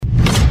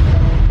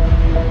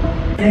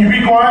Can you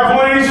be quiet,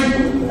 please?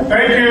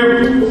 Thank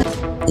you.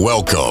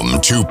 Welcome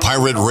to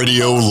Pirate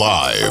Radio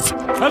Live.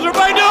 How's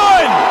everybody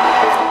doing?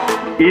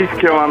 East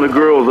Carolina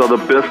girls are the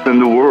best in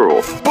the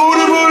world.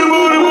 Booty, booty,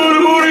 booty, booty,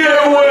 booty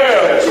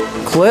everywhere.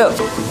 Clip.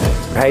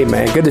 Hey,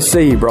 man, good to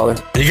see you, brother.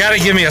 You got to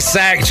give me a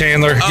sack,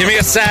 Chandler. Give me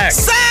a sack.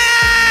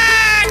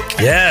 Sack!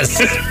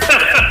 Yes.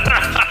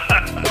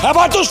 How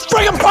about those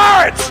friggin'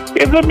 Pirates?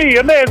 It's me,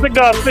 Nancy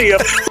Garcia.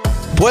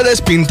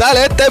 Puedes pintar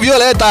este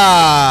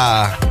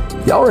violeta.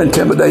 Y'all are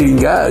intimidating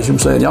guys. You know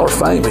what I'm saying? Y'all are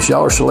famous.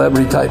 Y'all are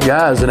celebrity type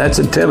guys, and that's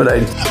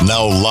intimidating.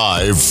 Now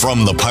live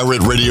from the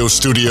Pirate Radio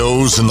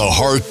studios in the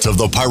heart of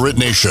the Pirate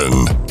Nation,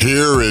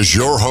 here is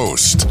your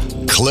host,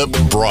 Clip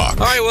Brock.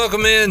 All right,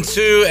 welcome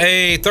into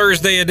a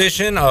Thursday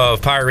edition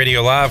of Pirate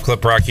Radio Live. Clip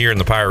Brock here in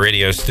the Pirate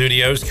Radio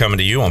studios, coming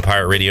to you on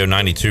Pirate Radio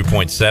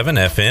 92.7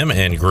 FM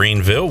in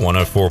Greenville,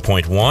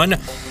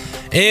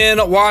 104.1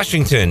 in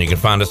Washington. You can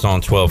find us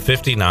on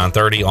 1250,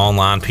 930,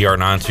 online,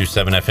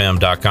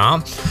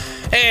 pr927fm.com.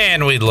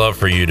 And we'd love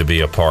for you to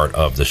be a part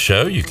of the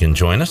show. You can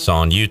join us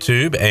on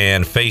YouTube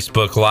and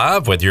Facebook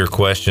Live with your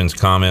questions,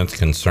 comments,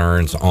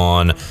 concerns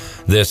on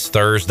this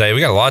Thursday.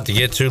 We got a lot to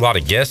get to, a lot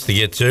of guests to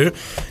get to,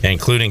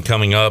 including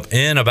coming up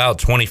in about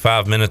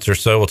 25 minutes or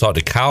so. We'll talk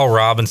to Kyle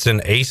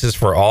Robinson, Aces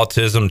for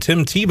Autism,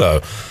 Tim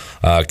Tebow.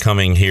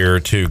 Coming here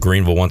to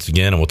Greenville once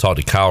again, and we'll talk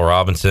to Kyle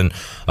Robinson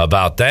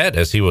about that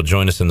as he will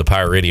join us in the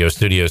Pirate Radio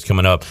studios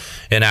coming up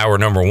in hour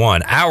number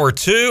one. Hour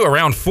two,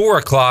 around 4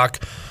 o'clock,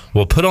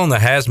 we'll put on the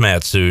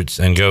hazmat suits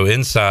and go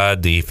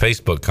inside the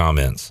Facebook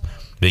comments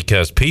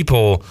because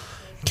people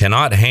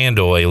cannot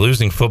handle a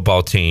losing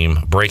football team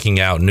breaking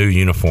out new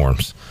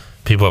uniforms.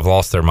 People have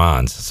lost their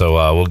minds. So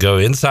we'll go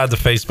inside the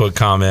Facebook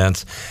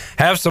comments,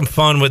 have some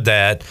fun with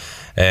that,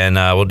 and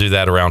we'll do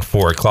that around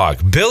 4 o'clock.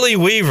 Billy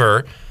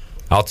Weaver,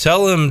 I'll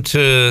tell him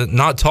to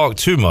not talk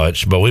too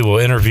much, but we will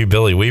interview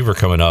Billy Weaver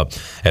coming up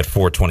at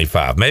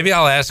 4:25. Maybe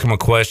I'll ask him a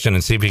question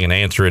and see if he can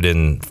answer it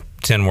in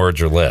 10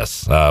 words or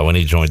less when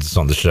he joins us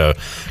on the show.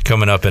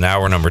 Coming up in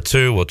hour number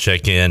two, we'll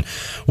check in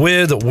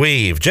with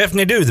Weave. Jeff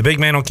Nadu, the big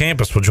man on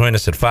campus, will join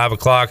us at 5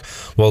 o'clock.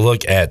 We'll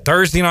look at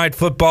Thursday night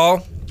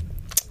football,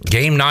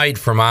 game night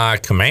for my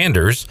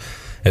Commanders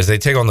as they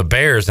take on the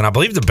Bears. And I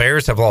believe the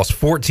Bears have lost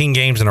 14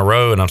 games in a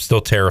row, and I'm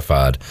still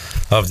terrified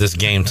of this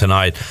game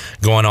tonight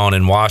going on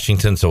in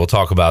Washington. So we'll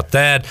talk about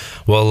that.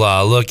 We'll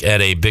look at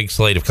a big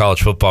slate of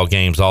college football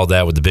games, all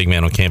that with the big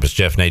man on campus,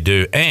 Jeff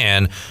Nadu.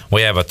 And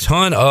we have a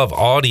ton of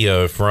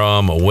audio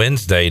from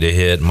Wednesday to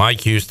hit.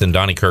 Mike Houston,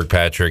 Donnie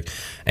Kirkpatrick,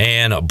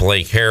 and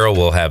Blake Harrell.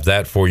 We'll have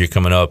that for you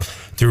coming up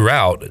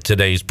throughout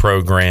today's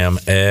program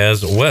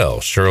as well.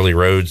 Shirley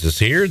Rhodes is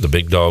here, the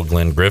big dog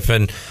Glenn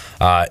Griffin.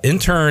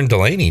 Intern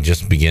Delaney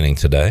just beginning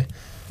today.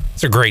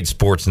 It's a great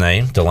sports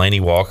name, Delaney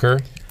Walker.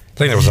 I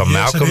think there was a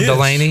Malcolm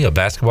Delaney, a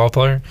basketball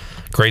player.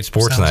 Great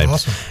sports name.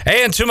 Awesome.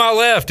 And to my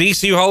left,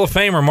 ECU Hall of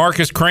Famer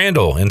Marcus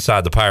Crandell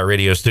inside the Pirate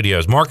Radio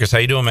studios. Marcus, how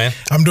you doing, man?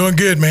 I'm doing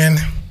good, man.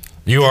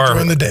 You Enjoying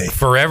are the day.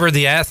 Forever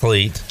the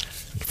athlete,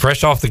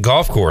 fresh off the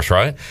golf course,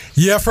 right?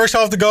 Yeah, fresh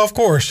off the golf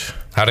course.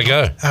 How'd it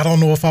go? I don't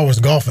know if I was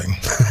golfing.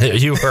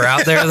 You were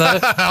out there, though?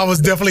 I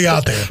was definitely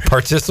out there.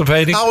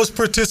 Participating? I was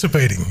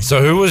participating.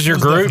 So who was your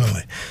group?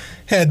 Definitely.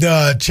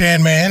 Had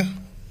Chan Man,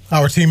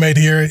 our teammate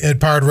here at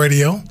Pirate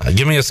Radio.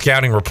 Give me a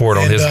scouting report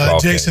on his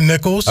golf Jason game.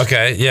 Nichols.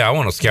 Okay, yeah, I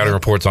want a scouting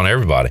reports on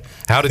everybody.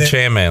 How did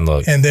Chan Man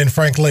look? And then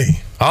Frank Lee.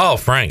 Oh,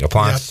 Frank,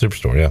 Appliance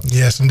Superstore, yeah.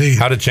 Yes, indeed.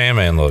 How did Chan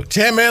Man look?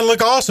 Chan Man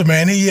look awesome,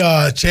 man.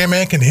 Chan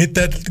Man can hit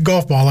that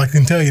golf ball. I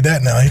can tell you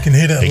that now. He can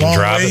hit it a long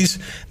ways.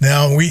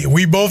 Now,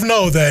 we both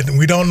know that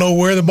we don't know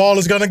where the ball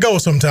is going to go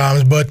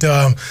sometimes, but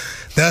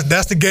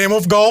that's the game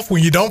of golf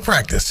when you don't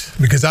practice,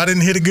 because I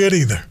didn't hit it good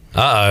either.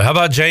 How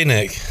about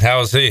J-Nick? How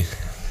was he?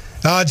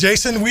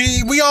 Jason,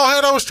 we all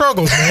had our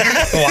struggles, man.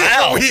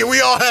 Wow.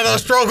 we all had our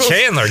struggles.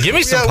 Chandler, give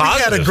me some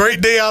positives. We had a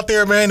great day out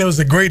there, man. It was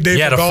a great day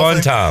for golfing. You had a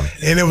fun time.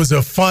 And it was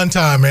a fun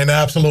time, man,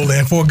 absolutely.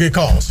 And for a good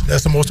cause.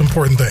 That's the most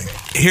important thing.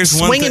 Here's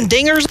one Swinging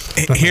dingers?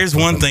 Here's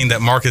one thing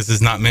that Marcus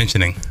is not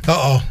mentioning.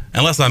 Uh-oh.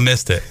 Unless I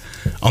missed it.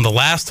 On the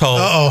last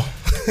hole,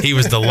 he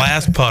was the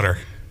last putter.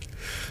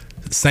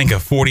 Sank a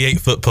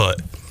 48-foot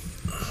putt.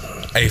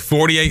 A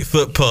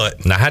 48-foot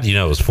putt. Now, how do you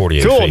know it was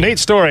 48 Cool, feet? neat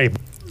story.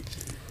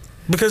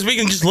 Because we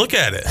can just look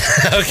at it.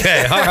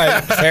 Okay, all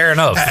right, fair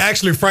enough.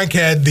 Actually, Frank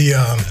had the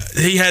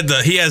he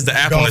has the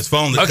app on his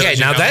phone. That okay,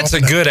 now that's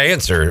a good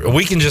answer.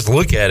 We can just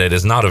look at it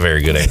is not a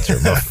very good answer.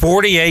 But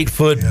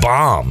 48-foot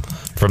bomb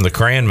from the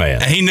Cran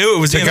Man. And he knew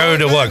it was to go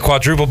to what,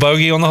 quadruple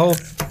bogey on the hole?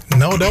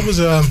 No, that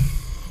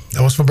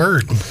was for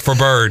bird. For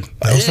bird.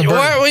 That was for bird.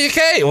 Well,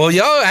 okay. Well,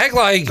 y'all act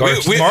like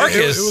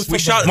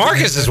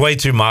Marcus is way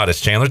too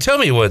modest. Chandler, tell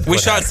me what we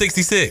shot happened.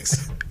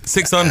 66.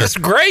 6 under. That's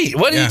great.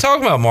 What are you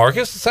talking about,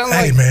 Marcus?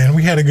 Hey, man,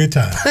 we had a good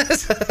time. All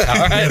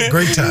right. We had a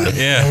great time.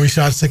 Yeah. And we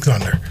shot 6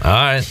 under. All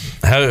right.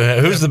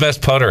 Who's the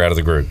best putter out of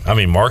the group? I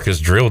mean, Marcus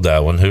drilled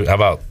that one. How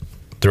about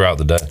throughout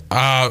the day?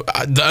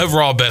 The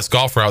overall best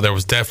golfer out there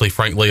was definitely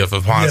Frank Lee of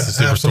Appliance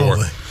Superstore.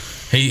 Absolutely.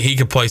 He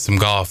could play some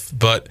golf,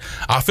 but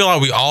I feel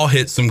like we all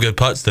hit some good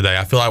putts today.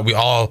 I feel like we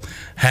all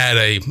had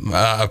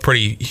a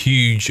pretty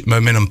huge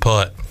momentum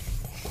putt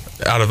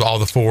out of all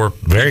the four.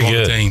 Very people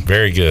good. on the team.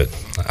 Very good.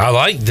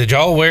 Did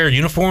y'all wear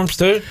uniforms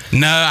too?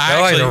 No,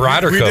 like the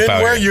Ryder we Cup didn't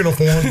out wear here.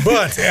 uniform,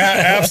 but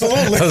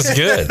absolutely. That's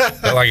good.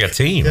 They're like a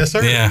team. Yes,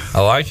 sir. Yeah.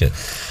 I like it.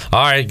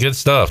 All right, good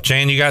stuff.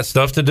 Chan, you got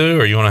stuff to do,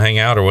 or you want to hang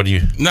out, or what do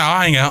you? No,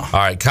 I'll hang out. All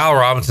right, Kyle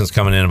Robinson's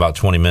coming in about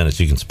 20 minutes.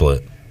 You can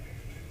split.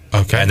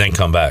 Okay. And then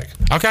come back.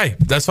 Okay,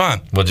 that's fine.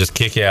 We'll just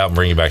kick you out and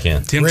bring you back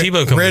in. Tim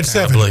Tebow coming Red in,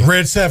 7. I believe.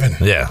 Red 7.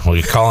 Yeah,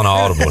 we're calling an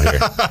audible here.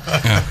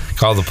 Yeah.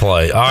 Call the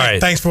play. All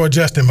right. Thanks for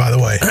adjusting, by the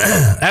way.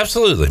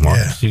 Absolutely,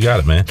 Marcus. Yeah. You got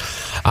it,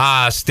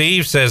 man.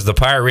 Steve says the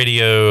Pirate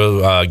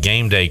Radio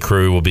game day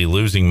crew will be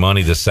losing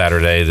money this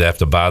Saturday. They have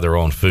to buy their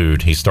own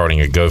food. He's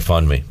starting a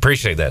GoFundMe.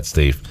 Appreciate that,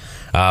 Steve.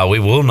 We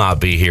will not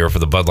be here for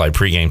the Bud Light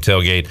pregame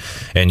tailgate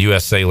and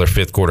U.S. Sailor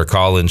fifth quarter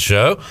call-in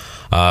show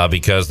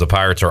because the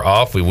Pirates are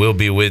off. We will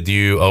be with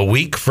you a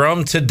week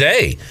from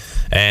today.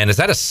 And is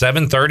that a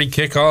 7:30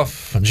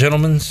 kickoff,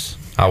 gentlemen?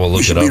 I will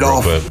look it up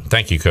real quick.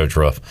 Thank you, Coach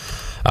Ruff.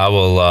 I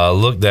will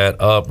look that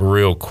up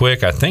real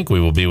quick. I think we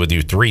will be with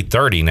you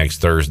 3:30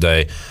 next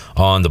Thursday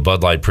on the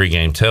Bud Light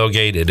pregame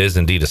tailgate. It is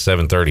indeed a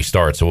 7:30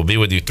 start. So we'll be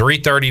with you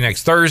 3:30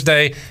 next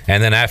Thursday,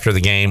 and then after the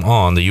game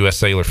on the U.S.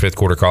 Sailor fifth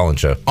quarter call-in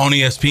show. On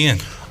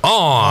ESPN.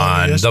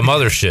 On the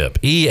mothership,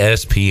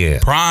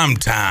 ESPN. Prime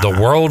time.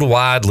 The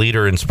worldwide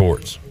leader in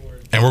sports.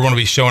 And we're going to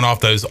be showing off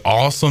those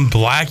awesome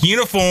black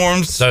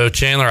uniforms. So,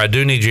 Chandler, I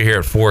do need you here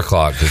at 4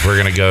 o'clock because we're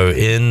going to go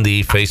in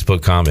the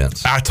Facebook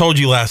comments. I told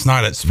you last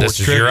night at Sports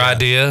This is your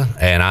idea,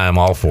 and I am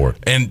all for it.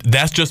 And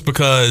that's just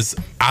because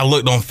I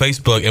looked on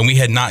Facebook, and we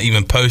had not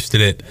even posted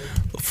it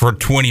for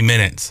 20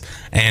 minutes.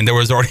 And there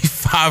was already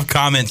 5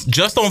 comments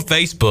just on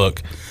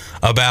Facebook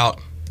about,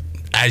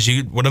 as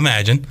you would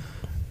imagine,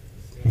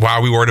 why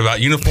are we worried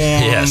about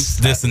uniforms,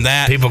 this and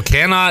that. People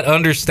cannot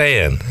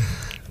understand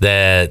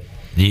that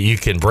you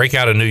can break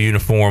out a new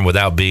uniform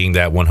without being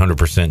that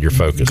 100% your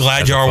focus.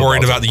 Glad you are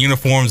worried about the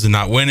uniforms and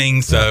not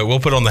winning. So we'll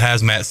put on the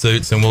hazmat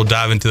suits and we'll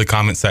dive into the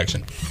comment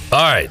section.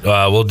 All right.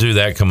 We'll do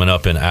that coming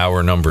up in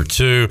hour number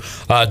 2.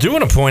 I do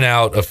want to point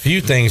out a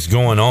few things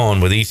going on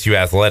with ECU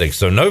Athletics.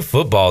 So no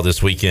football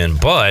this weekend,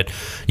 but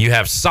you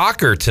have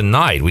soccer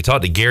tonight. We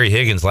talked to Gary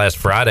Higgins last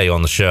Friday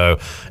on the show,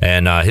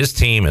 and his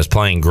team is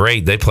playing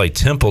great. They play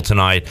Temple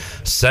tonight,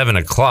 7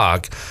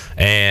 o'clock.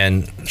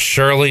 And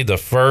Shirley, the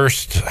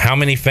first, how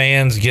many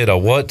fans get a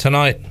what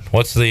tonight?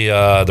 What's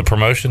the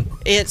promotion?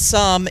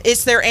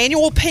 It's their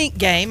annual pink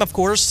game. Of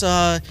course,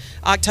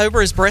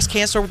 October is breast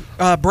cancer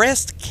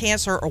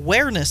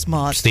awareness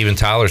month. Steven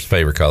Tyler's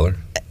favorite color.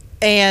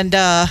 And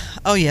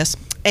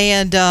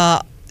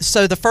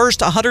so the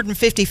first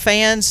 150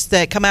 fans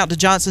that come out to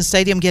Johnson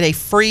Stadium get a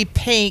free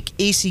pink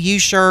ECU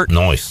shirt.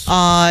 Nice.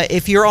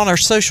 If you're on our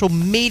social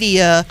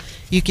media,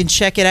 you can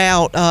check it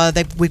out.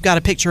 We've got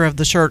a picture of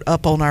the shirt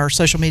up on our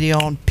social media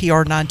on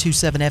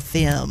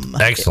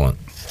PR927FM. Excellent.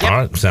 Yep. All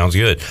right, sounds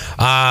good.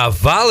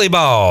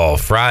 Volleyball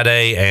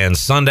Friday and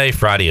Sunday.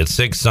 Friday at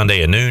 6,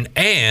 Sunday at noon.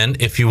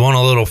 And if you want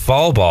a little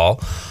fall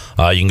ball,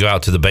 you can go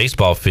out to the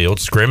baseball field,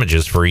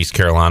 scrimmages for East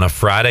Carolina,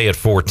 Friday at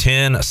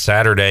 4:10,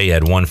 Saturday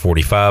at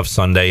 1:45,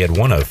 Sunday at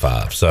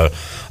 1:05. So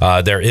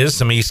there is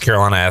some East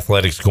Carolina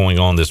athletics going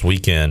on this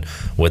weekend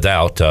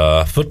without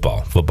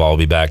football. Football will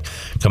be back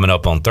coming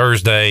up on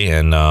Thursday,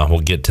 and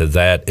we'll get to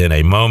that in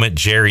a moment.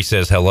 Jerry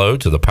says hello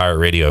to the Pirate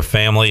Radio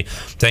family.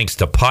 Thanks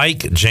to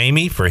Pike,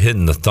 Jamie, for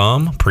hitting the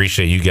thumb.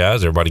 Appreciate you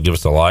guys. Everybody give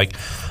us a like,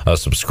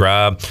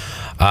 subscribe.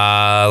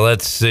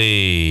 Let's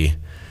see.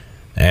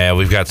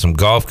 We've got some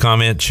golf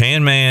comment.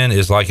 Chan Man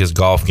is like his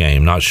golf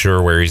game. Not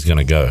sure where he's going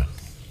to go.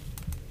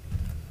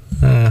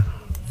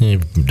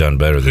 You've done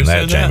better than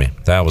that, Jamie.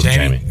 That was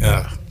Jamie.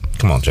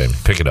 Come on, Jamie.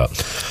 Pick it up.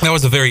 That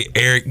was a very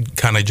Eric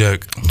kind of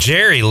joke.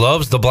 Jerry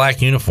loves the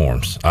black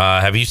uniforms.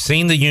 Have you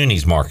seen the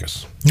unis,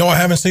 Marcus? No, I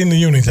haven't seen the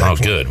unis,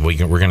 actually. Oh, good.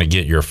 We're going to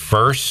get your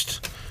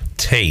first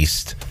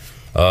taste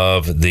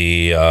of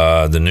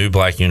the new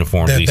black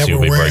uniforms that will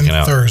be breaking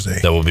out Thursday.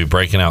 That will be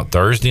breaking out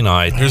Thursday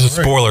night. Here's a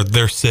spoiler: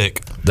 they're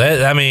sick.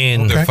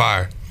 They're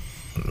fire.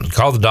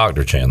 Call the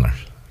doctor, Chandler,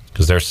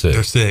 because they're sick.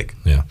 They're sick.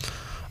 Yeah.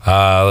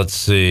 Let's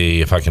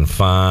see if I can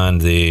find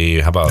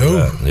the. How about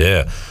that?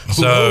 Yeah.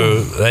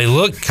 So they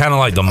look kind of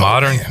like the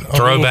modern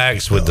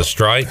throwbacks with the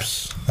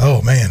stripes.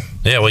 Oh man.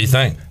 Yeah. What do you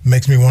think?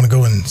 Makes me want to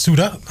go and suit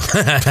up.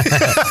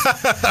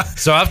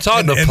 So I've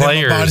talked to players.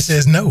 Then my body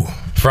says no.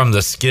 From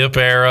the Skip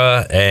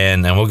era,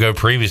 and we'll go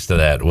previous to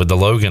that with the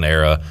Logan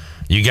era.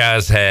 You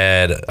guys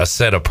had a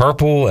set of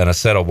purple and a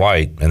set of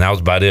white, and that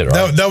was about it,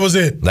 right? That was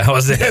it. That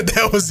was it.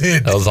 That was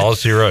it. That was all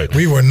she wrote.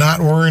 We were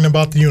not worrying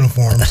about the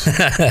uniforms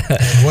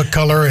and what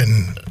color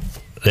and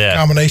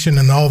combination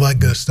and all that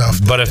good stuff.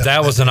 But if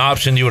that was an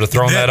option, you would have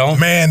thrown that on?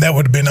 Man, that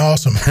would have been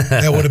awesome.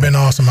 That would have been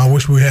awesome. I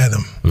wish we had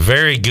them.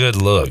 Very good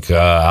look.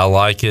 I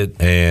like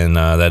it, and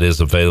that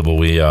is available.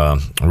 We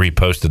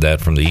reposted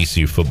that from the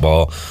ECU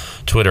Football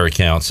Twitter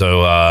account.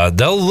 So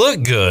they'll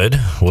look good.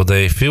 Will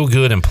they feel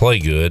good and play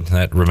good?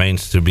 That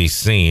remains to be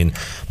seen.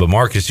 But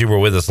Marcus, you were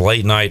with us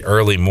late night,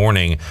 early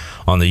morning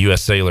on the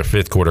U.S. Sailor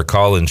fifth quarter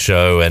call-in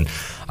show, and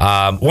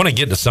want to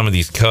get to some of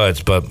these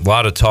cuts, but a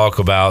lot of talk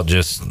about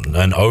just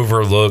an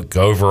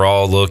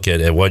overall look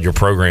at what your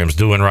program's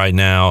doing right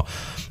now,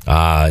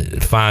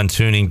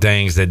 fine-tuning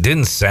things that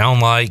didn't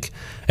sound like,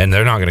 and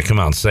they're not going to come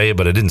out and say it,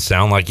 but it didn't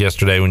sound like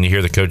yesterday when you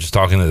hear the coaches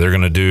talking that they're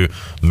going to do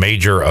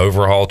major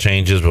overhaul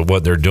changes with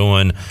what they're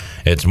doing.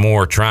 It's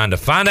more trying to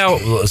find out,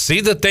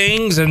 see the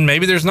things, and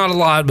maybe there's not a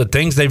lot, but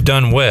things they've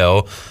done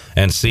well,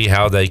 and see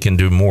how they can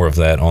do more of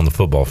that on the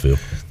football field.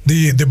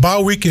 The bye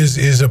week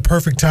is a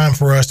perfect time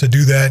for us to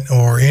do that,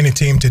 or any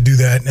team to do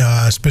that.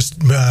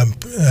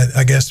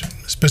 I guess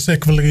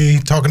specifically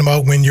talking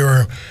about when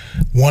you're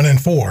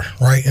 1-4,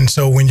 right? And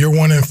so when you're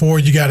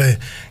 1-4, you got to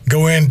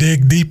go in,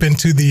 dig deep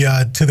into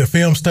the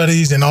film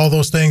studies and all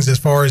those things as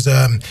far as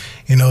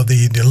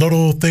the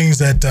little things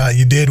that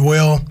you did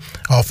well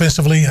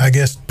offensively. I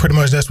guess pretty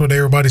much that's what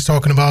everybody's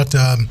talking about.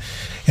 And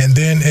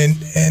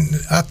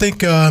I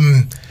think.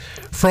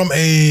 From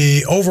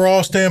a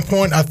overall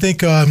standpoint, I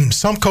think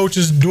some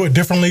coaches do it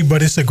differently,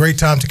 but it's a great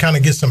time to kind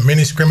of get some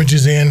mini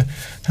scrimmages in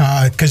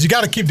because you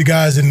got to keep the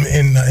guys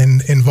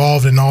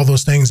involved in all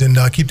those things and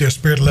keep their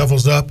spirit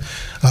levels up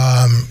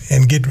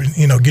and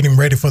getting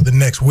ready for the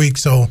next week.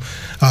 So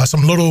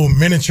some little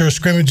miniature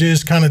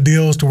scrimmages kind of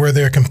deals to where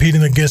they're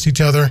competing against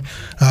each other.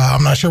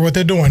 I'm not sure what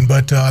they're doing,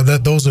 but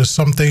those are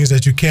some things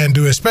that you can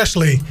do,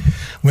 especially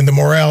when the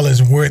morale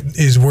is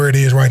where it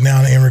is right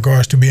now in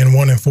regards to being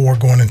 1-4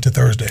 going into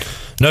Thursday.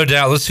 No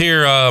doubt. Let's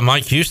hear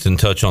Mike Houston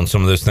touch on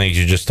some of those things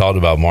you just talked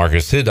about,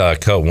 Marcus. Hit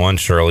cut one,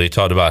 Shirley. He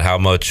talked about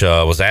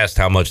was asked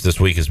how much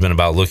this week has been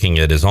about looking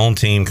at his own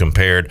team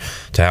compared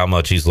to how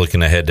much he's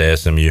looking ahead to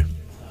SMU.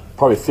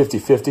 Probably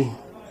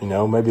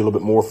 50-50, maybe a little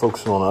bit more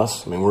focusing on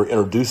us. I mean, we're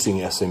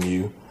introducing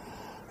SMU,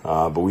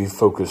 but we've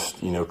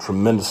focused,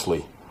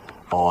 tremendously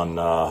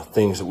on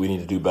things that we need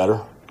to do better.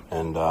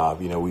 And,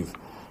 we've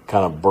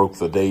kind of broke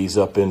the days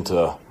up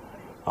into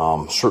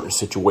certain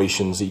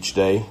situations each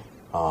day.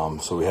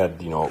 So we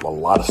had, a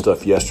lot of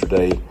stuff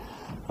yesterday,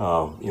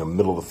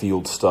 middle of the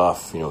field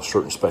stuff,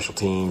 certain special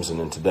teams. And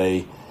then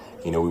today,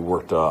 we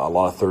worked a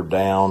lot of third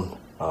down,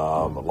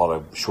 a lot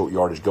of short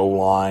yardage goal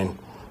line,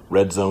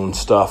 red zone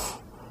stuff.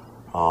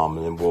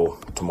 And then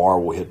tomorrow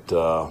we'll hit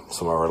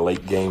some of our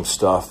late game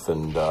stuff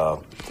and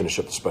finish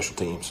up the special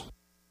teams.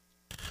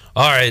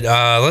 All right,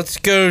 let's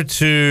go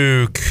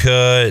to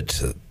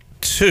cut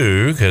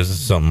 2 because this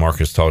is something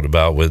Marcus talked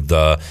about with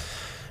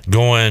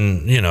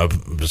going,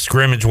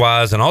 scrimmage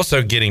wise, and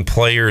also getting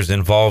players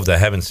involved that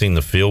haven't seen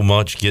the field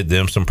much, get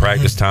them some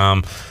practice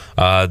time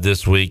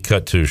this week.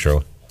 Cut 2,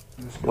 Shirley.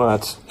 Well,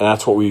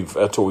 that's what we've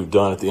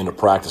done at the end of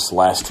practice the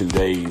last 2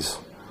 days.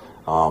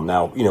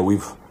 Now,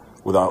 we've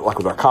with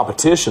our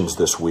competitions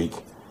this week,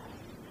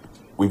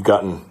 we've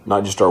gotten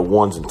not just our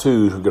 1s and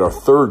 2s, we've got our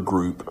third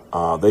group.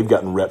 They've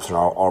gotten reps in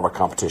all of our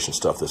competition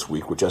stuff this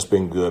week, which has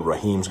been good.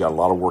 Raheem's got a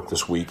lot of work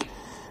this week,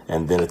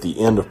 and then at the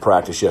end of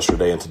practice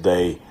yesterday and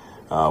today.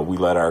 We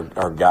let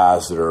our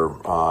guys that are,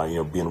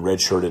 being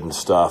redshirted and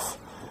stuff,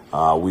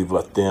 we've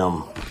let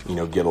them,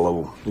 get a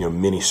little,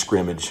 mini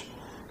scrimmage,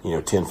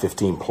 10,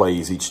 15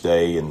 plays each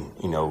day. And,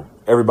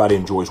 everybody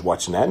enjoys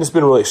watching that. And it's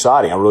been really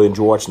exciting. I really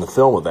enjoy watching the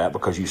film of that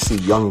because you see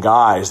young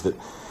guys that,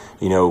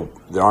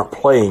 that aren't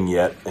playing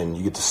yet. And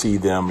you get to see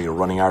them,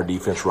 running our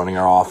defense, running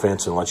our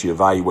offense, and let you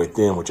evaluate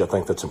them, which I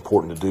think that's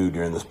important to do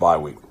during this bye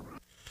week.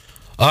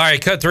 All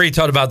right, cut 3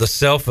 talked about the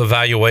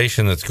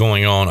self-evaluation that's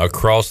going on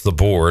across the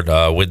board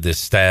with this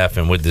staff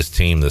and with this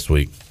team this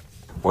week.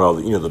 Well,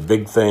 the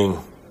big thing,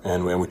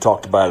 and we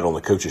talked about it on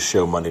the coaches'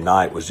 show Monday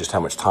night, was just how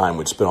much time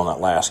we'd spent on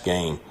that last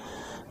game.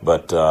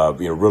 But,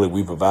 really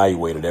we've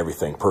evaluated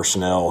everything,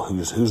 personnel,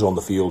 who's on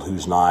the field,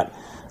 who's not,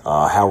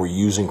 how we're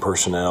using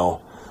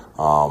personnel.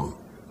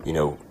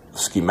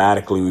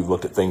 Schematically, we've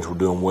looked at things we're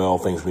doing well,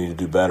 things we need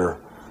to do better.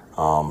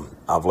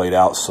 I've laid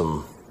out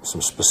some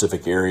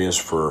specific areas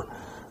for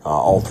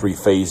all 3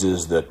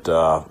 phases that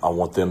I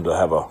want them to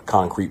have a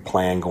concrete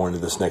plan going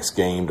into this next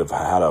game of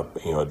how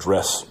to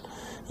address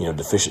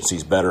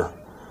deficiencies better.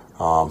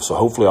 So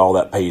hopefully all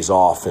that pays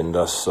off and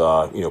us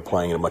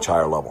playing at a much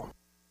higher level.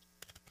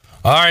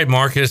 All right,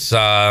 Marcus,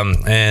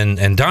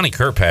 and Donnie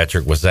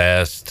Kirkpatrick was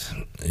asked,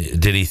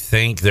 did he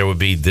think there would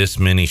be this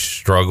many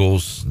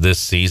struggles this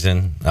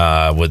season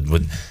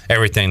with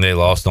everything they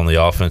lost on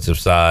the offensive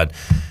side?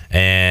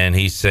 And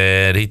he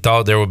said he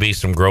thought there would be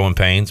some growing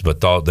pains,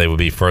 but thought they would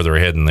be further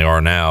ahead than they are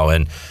now.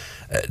 And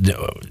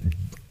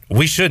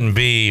we shouldn't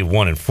be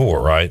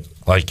 1-4, right?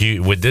 Like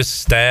with this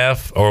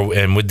staff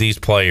and with these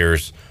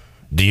players,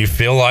 do you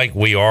feel like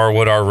we are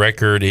what our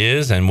record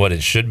is and what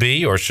it should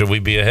be, or should we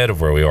be ahead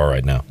of where we are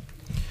right now?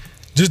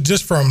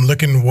 Just from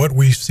looking what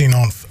we've seen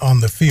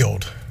on the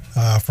field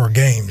for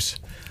games,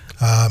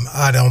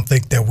 I don't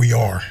think that we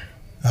are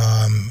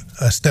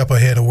a step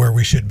ahead of where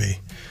we should be.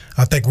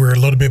 I think we're a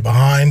little bit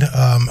behind.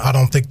 I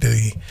don't think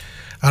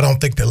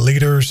the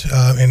leaders,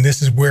 and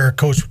this is where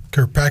Coach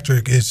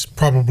Kirkpatrick is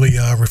probably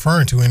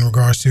referring to in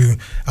regards to,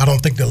 I don't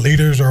think the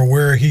leaders are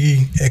where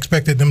he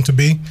expected them to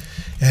be,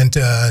 and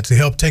to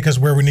help take us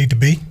where we need to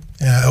be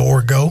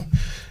or go.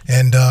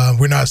 And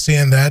we're not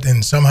seeing that,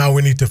 and somehow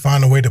we need to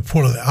find a way to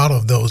pull it out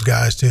of those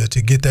guys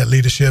to get that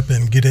leadership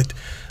and get it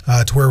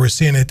to where we're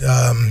seeing it,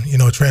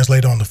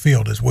 translate on the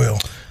field as well,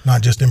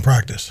 not just in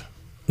practice.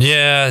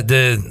 Yeah,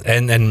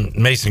 and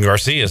Mason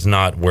Garcia is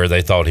not where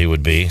they thought he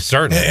would be,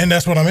 certainly. And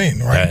that's what I mean,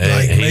 right?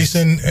 Like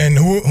Mason and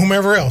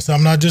whomever else.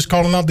 I'm not just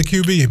calling out the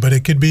QB, but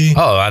it could be.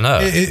 Oh, I know.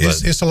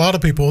 It's a lot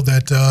of people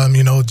that,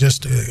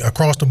 just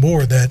across the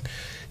board that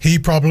he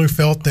probably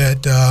felt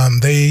that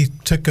they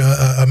took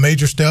a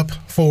major step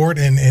forward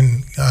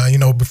and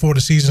before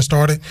the season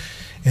started.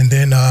 And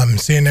then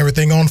seeing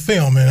everything on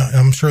film, and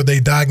I'm sure they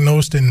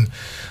diagnosed and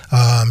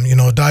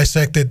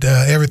dissected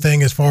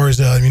everything as far as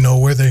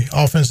where the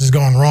offense has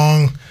gone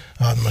wrong,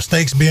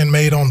 mistakes being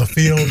made on the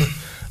field,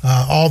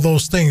 all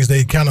those things.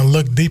 They kind of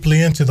look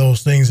deeply into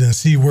those things and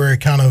see where it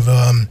kind of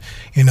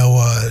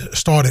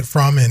started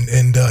from,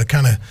 and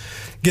kind of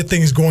get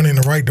things going in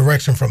the right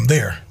direction from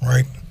there,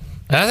 right?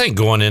 I think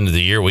going into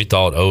the year, we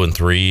thought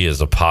 0-3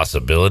 is a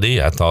possibility.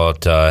 I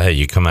thought, hey,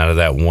 you come out of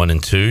that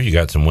 1-2, you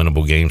got some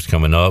winnable games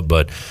coming up,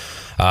 but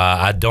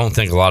I don't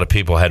think a lot of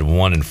people had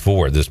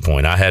 1-4 at this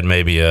point. I had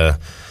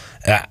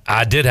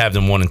I did have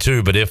them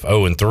 1-2, but if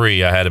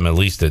 0-3, I had them at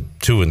least at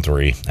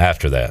 2-3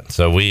 after that.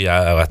 So we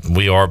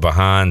are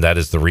behind. That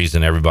is the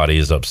reason everybody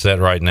is upset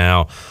right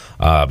now,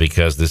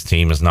 because this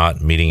team is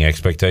not meeting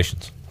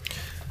expectations.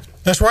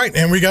 That's right,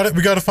 and we got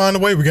to find a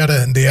way.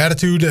 The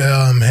attitude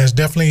has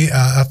definitely.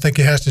 I think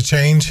it has to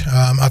change.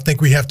 I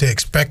think we have to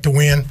expect to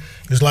win.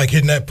 It's like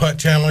hitting that putt,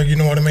 Chandler. You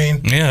know what I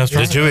mean? Yeah. That's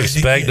right. Did you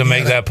expect to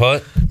make that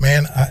putt,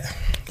 man?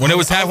 When it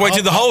was halfway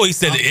to the hole, he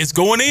said, it's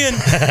going in.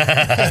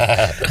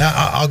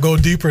 I'll go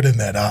deeper than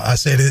that. I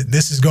said,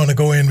 this is going to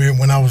go in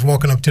when I was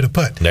walking up to the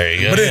putt. There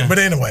you go. But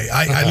anyway,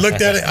 I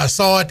looked at it, I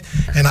saw it,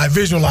 and I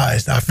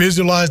visualized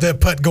that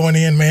putt going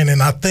in, man.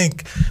 And I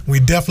think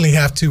we definitely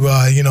have to,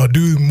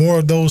 do more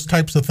of those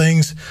types of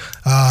things,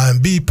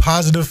 be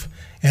positive,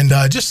 and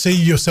just see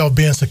yourself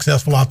being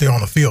successful out there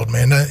on the field,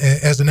 man.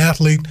 As an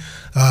athlete,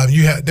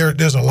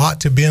 there's a lot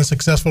to being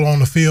successful on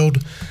the field,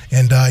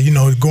 and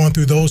going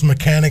through those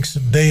mechanics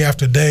day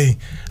after day,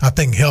 I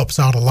think helps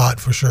out a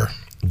lot for sure.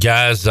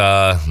 Guys,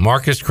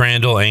 Marcus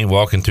Crandell ain't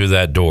walking through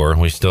that door.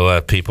 We still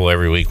have people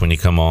every week when you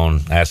come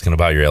on asking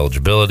about your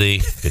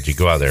eligibility. Did you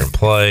go out there and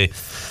play?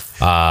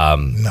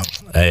 No.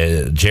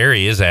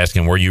 Jerry is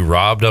asking, were you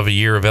robbed of a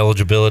year of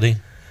eligibility?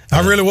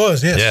 I really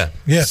was, yes. Yeah.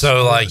 Yes.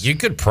 So, you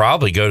could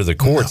probably go to the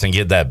courts and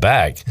get that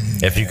back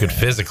if you could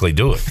physically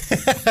do it.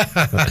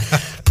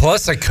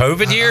 Plus a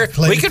COVID year,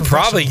 we could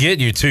probably get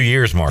you 2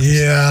 years, Marcus.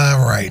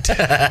 Yeah, right.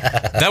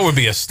 That would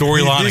be a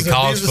storyline in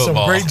college football.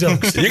 Some great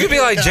jokes. You could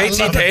be like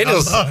JT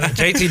Daniels.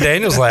 JT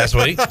Daniels last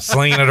week,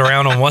 slinging it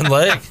around on one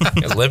leg,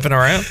 limping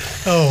around.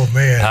 Oh,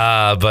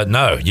 man. But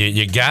no,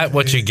 you got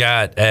what you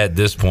got at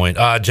this point.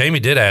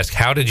 Jamie did ask,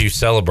 how did you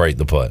celebrate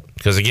the putt?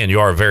 Because, again, you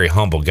are a very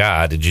humble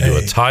guy. Did you do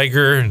a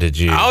tiger? Did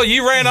you? Oh,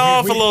 you ran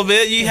off a little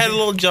bit. You had a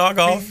little jog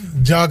off.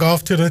 Jog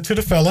off to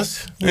the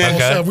fellas.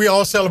 We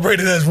all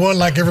celebrated as one,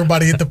 like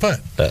everybody hit the putt.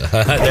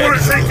 I want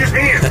to shake his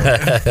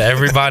hand.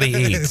 Everybody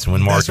eats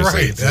when Marcus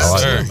eats.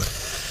 That's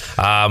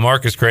right.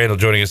 Marcus Crandell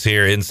joining us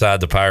here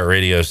inside the Pirate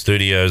Radio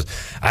studios.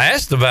 I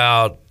asked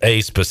about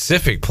a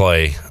specific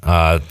play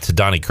to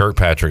Donnie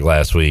Kirkpatrick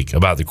last week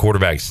about the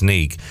quarterback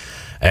sneak,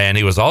 and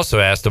he was also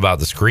asked about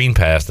the screen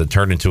pass that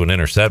turned into an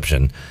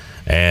interception.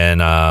 And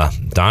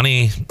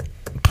Donnie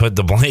put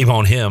the blame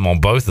on him on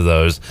both of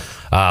those.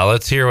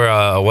 Let's hear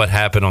what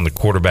happened on the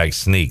quarterback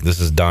sneak. This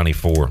is Donnie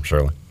 4,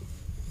 Shirley.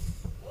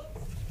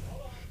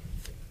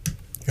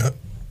 Yep.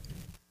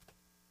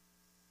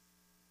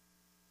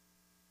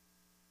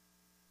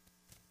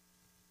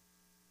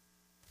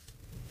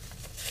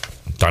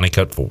 Donnie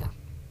cut 4.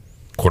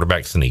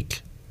 Quarterback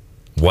sneak.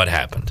 What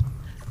happened?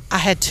 I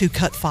had 2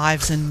 cut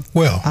 5s and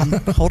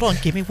hold on,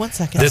 give me 1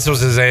 second. This was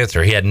his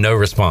answer. He had no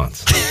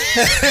response.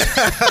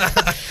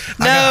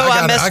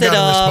 I messed it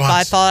up.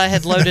 I thought I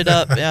had loaded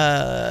up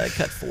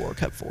cut 4.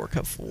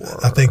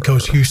 I think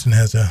Coach Houston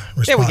has a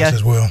response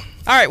as well.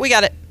 All right, we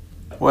got it.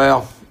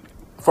 Well,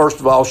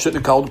 first of all, shouldn't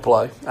have called the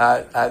play.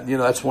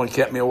 That's the one that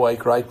kept me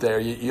awake right there.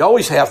 You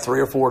always have 3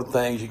 or 4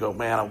 things. You go,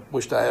 man, I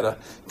wished I had a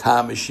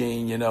time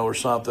machine, or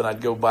something.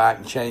 I'd go back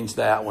and change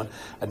that one.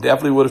 I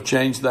definitely would have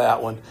changed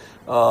that one.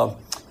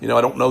 I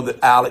don't know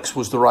that Alex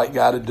was the right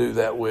guy to do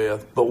that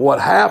with. But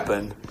what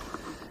happened,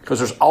 because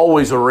there's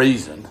always a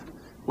reason,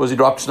 was he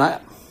dropped the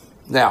snap.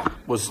 Now,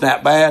 was the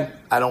snap bad?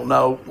 I don't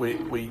know.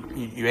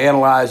 You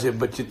analyze it,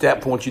 but at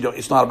that point,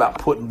 it's not about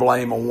putting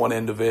blame on one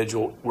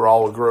individual. We're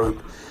all a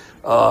group.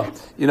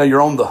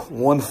 You're on the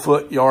 1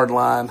 foot yard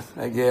line,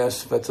 I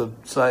guess, if that's a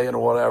saying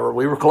or whatever.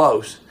 We were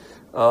close.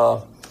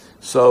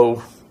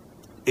 So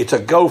it's a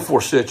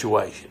go-for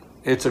situation.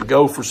 it's a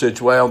gopher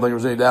situation. I don't think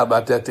there's any doubt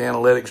about that. The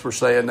analytics were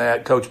saying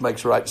that. Coach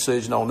makes the right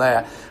decision on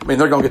that. I mean,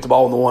 they're going to get the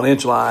ball on the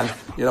 1-inch line,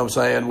 you know what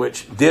I'm saying,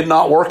 which did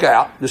not work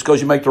out. Just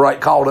because you make the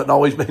right call doesn't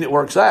always mean it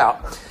works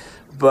out.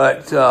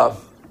 But,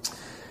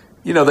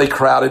 they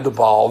crowded the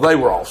ball. They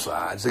were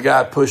offsides. The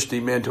guy pushed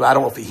him into, I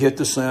don't know if he hit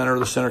the center.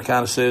 The center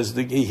kind of says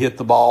that he hit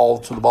the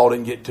ball, so the ball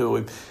didn't get to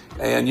him.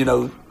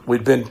 And,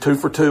 we'd been 2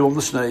 for 2 on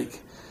the sneak,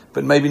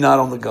 but maybe not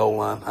on the goal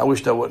line. I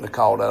wished I wouldn't have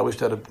called that. I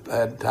wished I'd have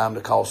had time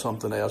to call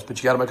something else. But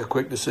you got to make a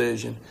quick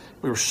decision.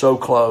 We were so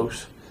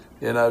close,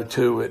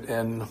 to it.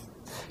 And,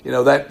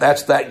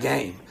 that's that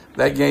game.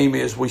 That game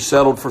is we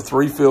settled for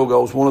 3 field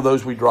goals. One of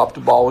those we dropped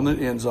the ball in the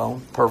end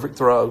zone, perfect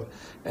throw,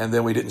 and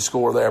then we didn't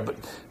score there. But,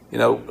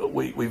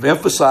 we've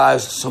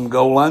emphasized some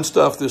goal line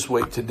stuff this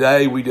week.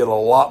 Today we did a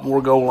lot more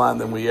goal line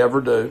than we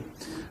ever do.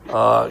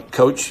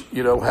 Coach,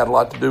 had a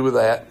lot to do with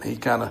that. He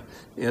kind of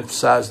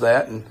emphasized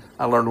that, and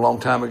I learned a long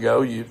time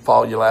ago, you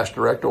follow your last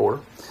direct order.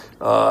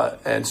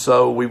 And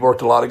so we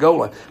worked a lot of goal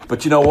line.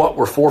 But you know what?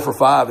 We're 4 for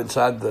 5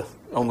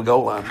 on the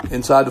goal line,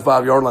 inside the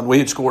 5-yard line. We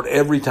had scored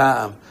every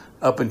time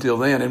up until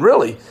then. And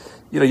really,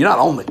 you're not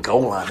on the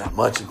goal line that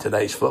much in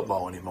today's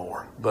football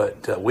anymore.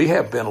 But we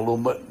have been a little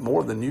bit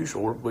more than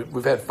usual.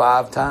 We've had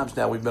 5 times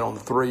now we've been on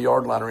the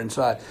 3-yard line or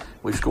inside.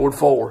 We've scored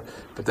 4.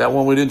 But that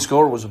one we didn't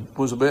score was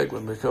a big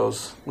one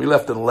because we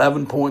left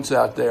 11 points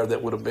out there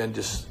that would have been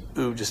just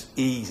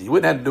easy. You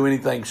wouldn't have to do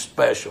anything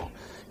special.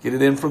 Get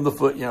it in from the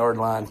foot-yard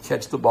line,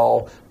 catch the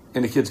ball,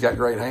 and the kid's got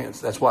great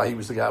hands. That's why he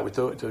was the guy we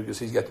threw it to, because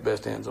he's got the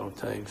best hands on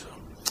the team. So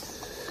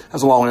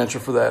that's a long answer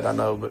for that, I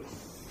know, but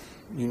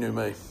you knew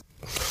me.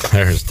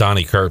 There's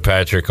Donnie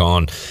Kirkpatrick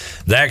on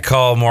that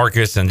call,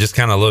 Marcus, and just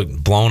kind of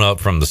looked blown up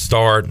from the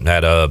start.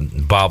 Had a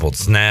bobbled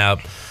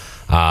snap.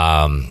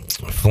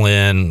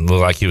 Flynn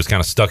looked like he was kind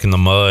of stuck in the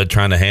mud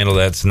trying to handle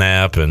that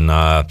snap, and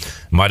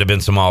might have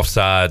been some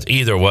offsides.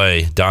 Either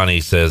way,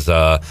 Donnie says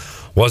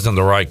wasn't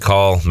the right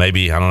call.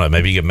 Maybe, I don't know,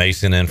 maybe you get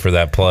Mason in for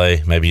that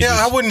play. Maybe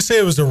I wouldn't say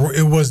it was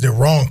the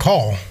wrong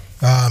call.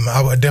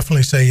 I would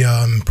definitely say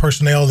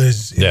personnel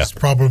is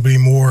probably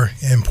more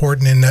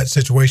important in that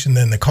situation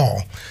than the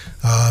call,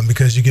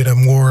 because you get a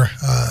more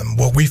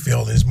what we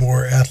feel is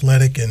more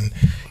athletic, and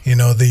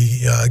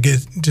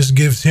just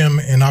gives him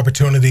an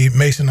opportunity.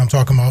 Mason, I'm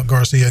talking about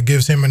Garcia,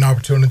 gives him an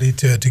opportunity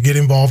to get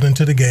involved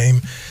into the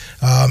game.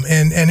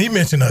 And he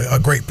mentioned a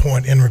great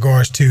point in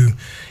regards to,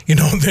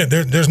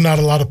 there's not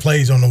a lot of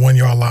plays on the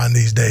 1-yard line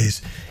these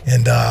days,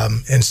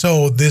 and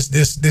so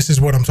this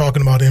is what I'm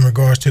talking about in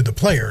regards to the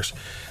players.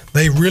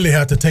 They really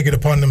have to take it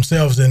upon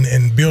themselves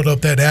and build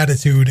up that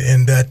attitude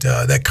and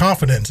that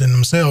confidence in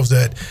themselves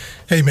that,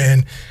 hey,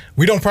 man,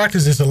 we don't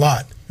practice this a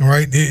lot,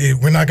 right?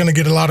 We're not going to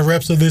get a lot of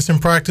reps of this in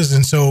practice,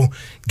 and so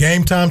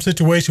game time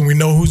situation, we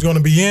know who's going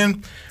to be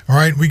in, all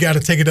right? We got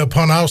to take it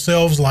upon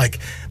ourselves like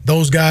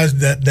those guys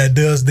that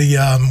does the,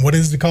 what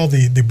is it called,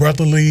 the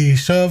brotherly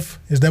shove?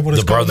 Is that what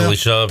it's called? The brotherly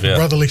shove, yeah.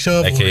 Brotherly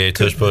shove. AKA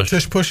tush push.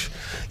 Tush push.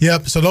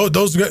 Yep. So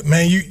those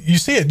man, you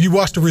see it. You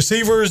watch the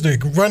receivers, the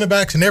running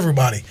backs, and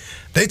everybody.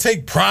 They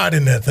take pride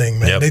in that thing,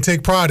 man. Yep. They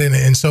take pride in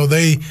it. And so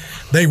they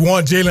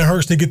want Jalen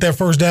Hurts to get that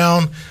first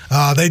down.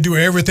 They do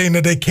everything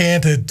that they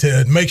can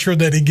to make sure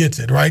that he gets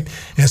it, right?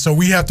 And so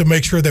we have to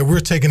make sure that we're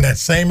taking that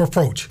same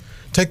approach.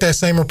 Take that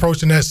same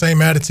approach and that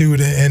same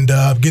attitude and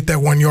get that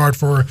 1 yard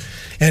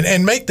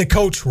and make the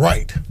coach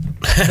right.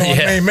 You know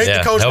what I mean? Make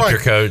the coach help right.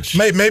 Your coach.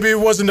 Maybe it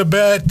wasn't a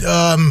bad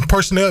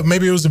personnel.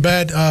 Maybe it was a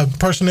bad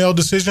personnel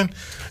decision.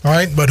 All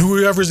right, but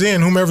whomever's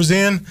in,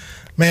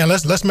 man,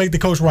 let's make the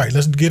coach right.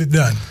 Let's get it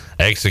done.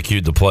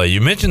 Execute the play. You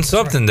mentioned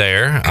something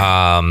there.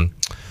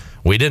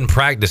 We didn't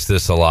practice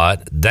this a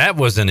lot. That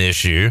was an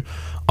issue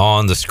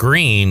on the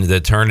screen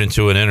that turned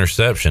into an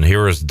interception.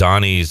 Here was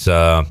Donnie's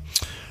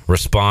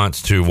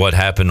response to what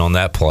happened on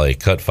that play.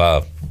 Cut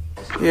 5.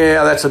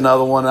 Yeah, that's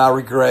another one I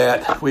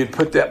regret. We had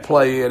put that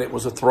play in. It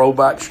was a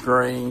throwback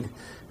screen.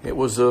 It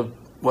was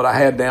what I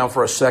had down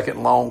for a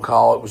second long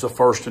call. It was a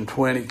 1st and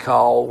 20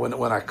 call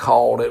when I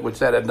called it, which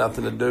that had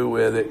nothing to do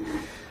with it.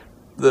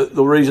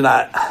 The reason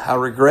I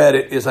regret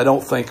it is I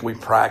don't think we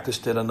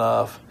practiced it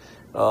enough.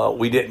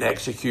 We didn't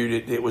execute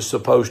it. It was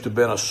supposed to have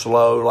been a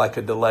slow, like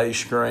a delay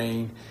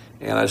screen,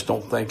 and I just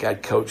don't think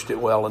I'd coached it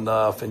well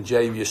enough, and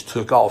Javius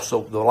took off.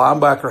 So the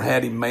linebacker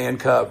had him man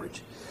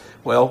coverage.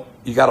 Well,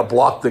 you got to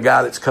block the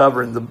guy that's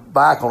covering the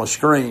back on a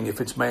screen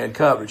if it's man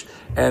coverage.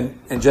 And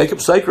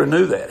Jacob Sacre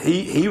knew that.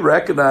 He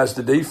recognized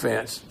the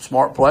defense,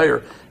 smart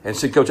player, and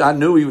said, Coach, I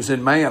knew he was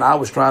in man. I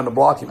was trying to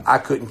block him. I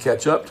couldn't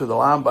catch up to the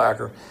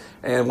linebacker.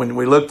 And when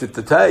we looked at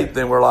the tape,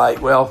 then we're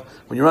like, well,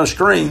 when you run a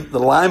screen,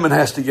 the lineman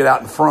has to get out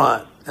in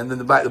front, and then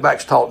the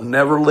back's taught to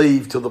never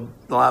leave till the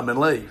lineman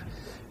leave.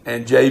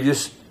 And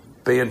Javius,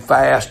 being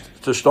fast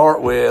to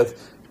start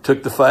with,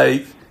 took the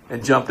fake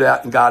and jumped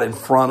out and got in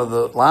front of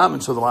the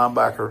lineman, so the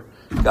linebacker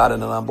got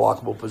in an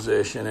unblockable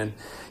position. And,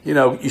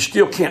 you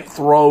still can't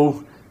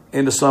throw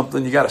into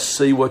something. You got to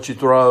see what you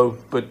throw,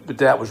 but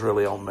that was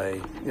really on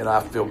me.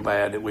 I feel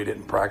bad that we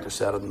didn't practice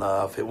that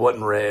enough. It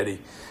wasn't ready.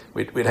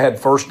 We'd had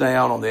first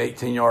down on the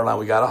 18-yard line.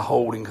 We got a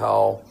holding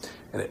call,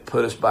 and it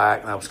put us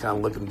back. And I was kind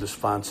of looking to just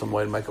find some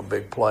way to make a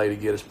big play to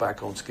get us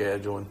back on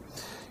schedule. And,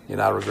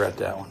 I regret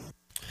that one.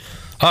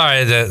 All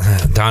right,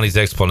 Donnie's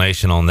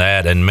explanation on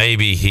that, and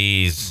maybe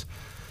he's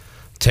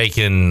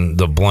taking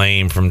the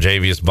blame from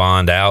Javius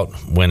Bond out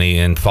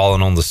and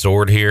falling on the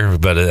sword here,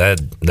 but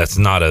that's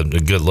not a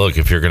good look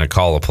if you're going to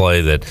call a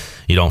play that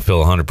you don't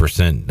feel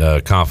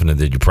 100% confident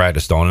that you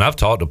practiced on. And I've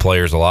talked to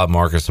players a lot,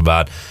 Marcus,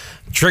 about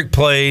trick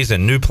plays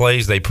and new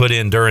plays they put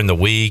in during the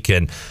week,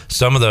 and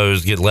some of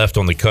those get left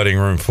on the cutting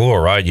room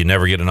floor, right? You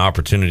never get an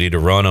opportunity to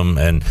run them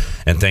and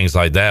things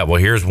like that.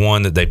 Well, here's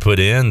one that they put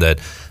in that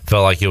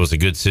felt like it was a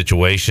good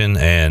situation,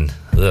 and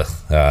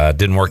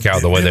didn't work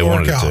out the way they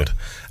wanted it to.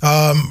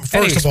 First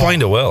and he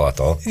explained it well, I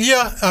thought.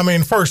 Yeah, I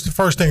mean, first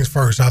things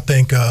first. I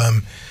think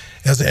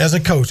as a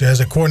coach,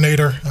 as a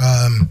coordinator,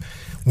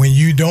 when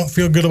you don't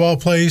feel good about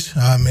plays,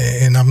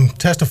 and I'm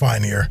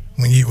testifying here,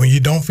 when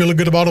you don't feel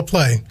good about a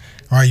play,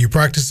 all right, you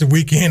practice it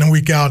week in and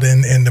week out,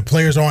 and the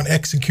players aren't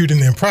executing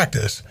in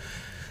practice.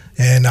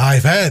 And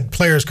I've had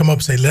players come up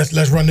and say, let's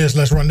run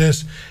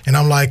this. And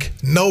I'm like,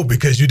 no,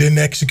 because you didn't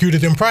execute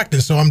it in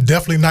practice. So I'm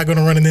definitely not going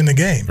to run it in the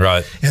game.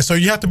 Right. And so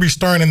you have to be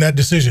stern in that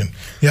decision.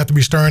 You have to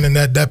be stern, and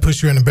that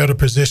puts you in a better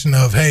position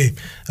of, hey,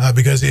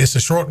 because it's a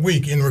short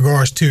week in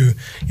regards to,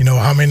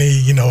 how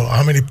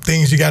many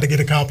things you got to get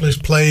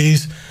accomplished,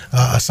 plays,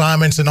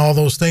 assignments, and all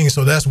those things.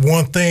 So that's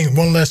one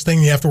less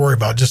thing you have to worry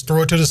about. Just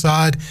throw it to the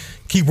side.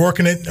 Keep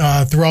working it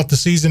throughout the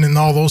season and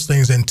all those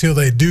things until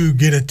they do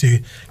get it to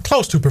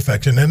close to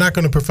perfection. They're not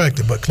going to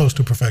perfect it, but close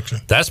to perfection.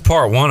 That's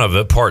part one of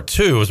it. Part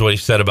two was what he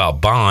said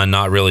about Bond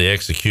not really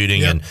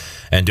executing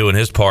and doing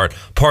his part.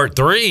 Part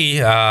three,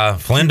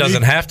 Flynn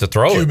doesn't have to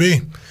throw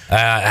it.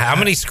 How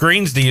many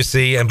screens do you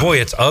see? And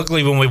boy, it's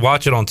ugly when we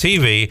watch it on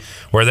TV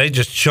where they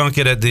just chunk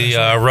it at the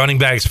running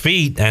back's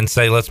feet and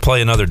say, let's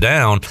play another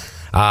down.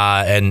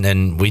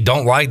 And we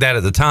don't like that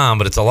at the time,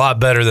 but it's a lot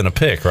better than a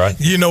pick, right?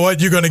 You know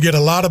what? You're going to get a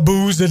lot of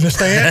boos in the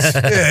stands.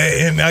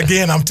 And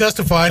again, I'm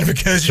testifying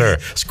because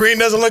screen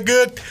doesn't look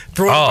good,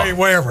 throw it away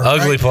wherever.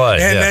 Ugly play.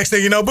 And next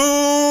thing you know, boo,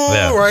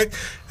 right?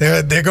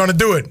 They're going to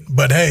do it.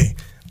 But hey,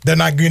 they're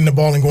not getting the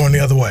ball and going the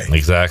other way.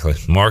 Exactly.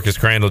 Marcus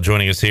Crandell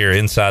joining us here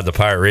inside the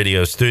Pirate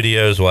Radio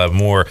studios. We'll have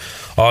more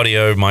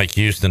audio. Mike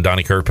Houston,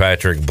 Donnie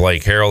Kirkpatrick,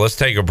 Blake Harrell. Let's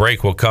take a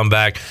break. We'll come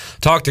back,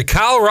 talk to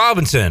Kyle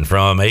Robinson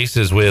from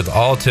Aces with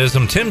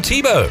Autism. Tim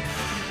Tebow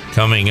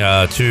coming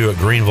to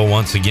Greenville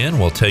once again.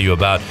 We'll tell you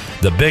about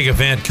the big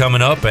event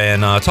coming up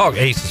and talk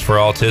Aces for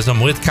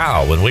Autism with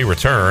Kyle when we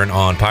return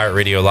on Pirate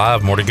Radio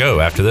Live. More to go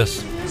after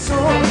this.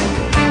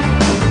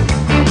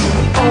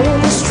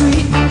 On the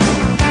street,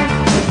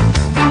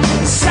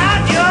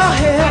 inside your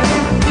head,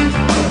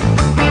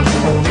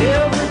 on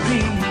every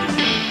beat.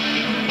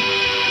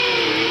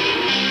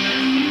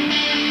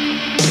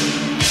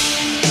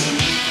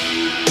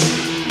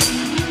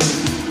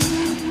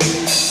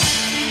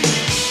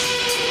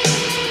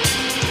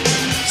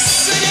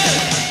 Sing it.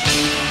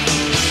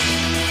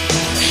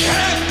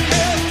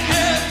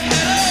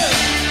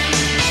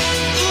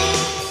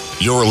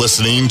 You're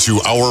listening to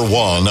Hour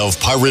 1 of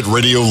Pirate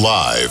Radio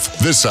Live.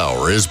 This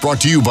hour is brought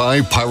to you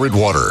by Pirate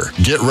Water.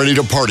 Get ready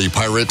to party,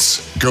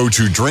 pirates. Go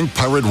to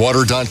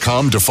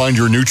drinkpiratewater.com to find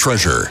your new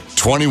treasure.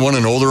 21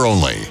 and older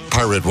only.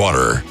 Pirate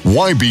Water.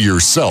 Why be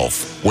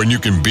yourself when you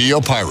can be a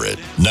pirate?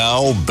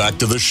 Now, back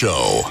to the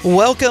show.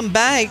 Welcome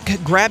back.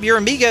 Grab your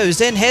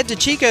amigos and head to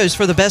Chico's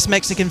for the best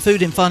Mexican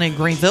food and fun in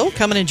Greenville.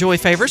 Come and enjoy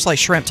favorites like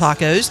shrimp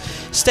tacos,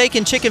 steak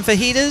and chicken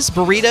fajitas,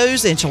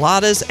 burritos,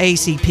 enchiladas,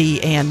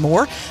 ACP, and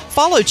more.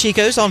 Follow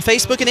Chico's on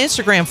Facebook and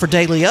Instagram for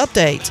daily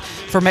updates.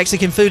 For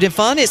Mexican food and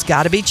fun, it's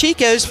got to be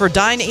Chico's for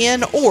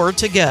dine-in or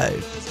to go.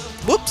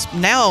 Whoops.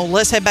 Now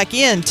let's head back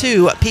in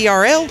to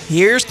PRL.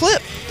 Here's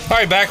Clip. All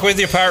right, back with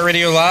you, Pirate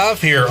Radio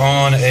Live here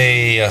on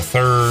a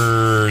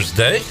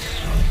Thursday.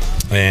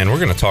 And we're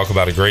going to talk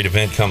about a great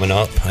event coming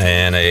up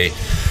and a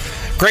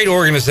great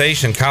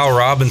organization. Kyle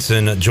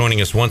Robinson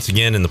joining us once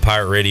again in the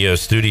Pirate Radio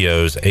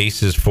studios.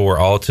 Aces for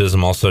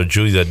Autism. Also,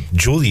 Julia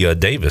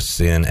Davis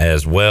in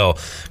as well.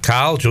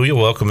 Kyle, Julia,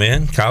 welcome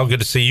in. Kyle, good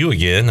to see you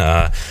again.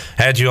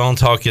 Had you on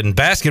talking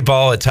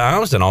basketball at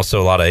times and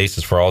also a lot of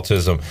Aces for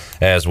Autism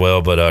as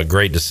well, but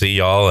great to see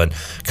y'all. And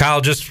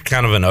Kyle, just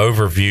kind of an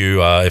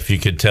overview, if you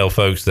could tell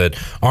folks that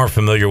aren't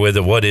familiar with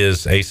it, what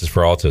is Aces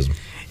for Autism?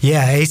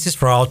 Yeah, Aces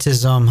for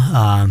Autism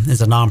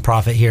is a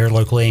nonprofit here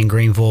locally in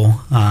Greenville.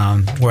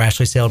 We're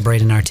actually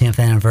celebrating our 10th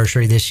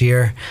anniversary this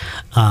year.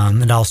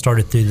 It all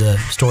started through the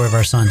story of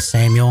our son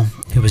Samuel,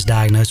 who was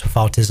diagnosed with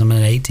autism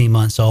at 18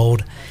 months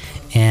old.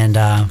 And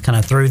kind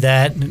of through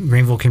that,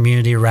 Greenville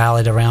community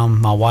rallied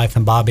around my wife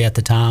and Bobby at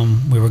the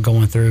time. We were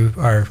going through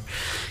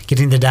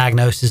getting the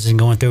diagnosis and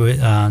going through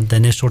the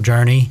initial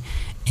journey.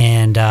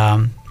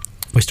 And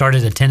we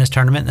started a tennis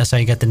tournament. That's how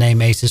you got the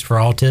name Aces for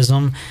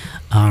Autism.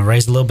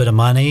 Raised a little bit of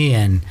money,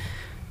 and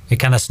it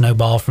kind of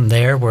snowballed from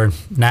there. We're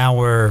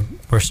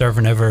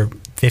serving over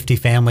 50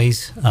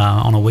 families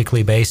on a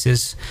weekly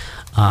basis.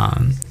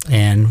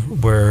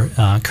 and we're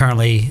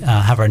currently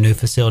have our new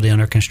facility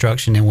under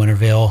construction in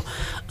Winterville,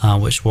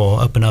 which will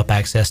open up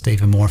access to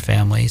even more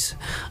families.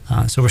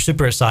 So we're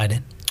super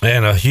excited.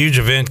 And a huge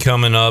event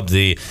coming up,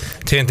 the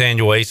 10th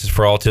annual Aces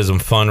for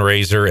Autism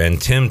fundraiser,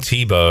 and Tim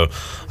Tebow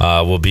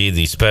will be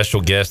the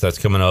special guest. That's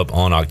coming up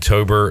on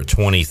October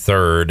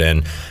 23rd.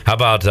 And how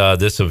about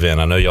this event?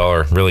 I know y'all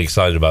are really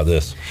excited about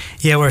this.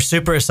 Yeah, we're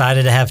super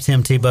excited to have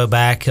Tim Tebow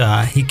back.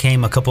 He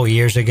came a couple of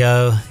years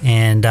ago,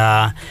 and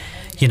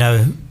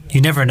you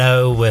never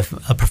know with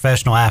a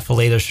professional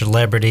athlete or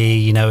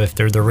celebrity, if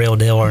they're the real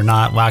deal or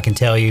not. Well, I can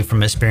tell you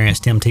from experience,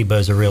 Tim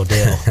Tebow's a real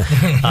deal.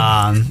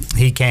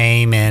 He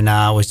came and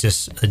was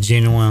just a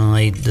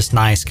genuinely just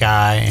nice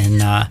guy,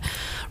 and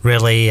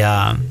really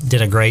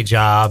did a great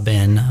job.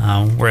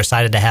 And we're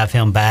excited to have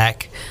him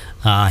back.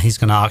 He's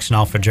going to auction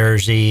off a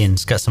jersey, and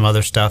he's got some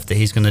other stuff that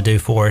he's going to do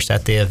for us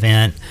at the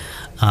event.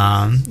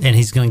 And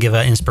he's going to give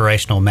an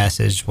inspirational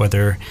message,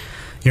 whether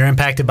you're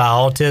impacted by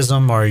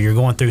autism or you're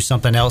going through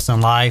something else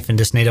in life and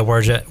just need a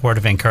word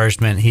of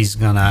encouragement. He's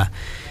going to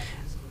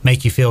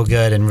make you feel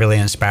good and really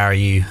inspire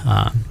you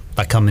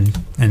by coming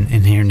and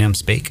hearing him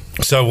speak.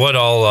 So what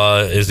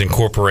all is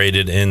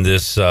incorporated in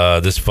this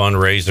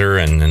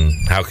fundraiser, and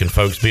how can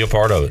folks be a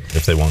part of it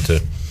if they want to?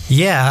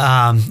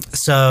 Yeah,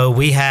 so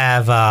we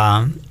have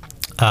a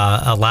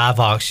live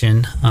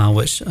auction,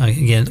 which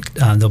again,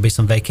 there'll be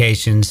some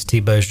vacations.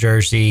 Tebow's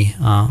jersey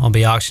will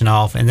be auctioned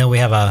off, and then we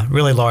have a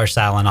really large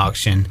silent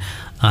auction.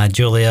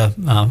 Julia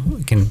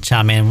can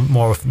chime in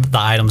more with the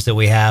items that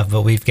we have,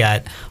 but we've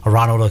got a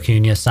Ronald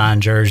Acuna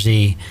signed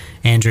jersey,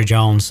 Andrew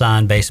Jones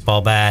signed baseball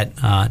bat,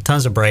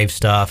 tons of Brave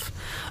stuff.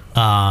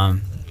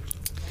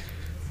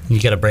 You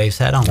got a Braves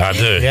hat on? I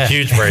do. Yeah.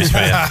 Huge Braves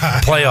fan.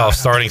 Playoffs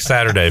starting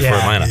Saturday for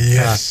Atlanta.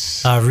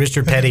 Yes.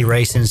 Richard Petty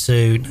racing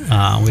suit. We've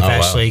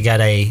actually got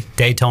a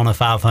Daytona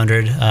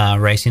 500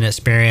 racing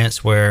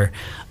experience where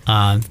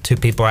two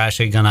people are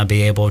actually going to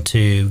be able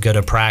to go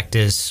to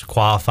practice,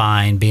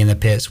 qualifying, be in the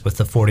pits with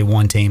the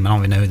 41 team. I don't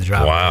even know who the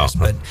driver is,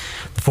 but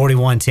the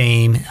 41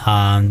 team,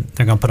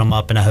 they're going to put them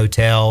up in a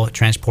hotel,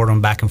 transport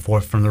them back and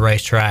forth from the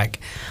racetrack.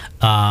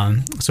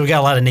 So we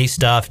got a lot of neat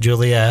stuff.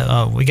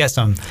 Julia, we got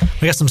some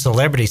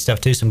celebrity stuff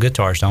too, some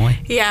guitars, don't we?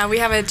 Yeah, we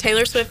have a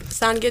Taylor Swift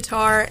signed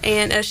guitar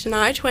and a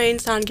Shania Twain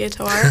signed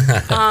guitar.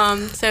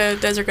 So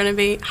those are going to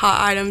be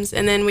hot items.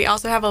 And then we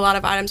also have a lot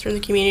of items from the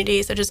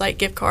community, such as like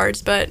gift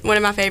cards. But one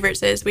of my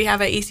favorites is we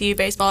have an ECU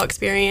baseball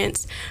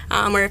experience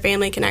where a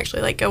family can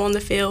actually like go on the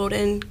field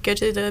and go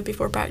to the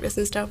before practice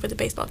and stuff with the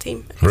baseball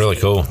team. Really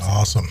cool.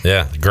 Awesome.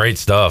 Yeah, great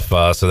stuff.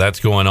 So that's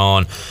going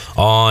on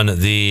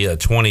the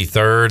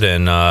 23rd,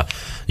 and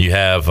you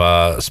have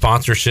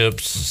sponsorships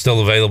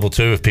still available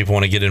too if people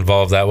want to get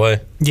involved that way.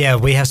 Yeah,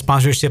 we have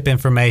sponsorship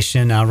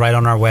information right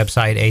on our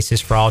website,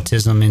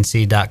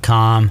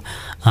 acesforautismnc.com.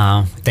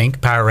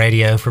 Thank Pirate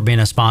Radio for being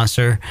a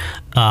sponsor.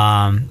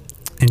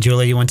 And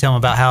Julie, you want to tell them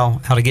about how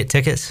to get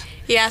tickets?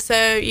 Yeah,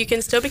 so you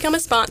can still become a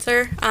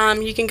sponsor.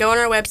 You can go on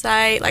our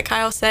website, like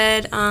Kyle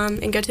said,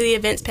 and go to the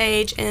events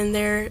page, and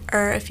there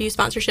are a few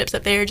sponsorships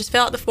up there. Just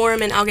fill out the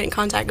form, and I'll get in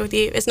contact with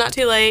you. It's not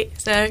too late,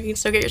 so you can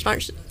still get your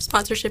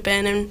sponsorship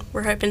in, and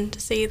we're hoping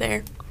to see you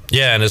there.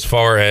 Yeah, and as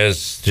far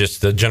as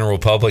just the general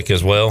public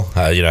as well,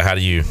 how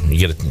do you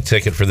get a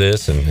ticket for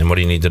this, and what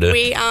do you need to do?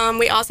 We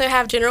also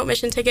have general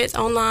admission tickets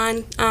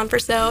online for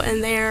sale,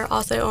 and they're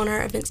also on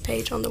our events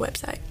page on the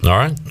website. All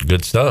right,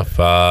 good stuff.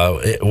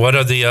 What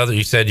are the other?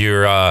 You said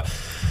you're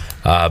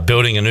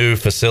building a new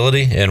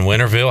facility in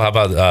Winterville. How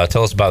about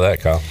tell us about that,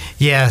 Kyle?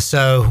 Yeah,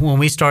 so when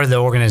we started the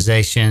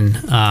organization,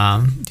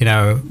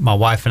 my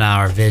wife and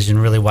I, our vision,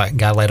 really what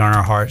God laid on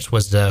our hearts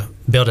was to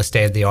build a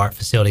state-of-the-art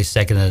facility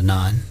second to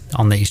none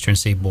on the Eastern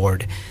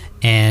Seaboard.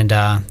 And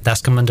that's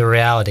coming to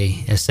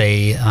reality. It's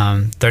a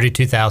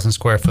 32,000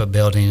 square foot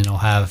building. It'll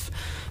have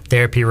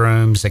therapy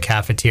rooms, a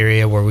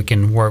cafeteria where we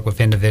can work with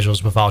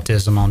individuals with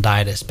autism on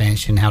diet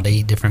expansion, how to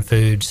eat different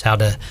foods, how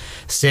to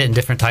sit in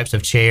different types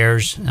of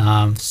chairs,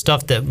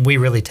 stuff that we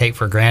really take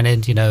for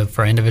granted,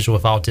 for an individual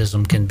with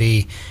autism can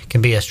be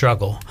a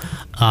struggle.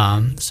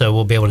 So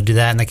we'll be able to do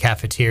that in the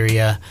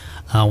cafeteria.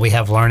 We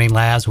have learning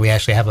labs. We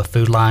actually have a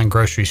Food Line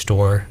grocery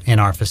store in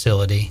our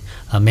facility,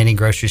 a mini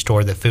grocery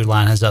store that Food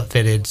Line has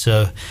upfitted.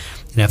 So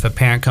if a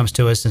parent comes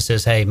to us and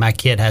says, hey, my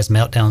kid has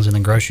meltdowns in the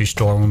grocery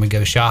store when we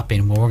go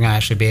shopping, well, we're going to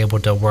actually be able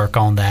to work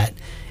on that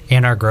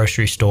in our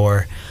grocery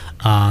store.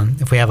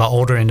 If we have an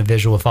older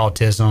individual with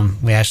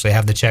autism, we actually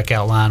have the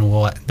checkout line.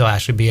 They'll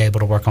actually be able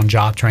to work on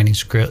job training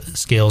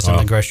skills in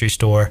the grocery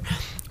store.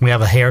 We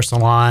have a hair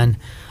salon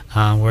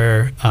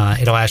where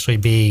it'll actually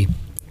be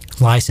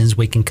licensed.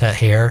 We can cut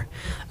hair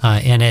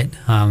in it.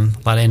 A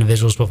lot of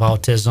individuals with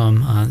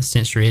autism,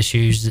 sensory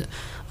issues,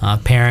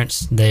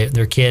 parents,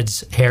 their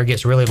kids' hair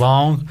gets really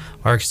long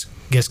or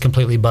gets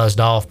completely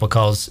buzzed off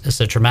because it's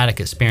a traumatic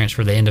experience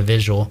for the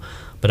individual,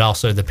 but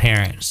also the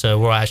parent. So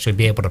we'll actually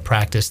be able to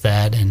practice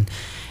that and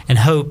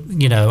hope,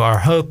 our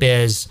hope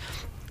is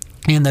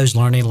in those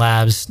learning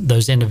labs,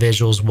 those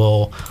individuals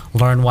will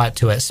learn what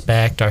to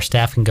expect. Our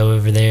staff can go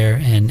over there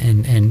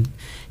and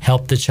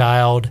help the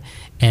child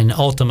and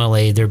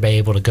ultimately they're be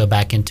able to go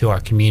back into our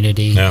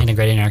community,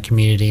 integrate in our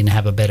community, and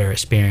have a better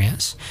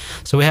experience.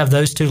 So we have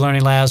those 2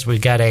 learning labs.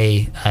 We've got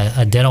a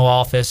dental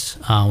office.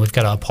 We've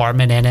got an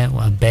apartment in it,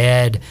 a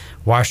bed,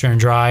 washer and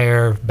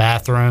dryer,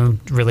 bathroom,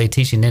 really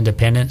teaching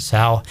independence,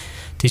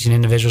 teaching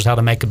individuals how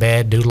to make a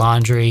bed, do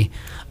laundry,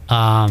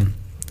 a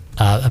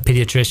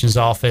pediatrician's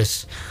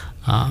office.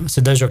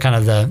 So those are kind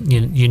of the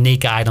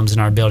unique items in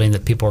our building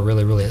that people are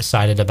really, really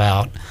excited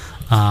about.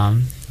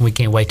 We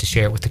can't wait to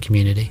share it with the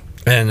community.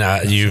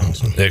 And you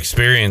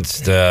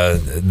experienced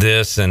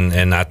this,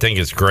 and I think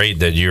it's great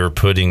that you're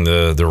putting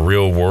the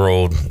real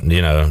world,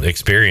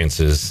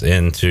 experiences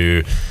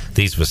into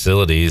these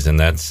facilities, and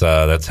that's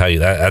how you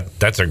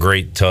that's a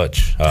great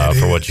touch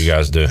for what you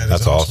guys do.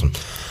 That's awesome.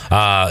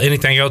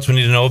 Anything else we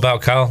need to know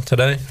about Kyle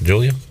today,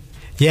 Julia?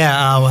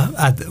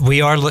 Yeah,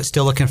 we are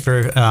still looking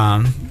for.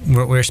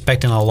 We're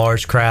expecting a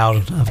large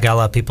crowd. I've got a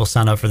lot of people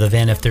sign up for the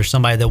event. If there's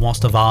somebody that wants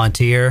to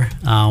volunteer,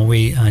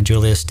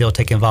 Julia is still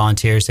taking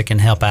volunteers that can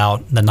help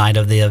out the night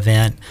of the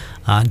event.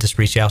 Just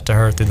reach out to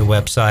her through the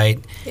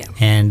website,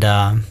 and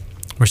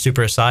we're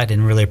super excited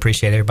and really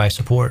appreciate everybody's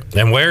support.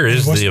 And where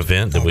is the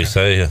event? Did we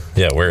say?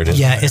 Yeah, where it is?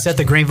 Yeah, it's at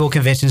the Greenville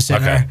Convention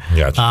Center.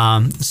 Okay,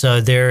 gotcha.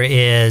 So there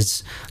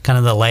is kind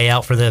of the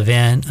layout for the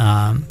event.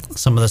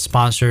 Some of the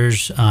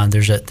sponsors.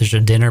 There's a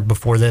dinner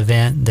before the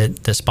event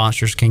that the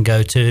sponsors can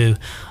go to.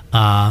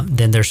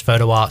 Then there's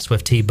photo ops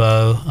with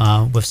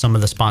Tebow with some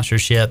of the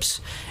sponsorships,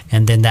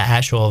 and then the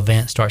actual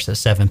event starts at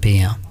 7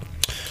 p.m.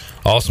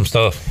 Awesome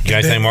stuff. You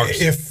got anything, Marcus?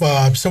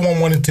 If someone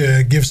wanted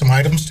to give some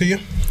items to you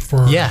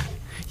for Yeah,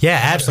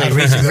 absolutely.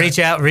 Reach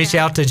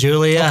out to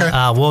Julia.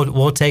 Okay.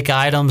 We'll take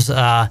items,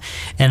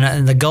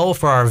 and the goal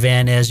for our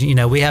event is,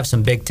 we have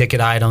some big ticket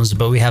items,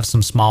 but we have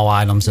some small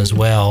items as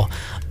well,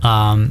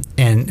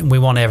 and we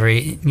want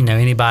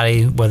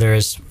anybody, whether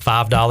it's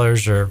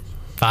 $5 or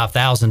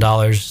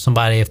 $5,000,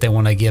 somebody, if they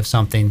want to give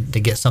something, to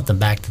get something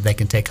back that they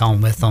can take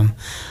home with them.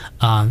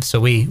 So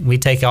we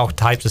take all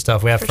types of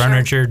stuff. We have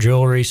furniture,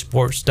 jewelry,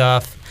 sports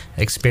stuff,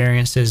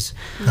 experiences.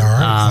 All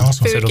right,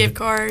 awesome. Food, gift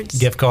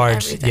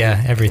cards,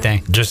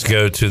 everything. Just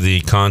go to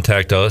the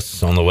contact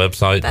us on the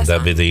website.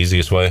 That'd be the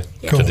easiest way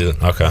to do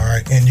it. Okay. All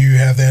right, and you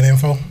have that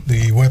info,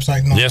 the website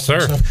and all yes,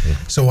 sir. That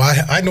stuff? So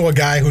I know a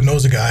guy who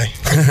knows a guy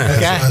who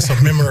has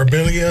some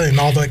memorabilia and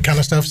all that kind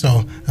of stuff,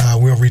 so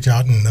we'll reach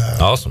out and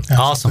awesome.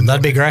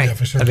 That'd be great. Yeah,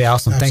 for sure. That'd be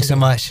awesome. Absolutely. Thanks so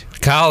much.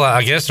 Kyle,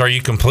 I guess, are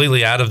you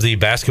completely out of the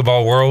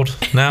basketball world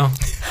now?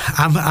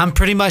 I'm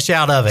pretty much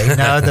out of it.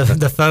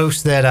 The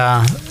folks that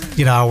I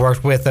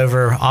worked with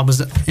over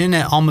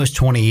almost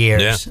 20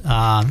 years.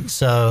 Yeah.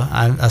 So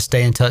I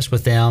stay in touch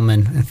with them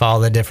and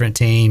follow the different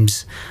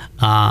teams.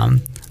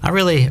 I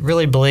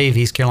really believe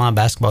East Carolina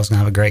basketball is going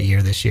to have a great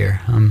year this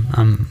year.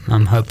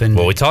 I'm hoping.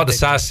 Well, we talked to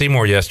Cy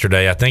Seymour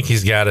yesterday. I think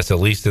he's got us at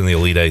least in the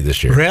Elite Eight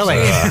this year.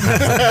 Really?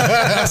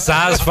 So,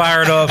 Cy's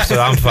fired up,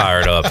 so I'm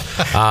fired up.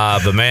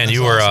 But man,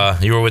 you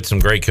were with some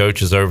great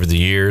coaches over the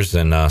years,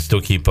 and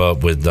still keep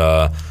up with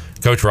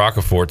Coach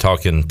Rockefeller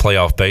talking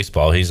playoff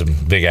baseball. He's a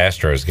big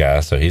Astros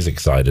guy, so he's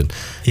excited.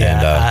 Yeah,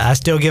 and, I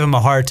still give him a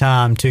hard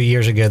time. 2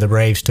 years ago, the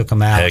Braves took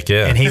him out. Heck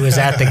yeah. And he was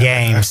at the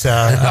game, so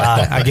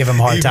I give him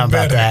a hard time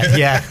about that.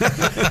 Yeah.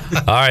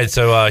 All right,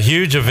 so a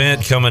huge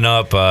event coming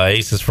up,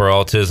 Aces for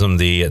Autism,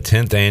 the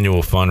 10th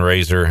annual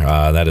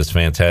fundraiser. That is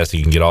fantastic.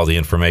 You can get all the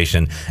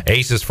information,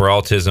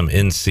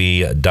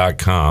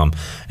 acesforautismnc.com,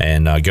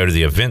 and go to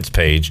the events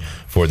page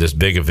for this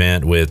big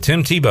event with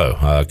Tim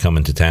Tebow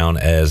coming to town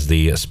as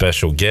the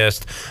special guest.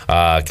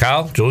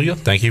 Kyle, Julia,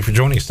 thank you for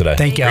joining us today.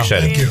 Thank you.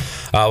 Appreciate it.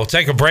 We'll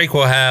take a break.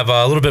 We'll have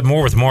a little bit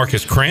more with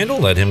Marcus Crandell.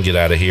 Let him get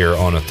out of here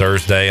on a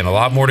Thursday, and a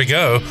lot more to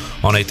go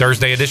on a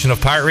Thursday edition of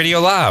Pirate Radio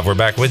Live. We're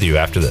back with you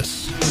after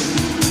this.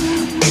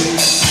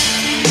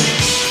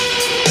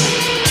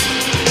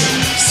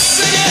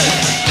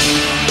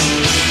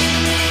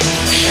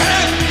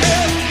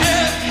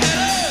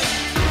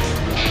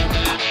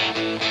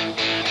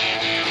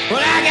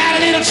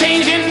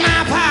 Change in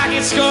my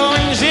pockets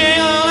going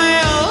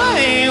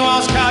zing-a-ling-a-ling.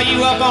 Wants to call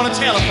you up on a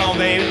telephone,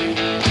 baby.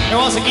 He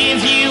wants to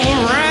give you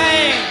a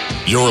ring.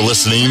 You're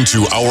listening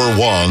to Hour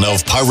 1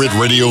 of Pirate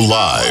Radio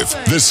Live.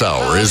 This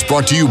hour is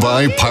brought to you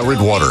by Pirate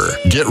Water.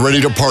 Get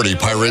ready to party,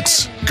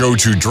 pirates. Go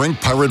to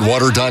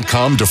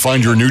drinkpiratewater.com to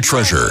find your new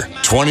treasure.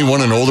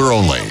 21 and older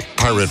only.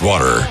 Pirate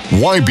Water.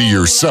 Why be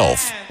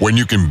yourself when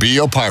you can be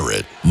a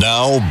pirate?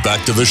 Now,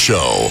 back to the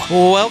show.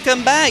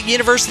 Welcome back.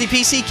 University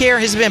PC Care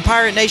has been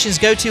Pirate Nation's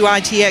go-to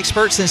IT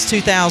expert since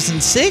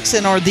 2006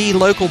 and are the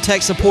local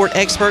tech support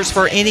experts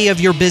for any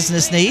of your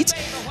business needs.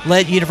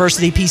 Let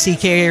University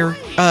PC Care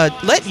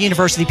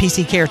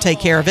take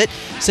care of it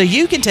so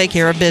you can take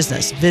care of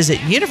business. Visit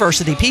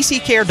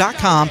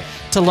universitypccare.com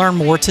to learn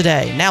more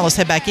today. Now let's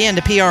head back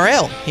into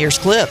PRL. Here's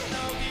Clip.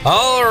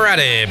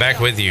 Alrighty, back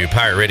with you,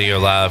 Pirate Radio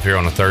Live here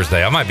on a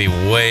Thursday. I might be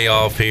way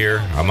off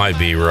here. I might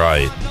be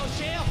right.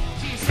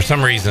 For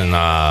some reason,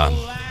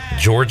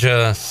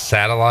 Georgia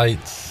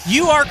Satellites.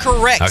 You are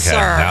correct,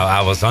 sir. Now,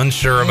 I was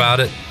unsure about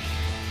it.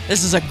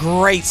 This is a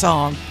great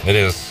song. It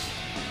is.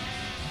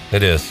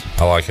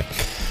 I like it.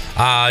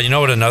 You know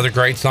what another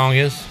great song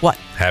is? What?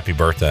 Happy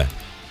Birthday.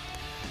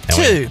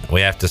 And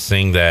we have to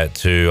sing that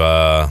to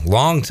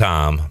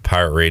longtime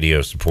Pirate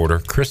Radio supporter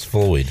Chris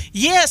Floyd.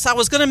 Yes, I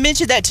was going to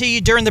mention that to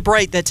you during the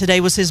break that today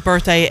was his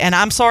birthday. And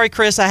I'm sorry,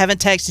 Chris, I haven't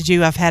texted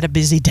you. I've had a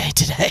busy day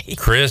today.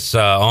 Chris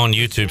on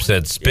YouTube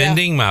said,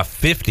 spending my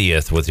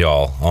 50th with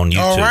y'all on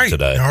YouTube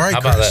today. All right, how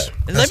about Chris.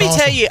 that? Let me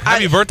tell you.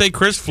 Happy birthday,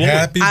 Chris Floyd.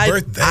 Happy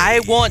birthday.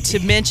 I want to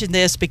mention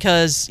this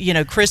because,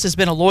 Chris has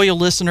been a loyal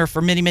listener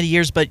for many, many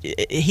years, but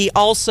he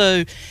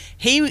also,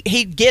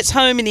 he gets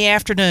home in the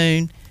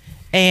afternoon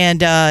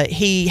and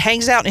he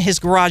hangs out in his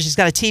garage. He's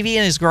got a TV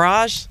in his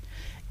garage,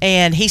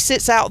 and he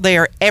sits out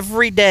there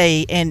every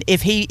day. And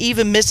if he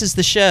even misses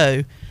the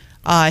show,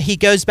 he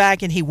goes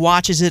back and he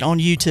watches it on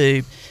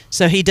YouTube.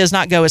 So he does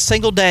not go a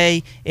single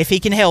day, if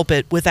he can help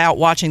it, without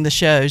watching the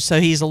show.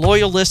 So he's a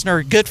loyal listener,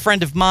 a good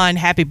friend of mine.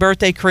 Happy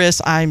birthday,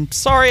 Chris. I'm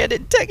sorry I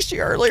didn't text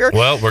you earlier.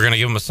 Well, we're going to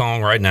give him a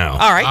song right now.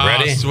 All right.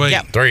 Ready? Sweet.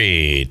 Yep.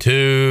 3,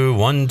 2,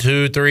 1,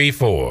 2, 3,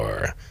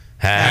 4.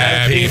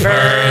 Happy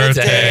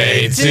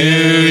birthday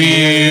to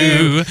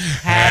you.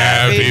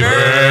 Happy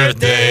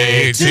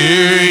birthday to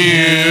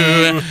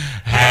you.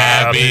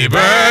 Happy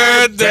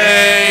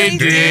birthday,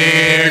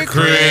 dear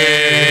Chris.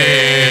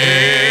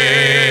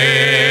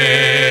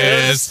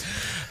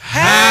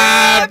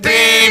 Happy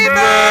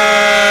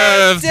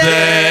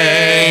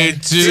birthday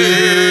to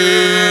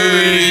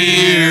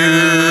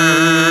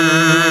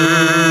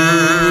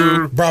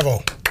you.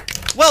 Bravo.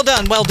 Well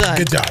done, well done.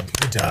 Good job,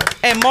 good job.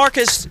 And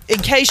Marcus, in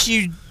case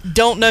you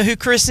don't know who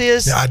Chris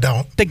is, Yeah, I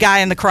don't. the guy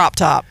in the crop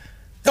top.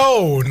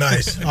 Oh,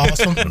 nice.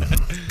 Awesome.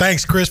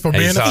 Thanks, Chris, for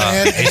being a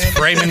fan. He's and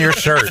framing your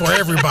shirt. For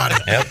everybody.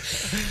 Yep.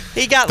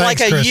 He got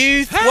Thanks, like a Chris.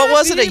 youth, what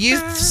was it, a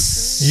youth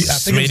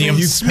Medium.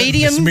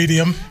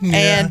 medium? Yeah,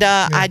 And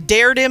I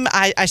dared him,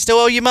 I still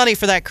owe you money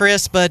for that,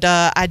 Chris, but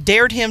I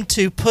dared him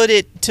to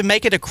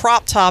make it a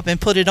crop top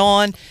and put it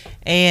on.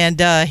 And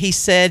he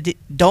said,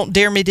 don't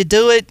dare me to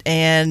do it.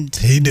 And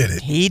he did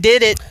it. He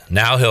did it.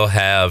 Now he'll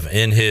have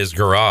in his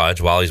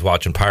garage while he's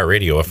watching Pirate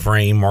Radio a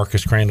frame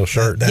Marcus Crandell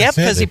shirt. Yep,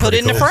 because he put it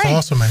in the frame.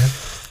 That's awesome, man.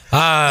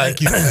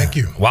 Thank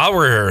you. While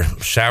we're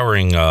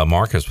showering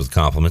Marcus with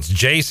compliments,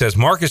 Jay says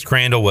Marcus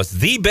Crandell was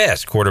the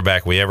best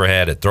quarterback we ever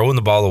had at throwing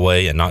the ball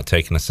away and not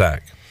taking a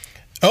sack.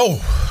 Oh.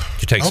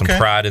 Did you take some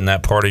pride in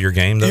that part of your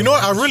game, though? You know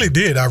what? I really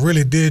did. I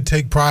really did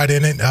take pride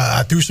in it.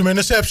 I threw some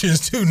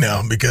interceptions, too,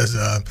 now, because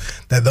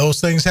that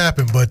those things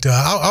happen. But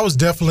I was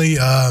definitely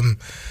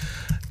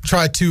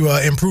tried to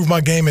improve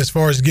my game as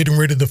far as getting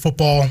rid of the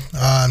football,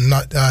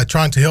 not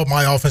trying to help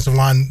my offensive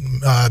line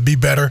be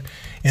better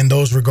in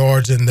those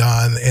regards, and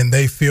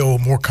they feel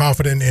more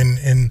confident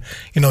in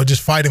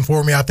just fighting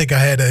for me. I think I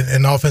had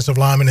an offensive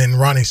lineman in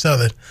Ronnie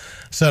Sutheth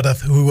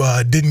who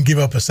didn't give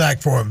up a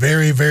sack for a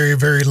very, very,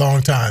 very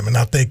long time, and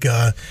I think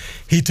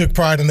he took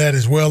pride in that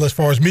as well, as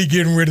far as me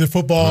getting rid of the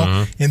football.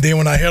 Mm-hmm. And then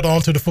when I held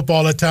on to the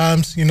football at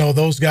times,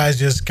 those guys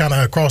just kind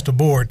of across the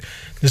board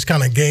just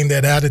kind of gained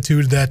that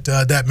attitude,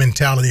 that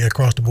mentality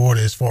across the board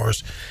as far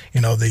as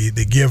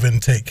the give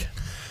and take.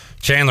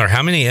 Chandler,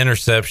 how many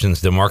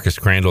interceptions did Marcus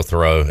Crandell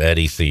throw at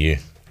ECU?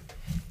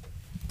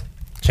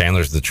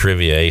 Chandler's the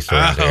trivia ace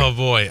right there. Oh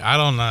boy, I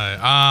don't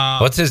know.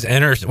 What's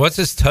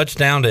his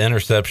touchdown to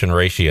interception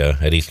ratio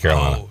at East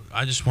Carolina? Oh,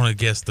 I just want to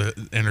guess the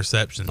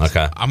interceptions.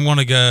 Okay, I'm going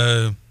to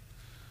go.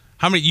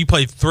 How many? You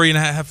played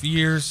 3.5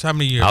 years? How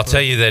many years? I'll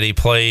tell you that he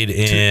played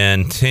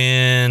in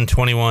 10,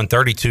 21,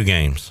 32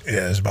 games.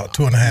 Yeah, it's about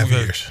 2.5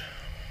 years.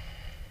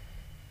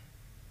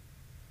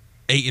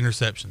 8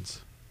 interceptions.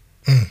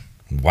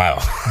 Wow.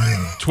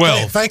 12.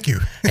 Hey, thank you.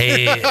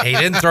 He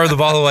didn't throw the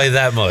ball away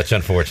that much,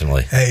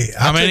 unfortunately. Hey,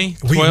 how many?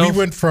 We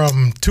went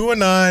from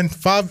 2-9,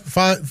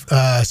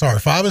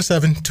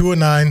 5-7,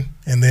 2-9,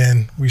 and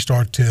then we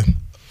start to.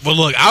 Well,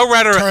 look, I'd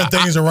rather turn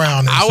things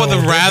around. I would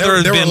have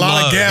rather there were a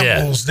lot low. of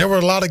gambles. Yeah. There were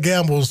a lot of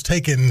gambles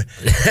taken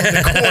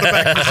the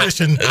quarterback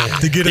position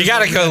to get. You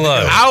got to go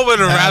low. I would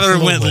have rather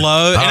went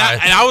low, and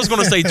right. I was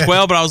going to say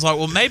 12, but I was like,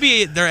 well,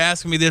 maybe they're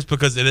asking me this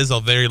because it is a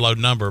very low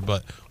number.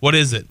 But what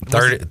is it?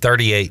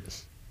 38.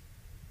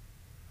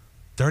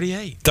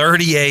 38.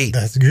 38.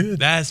 That's good.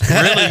 That's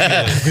really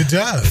good. Good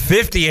job.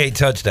 58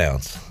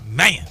 touchdowns.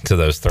 Man. To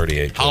those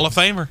 38. Hall of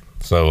Famer.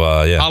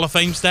 So, yeah. Hall of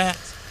Fame stats.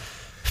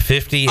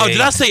 58. Oh,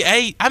 did I say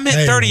 8? I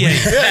meant 38.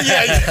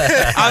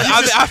 Yeah.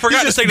 I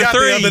forgot to say the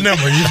 3. The other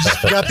number. You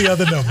just got the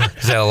other number.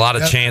 Is that a lot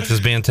of chances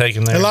being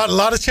taken there? A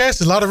lot of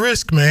chances, a lot of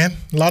risk, man.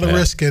 A lot of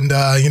risk, and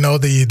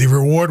the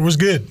reward was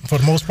good for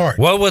the most part.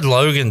 What would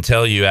Logan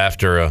tell you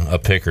after a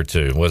pick or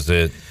two? Was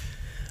it?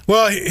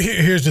 Well,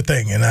 here's the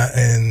thing,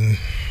 and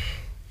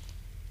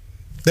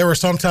there were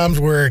some times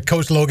where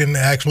Coach Logan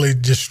actually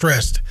just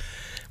stressed.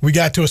 We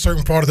got to a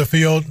certain part of the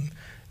field.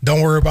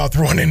 Don't worry about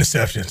throwing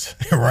interceptions,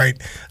 right?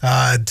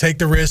 Take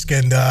the risk,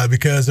 and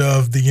because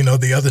of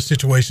the other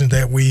situations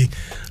that we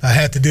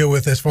had to deal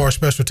with as far as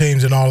special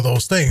teams and all of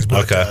those things.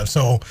 But, okay.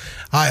 So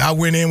I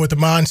went in with the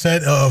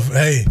mindset of,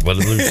 hey,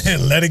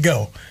 let it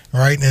go,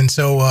 right? And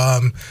so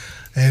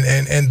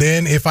and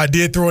then if I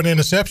did throw an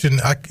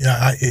interception,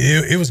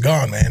 it was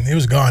gone, man. It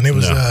was gone. It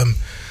was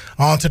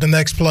on to the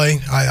next play.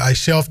 I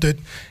shelved it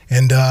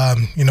and,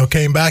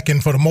 came back.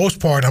 And for the most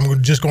part,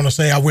 I'm just going to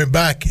say I went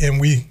back and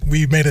we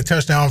made a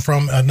touchdown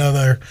from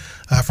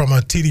from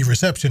a TD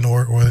reception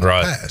or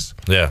pass.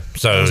 Yeah.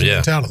 So,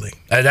 mentality.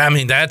 I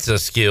mean, that's a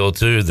skill,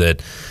 too,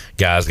 that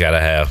guys got to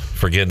have,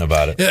 forgetting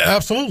about it. Yeah,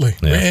 absolutely.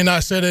 Yeah. And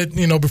I said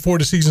it, before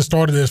the season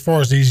started, as far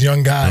as these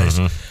young guys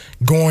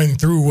going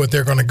through what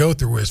they're going to go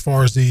through, as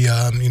far as the,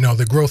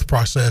 the growth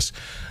process,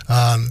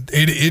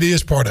 it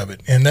is part of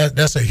it. And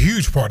that's a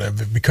huge part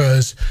of it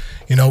because,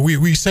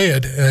 we say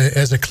it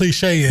as a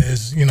cliche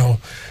is,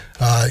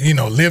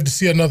 live to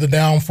see another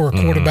down for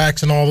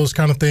quarterbacks and all those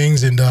kind of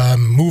things and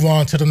move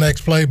on to the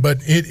next play. But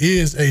it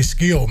is a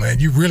skill, man.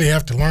 You really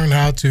have to learn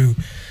how to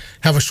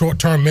have a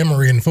short-term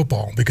memory in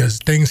football because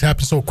things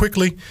happen so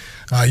quickly.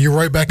 You're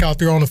right back out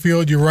there on the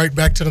field. You're right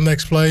back to the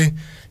next play.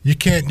 You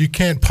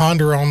can't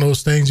ponder on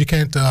those things. You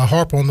can't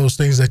harp on those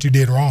things that you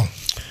did wrong.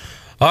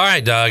 All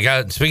right,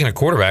 speaking of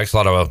quarterbacks, a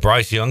lot of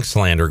Bryce Young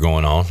slander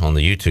going on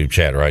the YouTube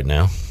chat right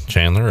now.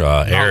 Chandler,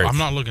 Eric. I'm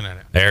not looking at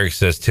it. Eric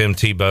says Tim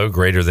Tebow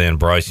greater than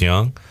Bryce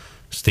Young.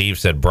 Steve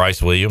said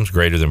Bryce Williams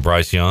greater than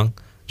Bryce Young.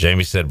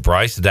 Jamie said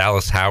Bryce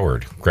Dallas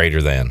Howard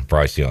greater than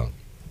Bryce Young.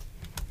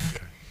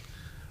 Okay.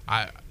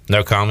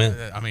 No comment?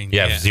 You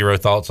have zero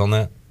thoughts on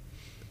that?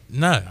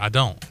 No, I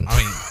don't. I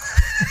mean,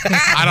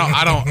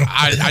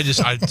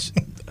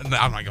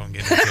 I'm not going to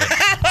get into it.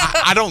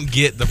 I don't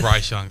get the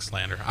Bryce Young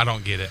slander. I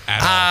don't get it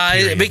at all.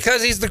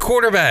 Because he's the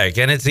quarterback,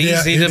 and it's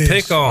easy to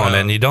pick on,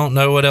 and you don't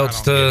know what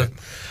else to.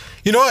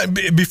 You know what?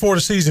 Before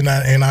the season,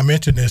 and I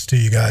mentioned this to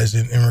you guys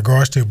in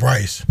regards to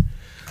Bryce,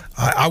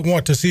 I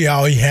want to see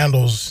how he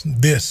handles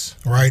this,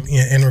 right,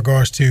 in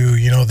regards to,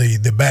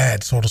 the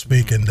bad, so to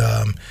speak, and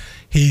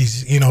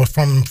he's,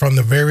 from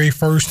the very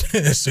first,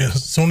 as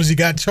soon as he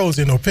got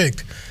chosen or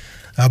picked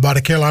by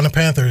the Carolina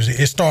Panthers,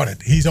 it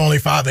started. He's only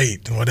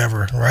 5'8",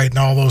 whatever, right, and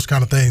all those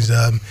kind of things.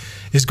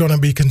 It's going to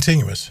be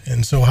continuous,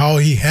 and so how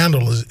he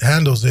handles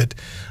it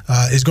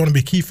is going to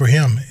be key for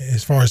him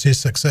as far as his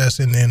success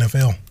in the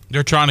NFL.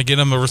 They're trying to get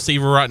him a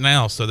receiver right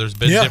now, so there's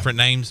been different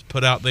names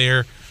put out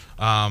there.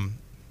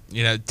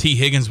 T.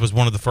 Higgins was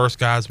one of the first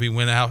guys we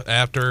went out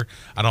after.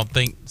 I don't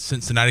think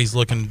Cincinnati's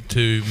looking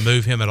to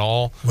move him at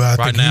all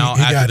right now.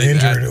 He got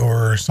injured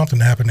or something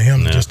happened to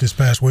him just this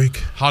past week.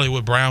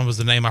 Hollywood Brown was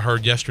the name I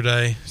heard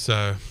yesterday.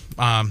 So,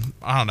 I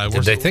don't know.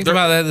 Did they think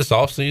about that this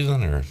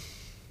offseason? Or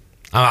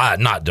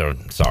not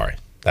doing? Sorry.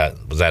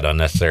 Was that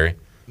unnecessary?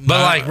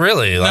 But,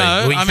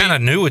 we kind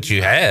of knew what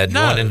you had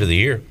going into the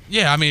year.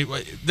 Yeah, I mean,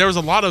 there was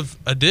a lot of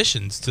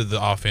additions to the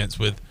offense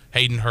with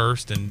Hayden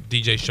Hurst and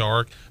DJ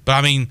Shark. But,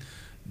 I mean,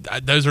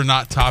 those are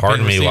not top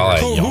end receivers.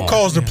 Who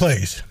calls the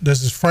plays?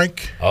 This is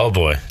Frank. Oh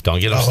boy,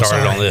 don't get him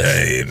started on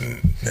this.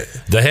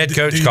 The head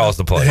coach calls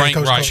the play. Frank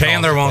Wright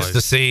Chandler wants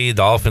to see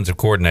the offensive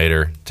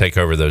coordinator take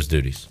over those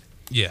duties.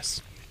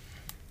 Yes.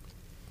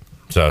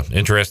 So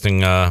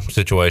interesting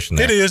situation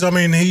there. It is. I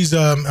mean, he's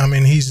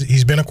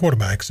been a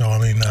quarterback. So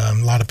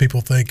a lot of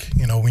people think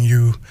when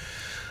you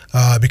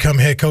become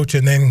head coach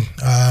and then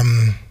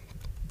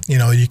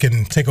you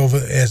can take over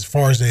as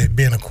far as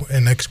being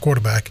an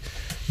ex-quarterback.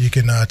 You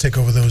can take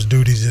over those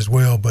duties as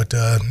well, but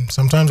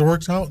sometimes it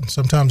works out and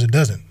sometimes it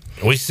doesn't.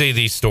 We see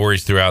these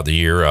stories throughout the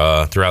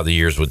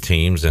years with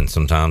teams, and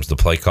sometimes the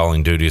play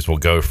calling duties will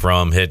go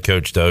from head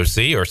coach to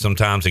OC, or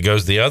sometimes it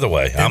goes the other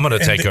way. I'm going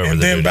to take over the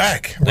duties. And then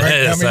back,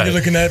 right? You're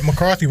looking at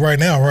McCarthy right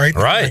now, right?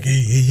 Right. Like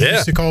he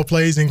used to call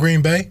plays in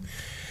Green Bay,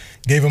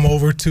 gave him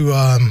over to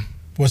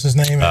what's his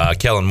name?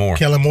 Kellen Moore.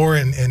 Kellen Moore,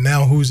 and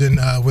now who's in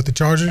with the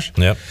Chargers?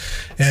 Yep.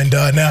 And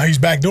now he's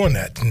back doing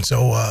that, and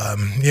so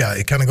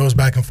it kind of goes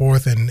back and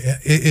forth, and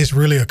it's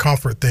really a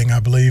comfort thing,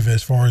 I believe,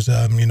 as far as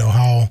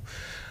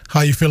how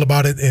you feel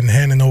about it and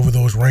handing over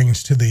those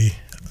reins to the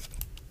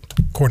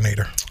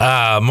coordinator.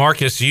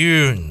 Marcus,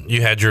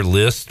 you had your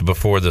list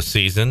before the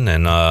season,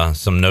 and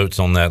some notes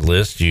on that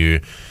list. You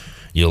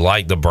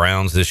liked the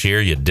Browns this year.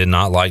 You did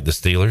not like the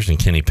Steelers and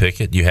Kenny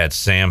Pickett. You had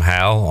Sam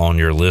Howell on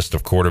your list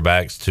of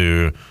quarterbacks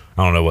to,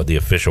 I don't know what the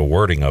official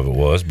wording of it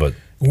was, but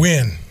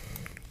win.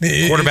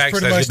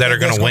 Quarterbacks that are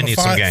going to win you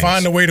some games.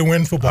 Find a way to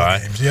win football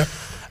games. Yep.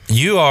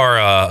 You are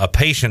a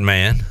patient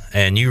man,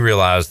 and you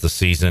realize the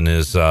season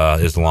is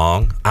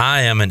long.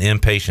 I am an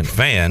impatient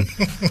fan.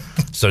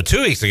 So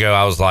 2 weeks ago,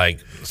 I was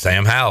like,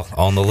 Sam Howell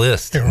on the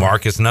list.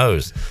 Marcus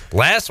knows.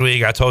 Last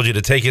week, I told you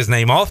to take his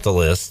name off the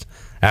list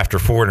after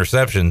 4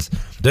 interceptions.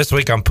 This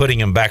week, I'm putting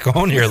him back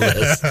on your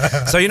list.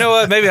 So you know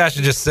what? Maybe I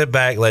should just sit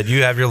back, let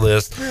you have your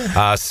list.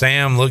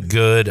 Sam looked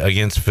good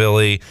against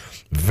Philly.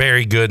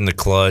 Very good in the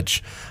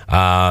clutch.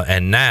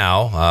 And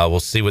now we'll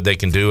see what they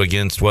can do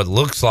against what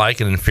looks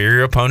like an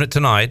inferior opponent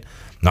tonight.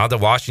 Not that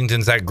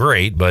Washington's that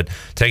great, but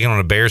taking on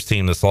a Bears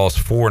team that's lost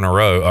 14 in a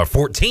row,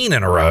 4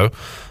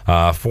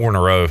 in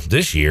a row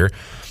this year.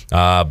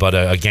 But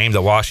a game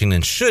that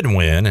Washington should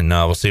win, and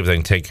we'll see if they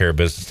can take care of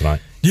business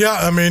tonight. Yeah,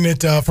 I mean,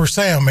 for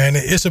Sam, man,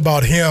 it's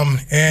about him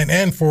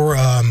and for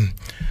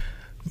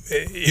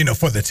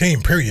for the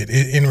team, period,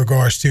 in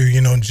regards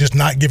to, just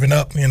not giving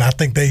up. And I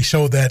think they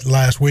showed that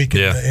last week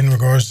in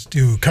regards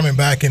to coming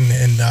back and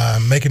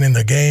making it in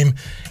the game,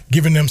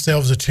 giving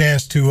themselves a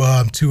chance to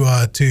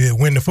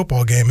win the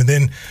football game. And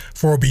then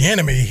for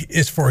Bieniemy,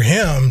 it's for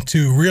him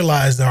to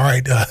realize that, all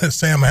right,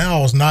 Sam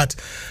Howell's not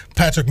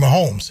Patrick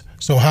Mahomes.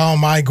 So how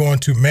am I going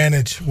to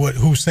manage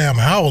who Sam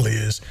Howell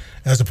is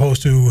as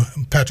opposed to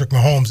Patrick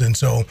Mahomes? And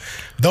so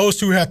those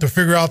two have to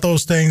figure out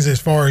those things as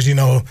far as,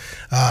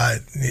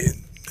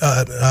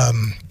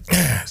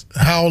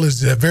 Howell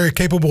is very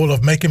capable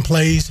of making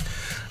plays,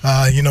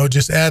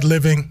 just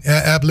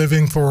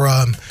ad-libbing for,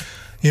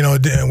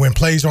 when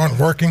plays aren't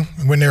working,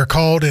 when they're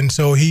called. And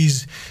so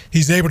he's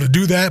able to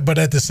do that. But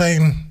at the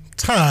same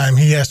time,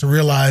 he has to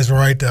realize,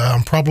 right,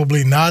 I'm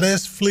probably not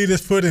as fleet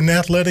of foot and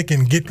athletic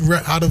and get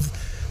out of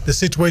the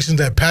situations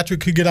that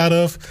Patrick could get out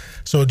of.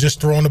 So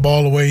just throwing the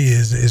ball away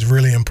is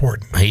really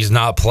important. He's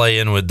not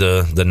playing with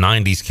the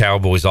 90s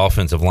Cowboys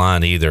offensive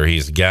line either.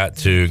 He's got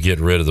to get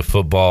rid of the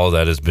football.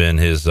 That has been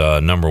his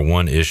number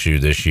one issue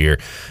this year.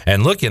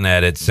 And looking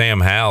at it,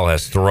 Sam Howell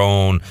has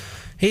thrown,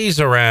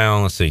 he's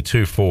around,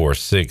 2, 4,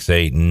 6,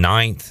 8,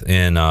 9th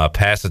in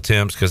pass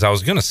attempts. Because I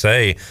was going to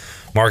say,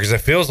 Marcus, it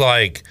feels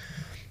like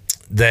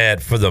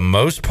that for the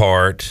most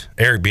part,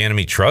 Eric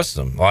Bieniemy trusts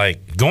him.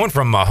 Like going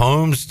from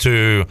Mahomes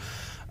to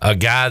a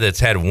guy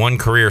that's had one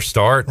career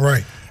start,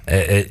 right?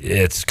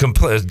 It's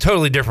a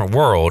totally different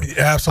world.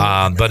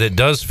 Absolutely. But it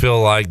does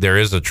feel like there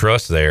is a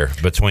trust there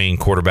between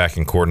quarterback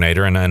and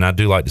coordinator, and I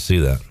do like to see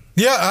that.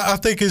 Yeah, I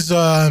think it's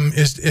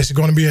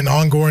going to be an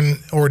ongoing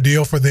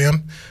ordeal for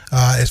them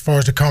as far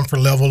as the comfort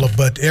level.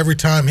 But every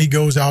time he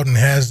goes out and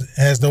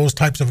has those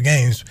types of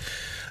games,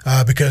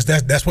 because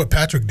that's what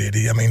Patrick did.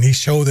 He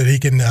showed that he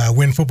can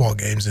win football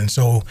games, and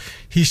so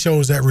he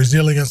shows that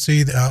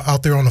resiliency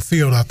out there on the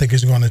field. I think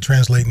is going to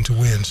translate into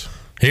wins.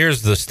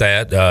 Here's the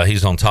stat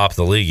he's on top of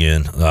the league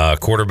in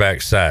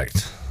quarterback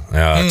sacked,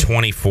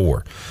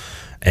 24,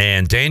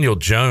 and Daniel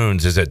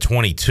Jones is at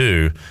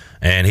 22,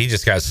 and he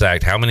just got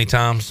sacked how many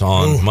times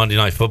on Monday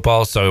Night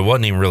Football? So it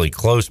wasn't even really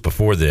close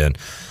before then.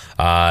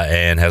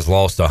 And has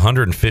lost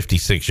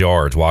 156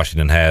 yards,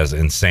 Washington has,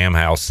 in Sam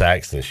Howell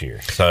sacks this year.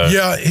 So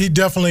yeah, he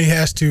definitely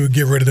has to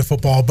get rid of the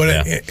football.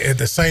 But at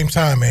the same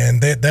time,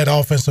 man, that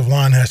offensive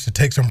line has to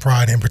take some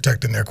pride in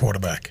protecting their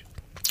quarterback.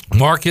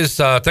 Marcus,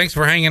 thanks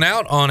for hanging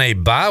out on a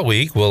bye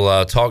week.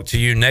 We'll talk to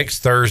you next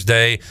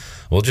Thursday.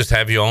 We'll just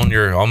have you on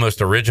your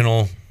almost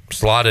original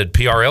slotted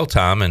PRL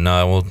time, and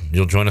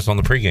you'll join us on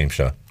the pregame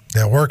show.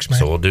 That works, man.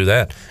 So we'll do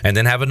that. And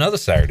then have another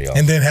Saturday off.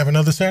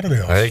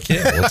 Heck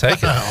yeah, we'll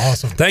take it.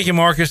 Awesome. Thank you,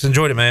 Marcus.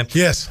 Enjoyed it, man.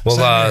 Yes.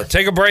 We'll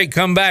take a break,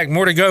 come back.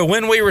 More to go.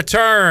 When we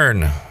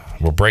return,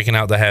 we're breaking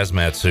out the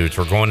hazmat suits.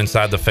 We're going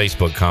inside the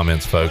Facebook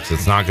comments, folks.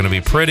 It's not going to be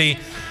pretty,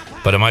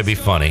 but it might be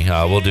funny.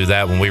 We'll do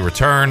that when we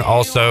return.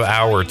 Also,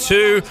 Hour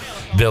 2,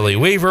 Billy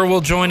Weaver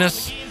will join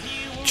us.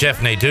 Jeff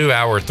Nadu,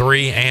 Hour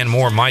 3, and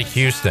more. Mike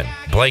Houston,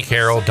 Blake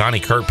Harrell, Donnie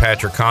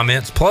Kirkpatrick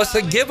comments, plus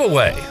a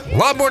giveaway. A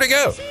lot more to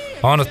go.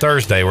 On a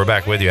Thursday, we're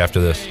back with you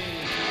after this.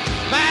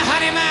 My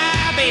honey,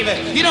 my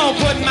baby, you don't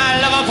put my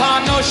love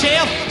upon no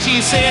shelf.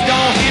 She said,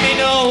 don't give me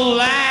no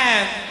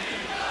line.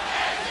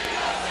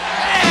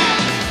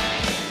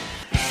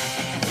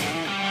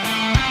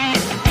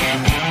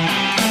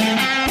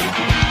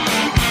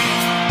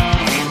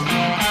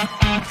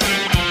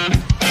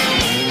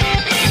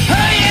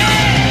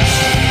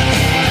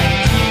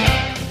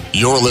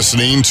 You're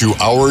listening to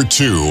Hour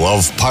 2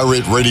 of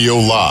Pirate Radio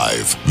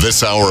Live.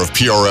 This hour of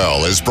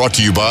PRL is brought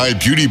to you by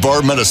Beauty Bar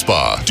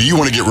Metaspa. Do you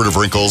want to get rid of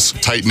wrinkles,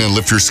 tighten and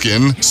lift your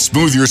skin,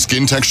 smooth your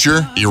skin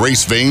texture,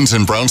 erase veins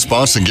and brown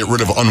spots, and get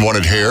rid of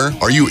unwanted hair?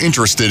 Are you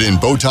interested in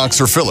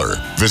Botox or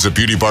filler? Visit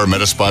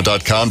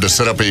beautybarmetaspa.com to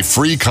set up a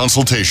free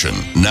consultation.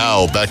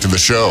 Now, back to the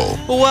show.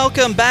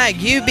 Welcome back.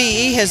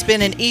 UBE has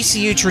been an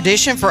ECU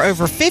tradition for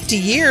over 50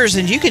 years,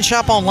 and you can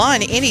shop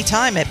online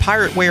anytime at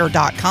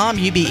pirateware.com.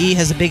 UBE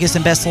has the biggest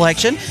and best selection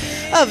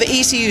of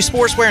ECU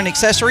sportswear and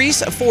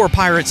accessories for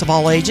Pirates of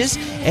all ages.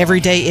 Every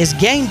day is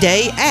game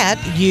day at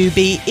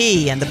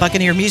UBE, and the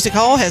Buccaneer Music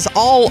Hall has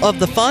all of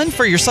the fun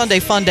for your Sunday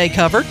Fun Day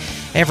cover.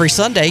 Every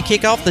Sunday,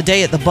 kick off the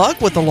day at the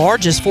Buck with the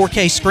largest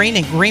 4K screen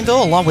in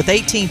Greenville, along with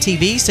 18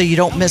 TVs, so you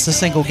don't miss a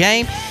single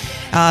game.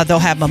 They'll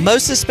have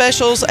mimosa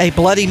specials, a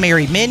Bloody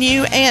Mary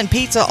menu, and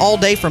pizza all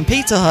day from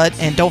Pizza Hut.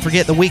 And don't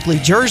forget the weekly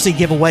jersey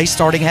giveaway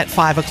starting at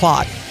 5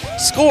 o'clock.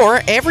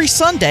 Score every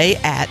Sunday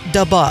at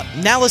the Buck.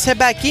 Now let's head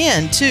back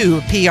into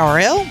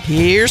PRL.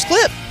 Here's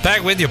Clip.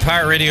 Back with you,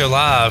 Pirate Radio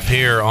Live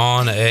here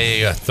on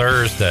a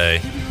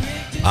Thursday.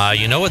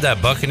 You know what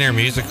that Buccaneer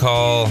Music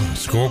Hall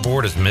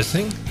scoreboard is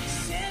missing?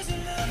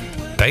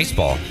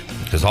 Baseball,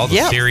 because all the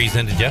series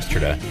ended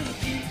yesterday.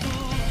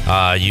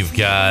 You've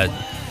got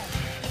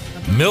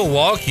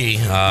Milwaukee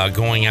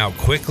going out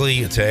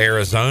quickly to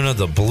Arizona.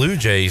 The Blue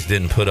Jays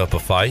didn't put up a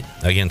fight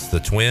against the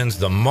Twins.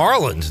 The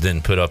Marlins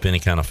didn't put up any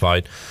kind of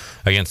fight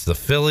against the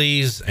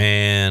Phillies,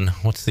 and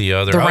what's the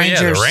other? The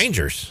Rangers. Yeah, the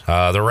Rangers.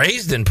 The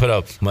Rays didn't put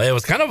up. It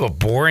was kind of a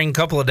boring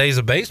couple of days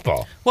of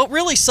baseball. What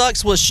really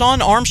sucks was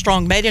Sean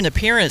Armstrong made an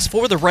appearance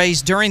for the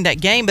Rays during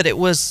that game, but it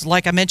was,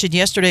 like I mentioned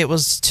yesterday, it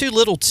was too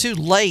little too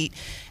late,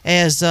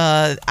 as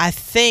I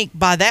think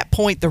by that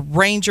point the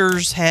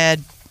Rangers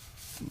had,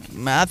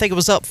 I think it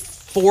was up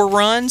 4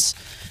 runs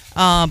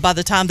by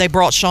the time they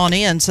brought Sean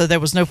in, so there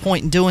was no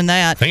point in doing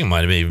that. I think it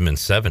might have even been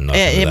 7-0.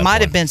 It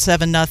might have been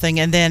 7-0,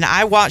 and then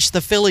I watched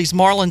the Phillies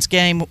Marlins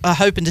game,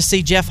 hoping to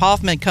see Jeff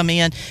Hoffman come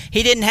in.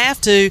 He didn't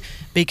have to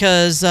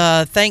because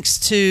thanks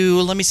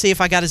to, let me see if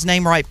I got his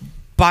name right,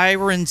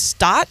 Byron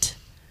Stott,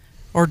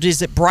 or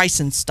is it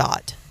Bryson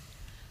Stott?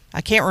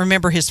 I can't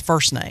remember his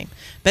first name,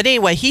 but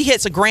anyway, he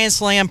hits a grand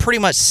slam, pretty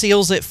much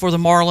seals it for the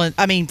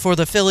for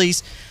the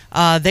Phillies.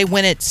 They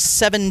win it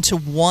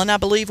 7-1, I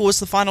believe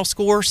was the final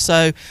score.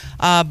 So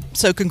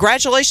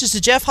congratulations to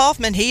Jeff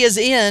Hoffman. He is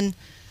in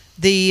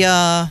the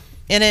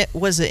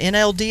was it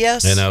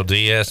NLDS?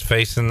 NLDS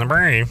facing the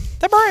Braves.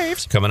 The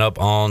Braves coming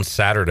up on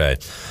Saturday.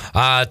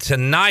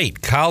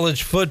 Tonight,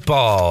 college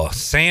football.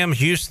 Sam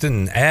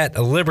Houston at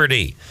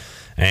Liberty.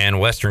 And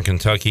Western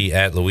Kentucky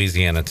at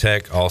Louisiana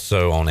Tech,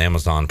 also on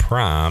Amazon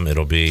Prime.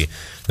 It'll be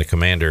the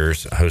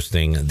Commanders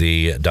hosting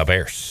the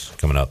Bears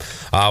coming up.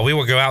 We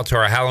will go out to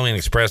our Halloween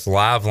Express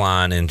live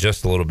line in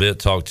just a little bit,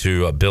 talk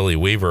to Billy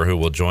Weaver, who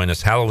will join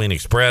us. Halloween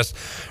Express,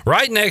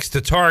 right next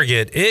to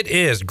Target. It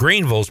is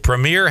Greenville's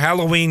premier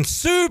Halloween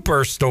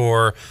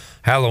superstore,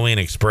 Halloween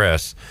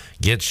Express.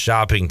 Get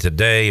shopping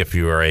today if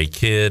you are a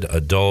kid,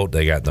 adult.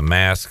 They got the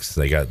masks,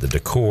 they got the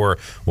decor,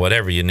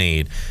 whatever you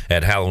need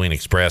at Halloween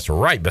Express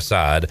right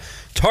beside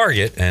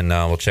Target. And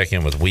we'll check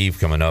in with Weave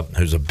coming up,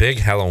 who's a big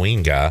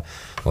Halloween guy,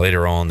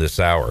 later on this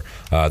hour.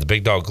 The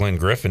big dog Glenn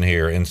Griffin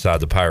here inside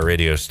the Pirate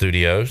Radio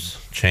studios.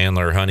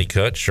 Chandler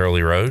Honeycutt,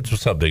 Shirley Rhodes.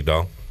 What's up, big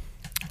dog?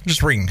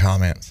 Just reading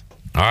comments.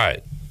 All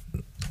right.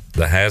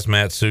 The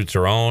hazmat suits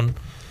are on.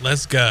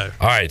 Let's go.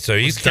 All right, so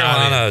East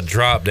Carolina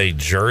dropped a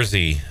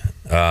jersey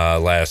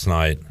last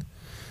night,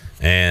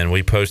 and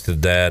we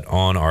posted that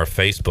on our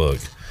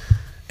Facebook.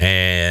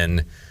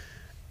 And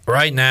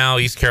right now,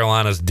 East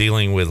Carolina's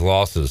dealing with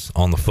losses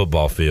on the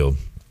football field,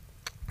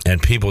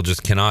 and people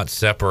just cannot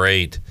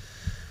separate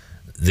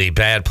the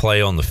bad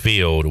play on the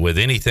field with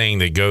anything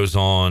that goes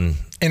on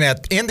in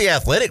the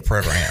athletic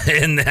program.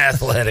 In the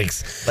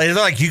athletics. They're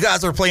like, you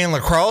guys are playing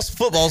lacrosse?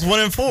 Football's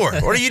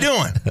 1-4. What are you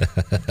doing?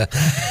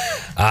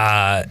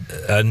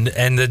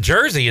 And the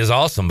jersey is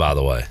awesome, by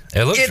the way.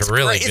 It looks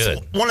really good.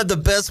 It's one of the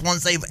best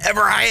ones they've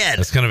ever had.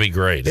 It's going to be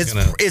great.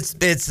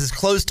 It's as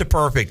close to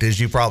perfect as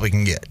you probably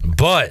can get.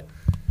 But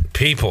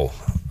people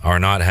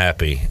are not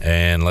happy.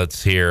 And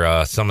let's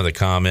hear some of the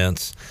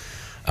comments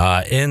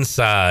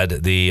inside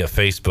the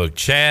Facebook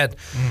chat.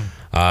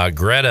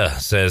 Greta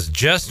says,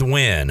 just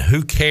win.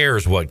 Who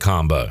cares what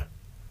combo?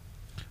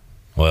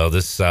 Well,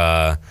 this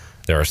there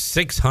are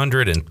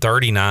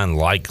 639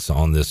 likes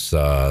on this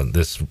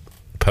this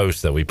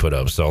post that we put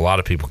up, so a lot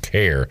of people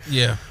care.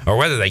 Yeah. Or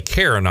whether they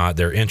care or not,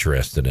 they're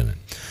interested in it.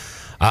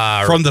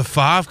 From the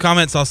 5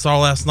 comments I saw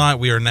last night,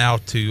 we are now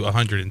to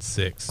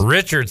 106.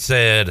 Richard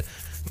said,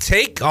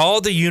 take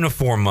all the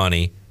uniform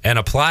money and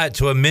apply it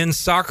to a men's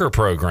soccer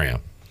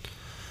program.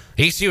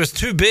 ECU is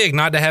too big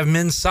not to have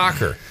men's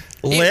soccer.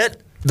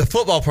 Let the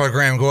football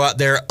program go out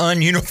there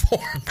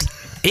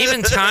ununiformed.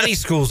 Even tiny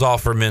schools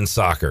offer men's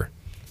soccer.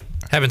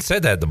 Having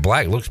said that, the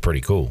black looks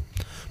pretty cool.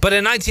 But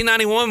in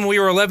 1991, when we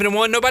were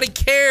 11-1, nobody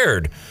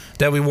cared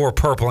that we wore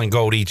purple and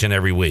gold each and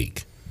every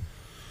week.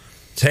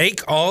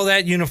 Take all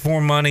that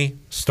uniform money,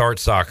 start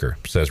soccer,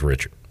 says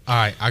Richard. All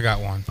right, I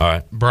got one. All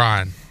right.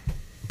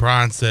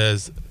 Brian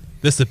says,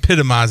 this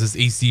epitomizes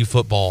ECU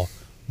football.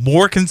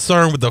 More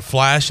concerned with the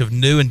flash of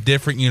new and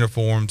different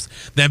uniforms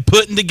than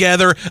putting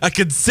together a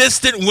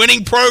consistent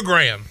winning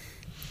program.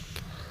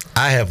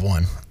 I have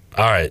one.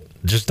 All right.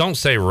 Just don't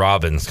say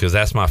Robbins, because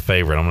that's my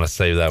favorite. I'm going to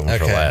save that one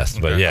for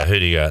last. But, yeah, who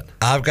do you got?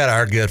 I've got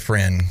our good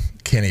friend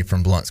Kenny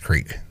from Blunt's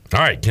Creek.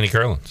 All right, Kenny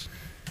Curlins.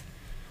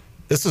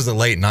 This was a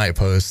late night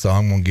post, so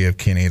I'm going to give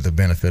Kenny the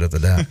benefit of the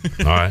doubt.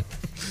 All right.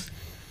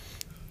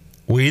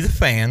 We, the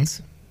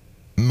fans,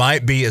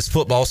 might be as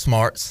football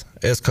smarts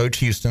as Coach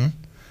Houston,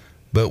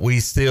 but we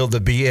still the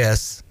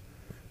BS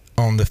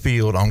on the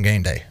field on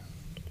game day.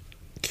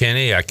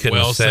 Kenny, I couldn't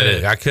have said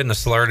it. I couldn't have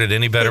slurred it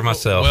any better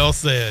myself. Well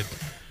said.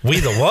 We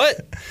the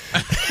what?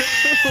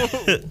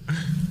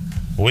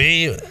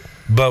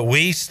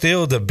 we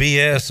still the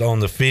BS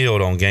on the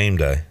field on game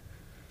day.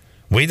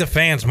 We the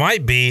fans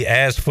might be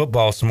as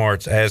football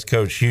smarts as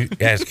Coach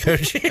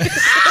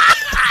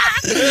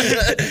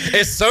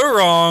It's so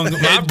wrong. There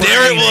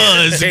it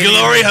was.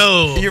 Glory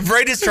hole. Your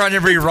brain is trying to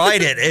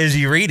rewrite it as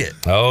you read it.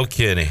 Oh,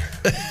 Kenny.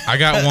 I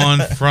got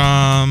one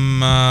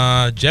from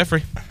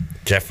Jeffrey.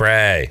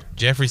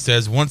 Jeffrey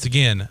says, once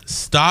again,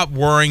 stop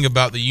worrying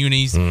about the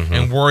unis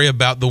and worry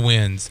about the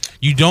wins.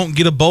 You don't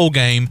get a bowl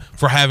game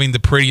for having the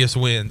prettiest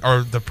win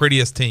or the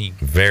prettiest team.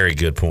 Very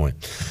good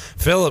point.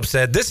 Philip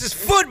said, this is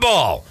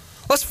football.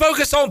 Let's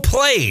focus on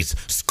plays,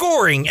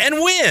 scoring, and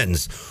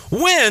wins.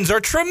 Wins are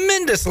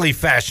tremendously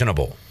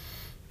fashionable.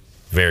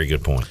 Very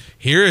good point.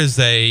 Here is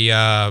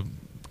a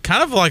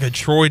kind of like a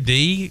Troy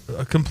D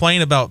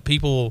complaint about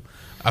people,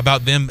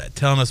 about them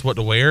telling us what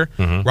to wear.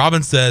 Mm-hmm.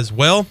 Robin says,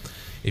 well,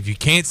 if you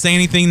can't say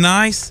anything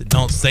nice,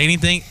 don't say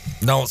anything.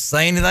 Don't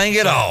say anything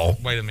at all.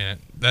 Wait a minute.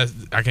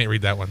 I can't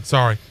read that one.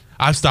 Sorry.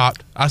 I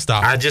stopped. I asked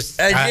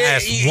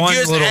one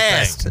little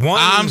thing.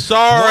 I'm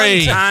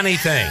sorry. One tiny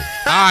thing.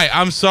 All right,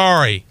 I'm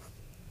sorry.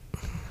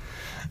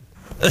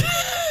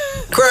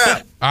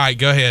 Crap. All right,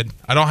 go ahead.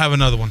 I don't have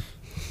another one.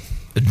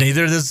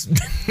 Neither is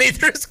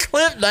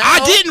Clip now.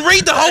 I didn't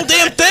read the whole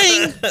damn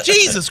thing.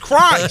 Jesus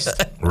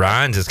Christ.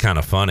 Ryan's is kind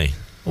of funny.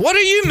 What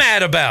are you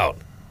mad about?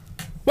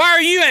 Why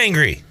are you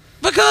angry?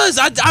 Because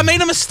I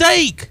made a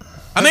mistake.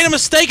 I made a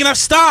mistake and I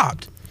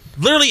stopped.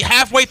 Literally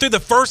halfway through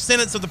the first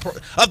sentence of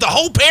the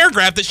whole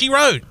paragraph that she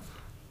wrote.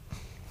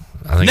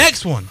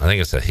 Next one. I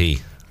think it's a he.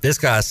 This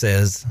guy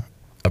says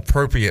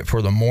appropriate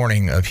for the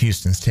morning of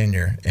Houston's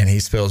tenure, and he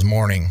spells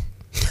morning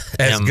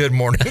as good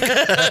morning.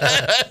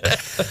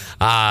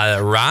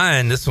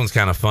 Ryan, this one's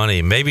kind of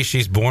funny. Maybe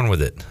she's born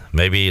with it.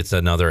 Maybe it's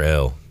another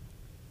L.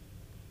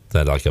 Is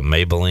that like a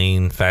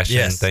Maybelline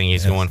fashion thing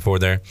he's going for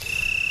there?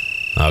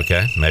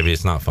 Okay, maybe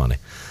it's not funny.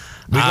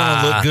 We're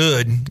going to look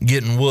good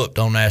getting whooped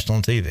on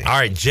national TV. All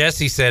right,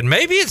 Jesse said,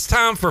 maybe it's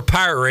time for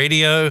Pirate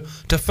Radio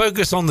to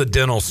focus on the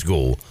dental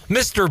school,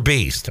 Mr.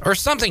 Beast, or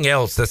something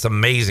else that's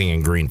amazing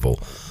in Greenville.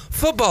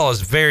 Football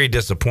is very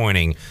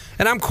disappointing,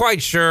 and I'm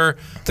quite sure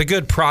the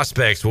good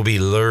prospects will be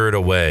lured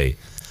away.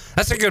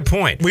 That's a good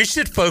point. We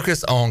should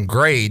focus on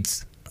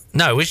grades.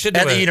 No, we should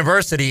do at the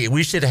university.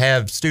 We should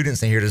have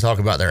students in here to talk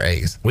about their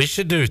A's. We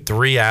should do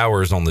 3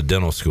 hours on the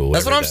dental school.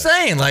 That's what I'm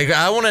saying. Like,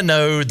 I want to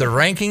know the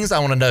rankings. I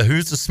want to know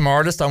who's the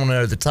smartest. I want to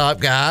know the top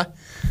guy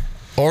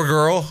or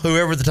girl,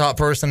 whoever the top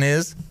person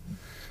is.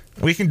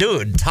 We can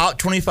do it. Top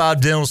 25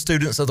 dental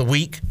students of the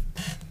week.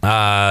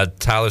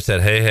 Tyler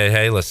said,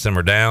 hey, let's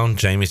simmer down.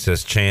 Jamie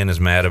says Chan is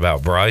mad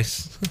about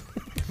Bryce.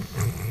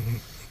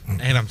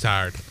 And I'm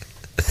tired.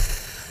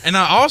 And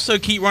I also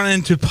keep running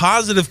into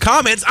positive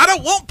comments. I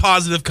don't want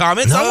positive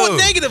comments. I want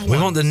negative ones. We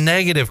want the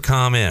negative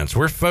comments.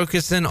 We're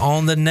focusing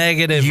on the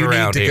negative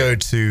around here. You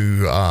need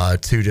to go to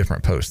 2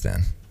 different posts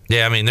then.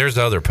 Yeah, I mean, there's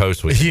other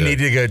posts we should You need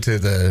to go to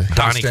the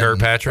Donnie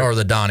Kirkpatrick. Or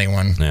the Donnie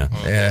one.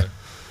 Yeah.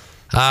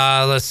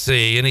 Let's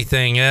see.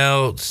 Anything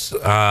else?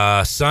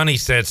 Sonny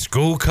said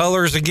school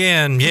colors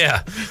again.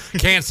 Yeah.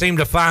 Can't seem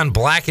to find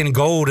black and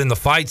gold in the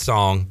fight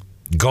song.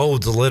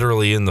 Gold's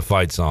literally in the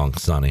fight song,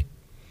 Sonny.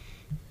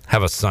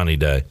 Have a sunny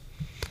day.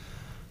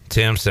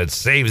 Tim said,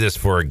 save this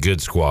for a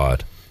good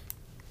squad.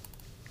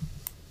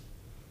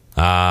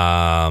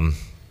 I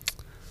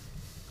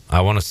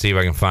want to see if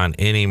I can find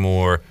any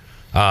more.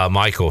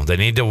 Michael, they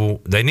need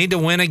to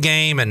win a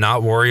game and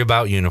not worry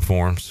about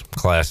uniforms.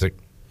 Classic.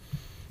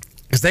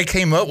 Because they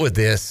came up with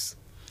this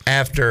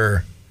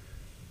after,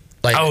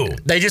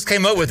 they just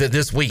came up with it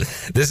this week.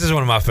 This is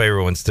one of my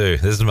favorite ones too.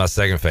 This is my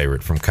second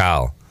favorite from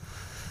Kyle.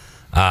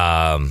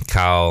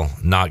 Kyle,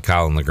 not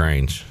Kyle in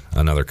LaGrange.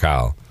 Another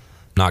Kyle,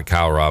 not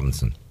Kyle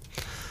Robinson.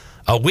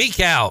 A week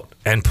out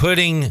and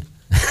putting. All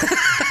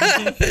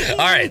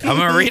right, I'm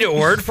going to read it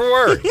word for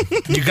word.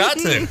 You got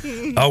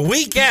to. A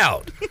week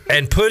out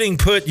and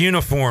put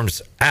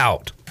uniforms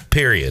out,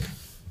 period. ...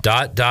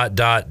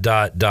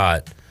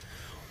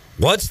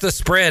 What's the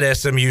spread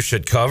SMU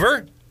should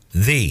cover?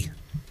 The.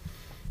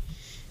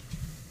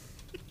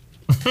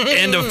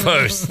 End of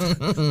post.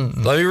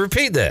 Let me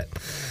repeat that.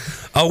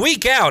 A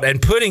week out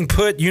and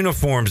put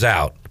uniforms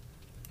out.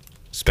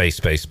 Space. ...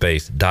 Space.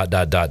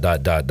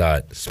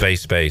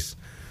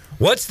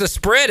 What's the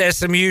spread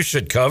SMU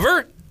should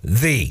cover?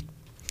 The.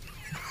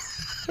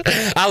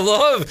 I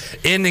love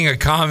ending a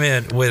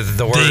comment with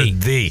the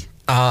word the.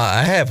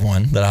 I have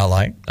one that I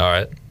like. All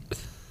right.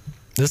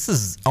 This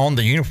is on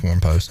the uniform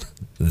post.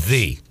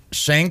 The.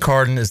 Shane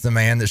Carden is the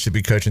man that should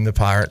be coaching the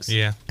Pirates.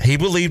 Yeah. He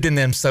believed in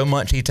them so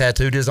much he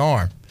tattooed his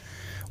arm.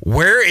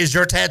 Where is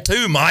your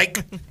tattoo,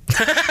 Mike?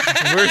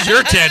 Where's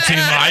your tattoo,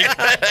 Mike?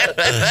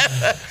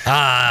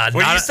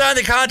 When you sign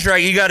the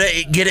contract, you got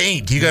to get it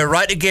inked. You go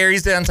right to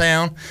Gary's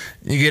downtown.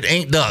 You get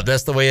inked up.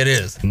 That's the way it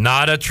is.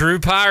 Not a true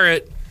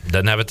pirate.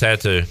 Doesn't have a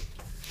tattoo.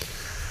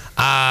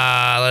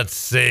 Let's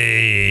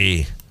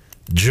see.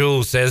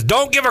 Jules says,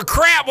 don't give a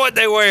crap what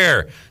they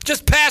wear.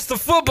 Just pass the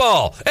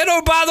football. And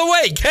oh, by the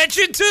way, catch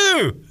it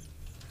too.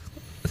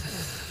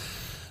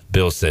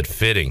 Bill said,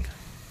 fitting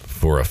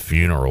for a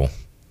funeral.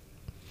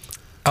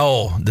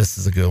 Oh, this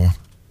is a good one.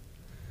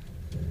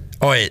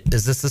 Oh, wait,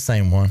 is this the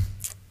same one?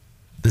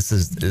 Is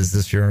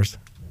this yours?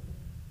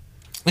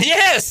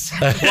 Yes.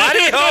 Why do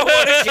you all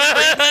want to get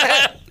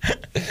that?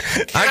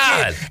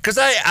 God. Because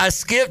I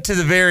skipped to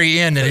the very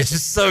end, and it's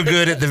just so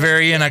good at the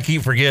very end, I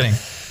keep forgetting.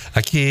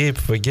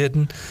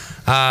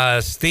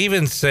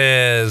 Steven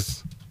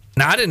says,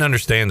 now I didn't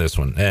understand this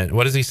one.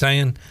 What is he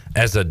saying?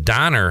 As a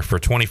diner for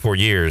 24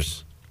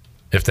 years,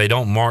 if they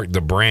don't mark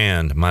the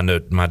brand,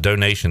 my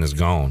donation is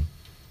gone.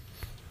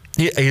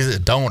 He's a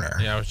donor.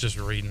 Yeah, I was just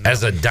reading.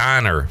 As a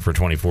diner for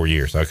 24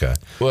 years. Okay.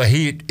 Well,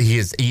 he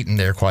has eaten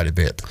there quite a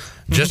bit.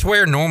 Just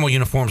wear normal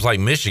uniforms like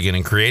Michigan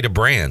and create a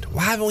brand.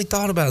 Why haven't we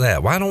thought about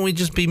that? Why don't we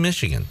just be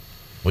Michigan?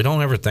 We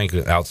don't ever think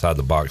outside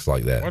the box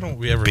like that. Why don't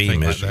we ever be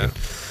think Michigan? like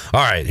that?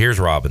 All right, here's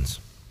Robbins.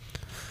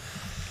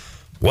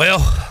 Well,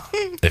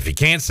 if you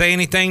can't say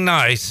anything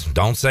nice,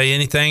 don't say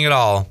anything at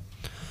all.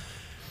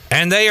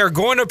 And they are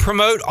going to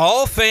promote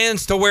all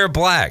fans to wear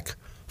black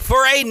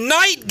for a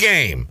night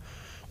game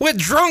with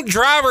drunk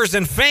drivers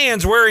and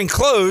fans wearing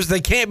clothes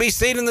they can't be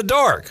seen in the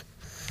dark.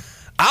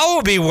 I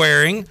will be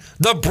wearing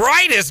the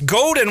brightest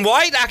gold and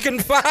white I can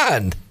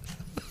find.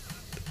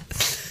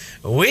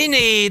 We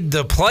need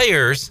the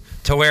players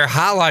to wear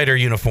highlighter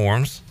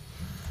uniforms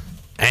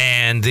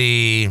and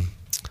the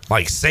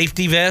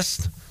safety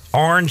vest,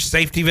 orange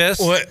safety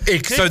vest. Well,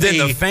 it could so then be-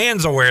 the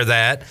fans will wear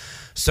that.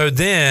 So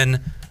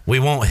then we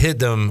won't hit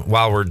them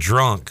while we're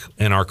drunk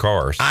in our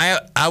cars.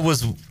 I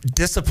was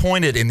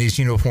disappointed in these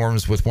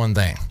uniforms with one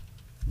thing.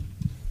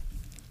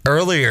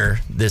 Earlier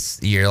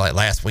this year, like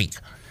last week,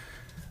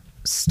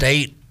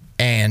 State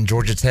and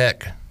Georgia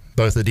Tech,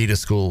 both Adidas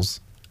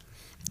schools,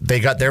 they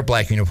got their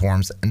black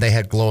uniforms and they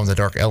had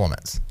glow-in-the-dark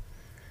elements.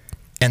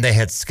 And they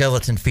had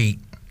skeleton feet,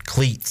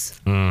 cleats,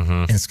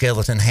 and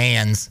skeleton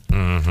hands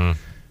that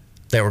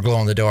were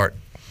glow-in-the-dark.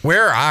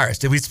 Where are ours?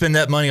 Did we spend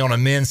that money on a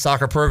men's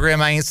soccer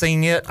program I ain't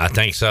seen yet? I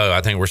think so.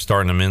 I think we're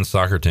starting a men's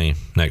soccer team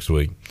next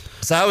week.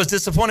 So I was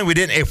disappointed we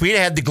didn't. If we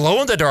had the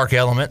glow-in-the-dark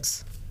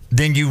elements,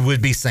 then you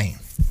would be seen.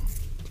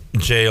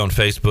 Jay on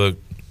Facebook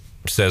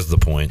says the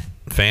point.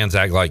 Fans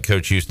act like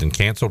Coach Houston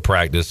canceled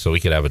practice so we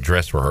could have a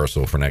dress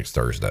rehearsal for next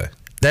Thursday.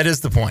 That is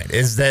the point.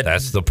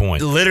 That's the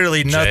point.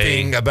 Literally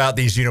nothing about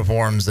these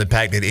uniforms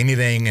impacted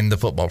anything in the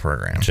football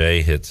program.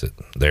 Jay hits it.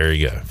 There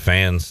you go.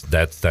 Fans,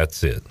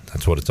 that's it.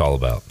 That's what it's all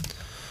about.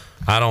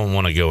 I don't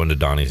want to go into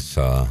Donnie's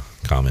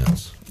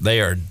comments.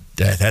 They are.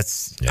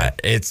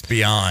 It's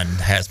beyond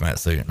hazmat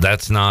suit.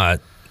 That's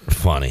not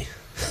funny.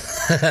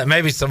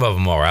 Maybe some of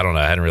them are. I don't know.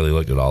 I hadn't really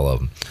looked at all of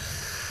them.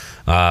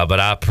 But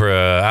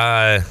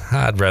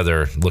I'd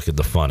rather look at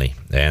the funny,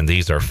 and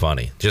these are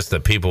funny. Just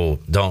that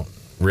people don't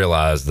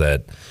realize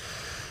that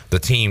the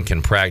team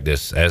can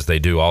practice as they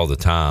do all the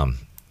time.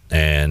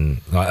 And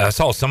I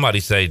saw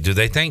somebody say, do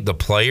they think the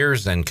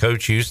players and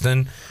Coach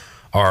Houston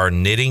are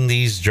knitting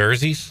these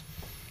jerseys?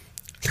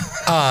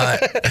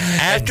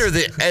 After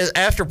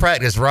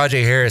practice,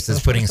 Rajay Harris is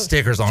putting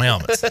stickers on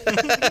helmets.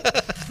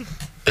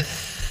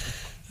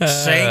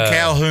 Shane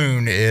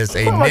Calhoun is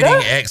a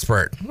knitting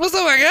expert. What's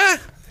up, my guy?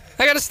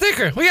 I got a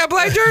sticker. We got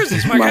black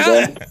jerseys, my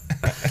guy.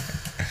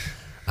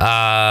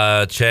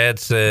 Chad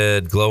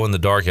said glow in the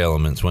dark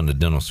elements went to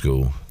dental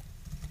school.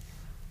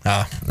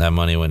 That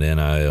money went to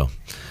NIL.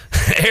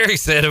 Eric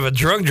said if a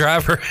drunk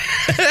driver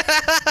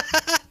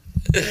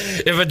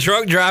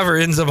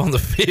ends up on the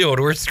field,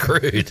 we're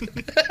screwed.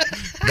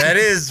 That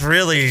is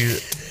really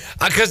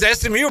because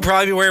SMU will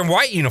probably be wearing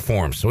white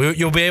uniforms.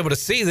 You'll be able to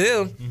see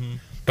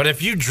them. But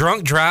if you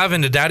drunk drive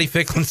into Dowdy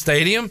Ficklin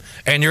Stadium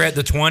and you're at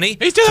the 20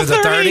 to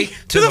the 30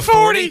 to the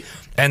 40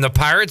 and the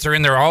Pirates are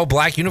in their all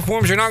black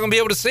uniforms, you're not going to be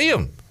able to see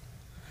them.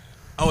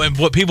 Oh, and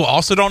what people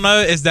also don't know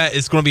is that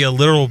it's going to be a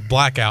literal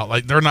blackout.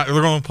 Like they're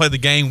going to play the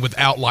game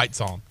without lights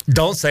on.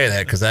 Don't say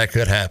that because that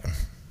could happen.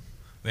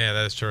 Yeah,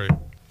 that's true.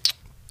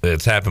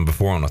 It's happened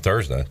before on a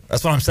Thursday.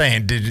 That's what I'm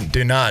saying.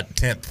 Do not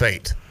tempt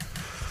fate.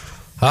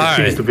 All right.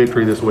 Choose the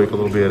victory this week a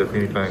little bit, if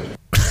anything.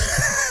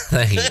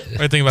 Thank you.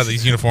 I think about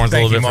these uniforms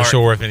a little bit for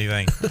sure, if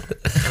anything.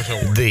 For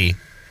sure.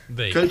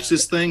 Coach,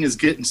 this thing is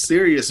getting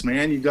serious,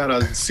 man. You got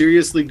a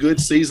seriously good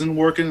season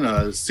working,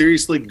 a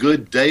seriously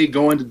good day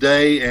going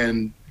today,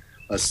 and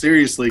a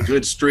seriously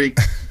good streak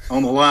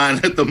on the line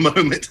at the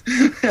moment.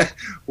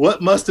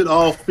 What must it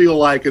all feel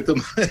like at the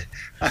moment?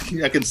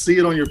 I can see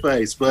it on your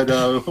face, but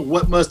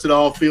what must it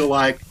all feel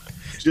like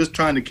just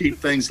trying to keep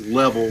things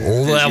level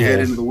as you head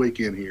into the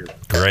weekend here?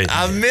 Great.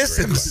 I miss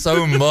him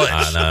so much.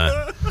 I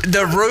know.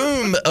 The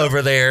room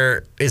over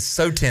there is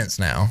so tense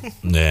now.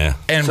 Yeah.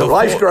 And so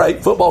life's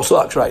great. Football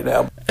sucks right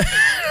now.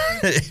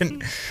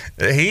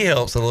 He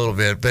helps a little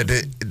bit, but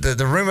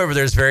the room over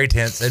there is very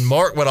tense. And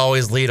Mark would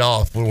always lead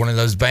off with one of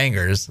those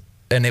bangers,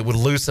 and it would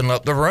loosen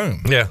up the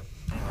room. Yeah.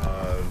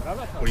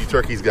 When your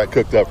turkeys got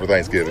cooked up for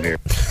Thanksgiving here.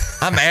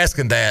 I'm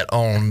asking that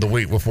on the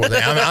week before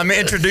that. I'm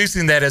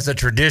introducing that as a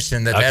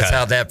tradition that's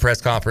how that press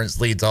conference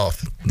leads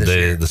off this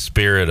year. The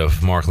spirit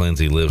of Mark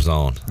Lindsay lives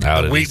on.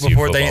 Out the at week ECU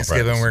before football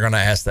Thanksgiving, practice. we're going to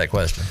ask that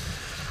question.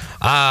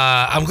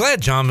 I'm glad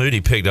John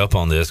Moody picked up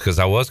on this because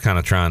I was kind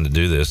of trying to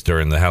do this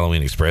during the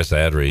Halloween Express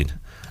ad read.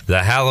 The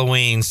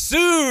Halloween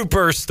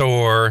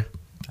Superstore.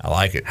 I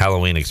like it.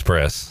 Halloween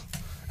Express.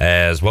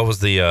 What was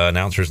the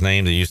announcer's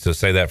name that used to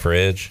say that for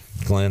Edge?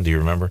 Glenn, do you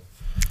remember?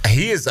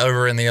 He is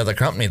over in the other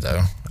company,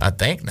 though, I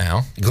think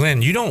now.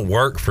 Glenn, you don't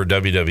work for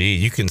WWE.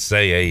 You can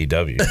say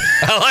AEW.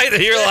 I like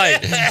that you're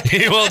like,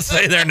 you won't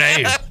say their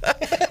name.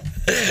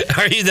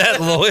 Are you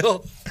that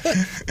loyal?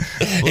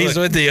 He's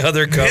with the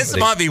other company. Vince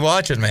might be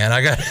watching, man.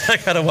 I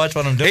got to watch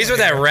what I'm doing. He's with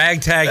that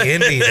ragtag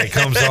indie that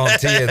comes on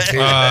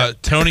TNT.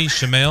 Tony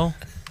Shamel.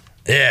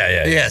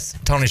 Yeah. Yes,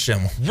 Tony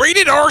Schimmel.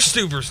 Rated R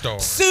Superstar.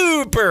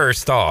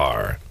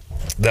 Superstar.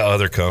 The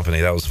other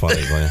company. That was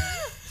funny, Glenn.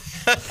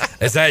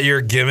 Is that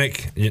your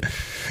gimmick?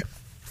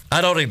 I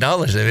don't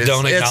acknowledge it.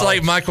 It's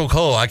like Michael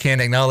Cole. I can't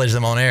acknowledge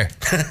them on air.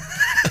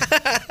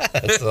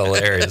 That's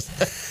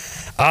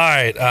hilarious. All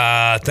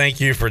right. Thank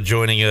you for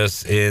joining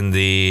us in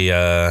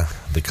the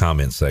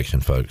comment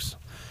section, folks.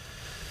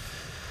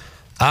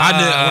 I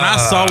knew, when I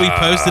saw we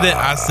posted it,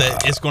 I said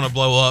it's going to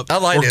blow up.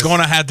 We're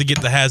going to have to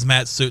get the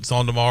hazmat suits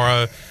on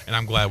tomorrow, and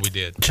I'm glad we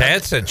did.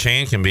 Chad said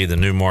Chan can be the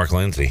new Mark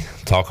Lindsay.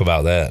 Talk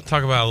about that.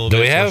 Talk about it a little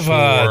bit.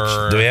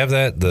 Sure. Do we have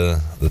that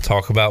the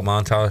talk about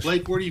montage?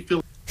 Blake, where do you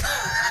feel?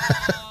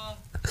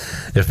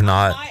 If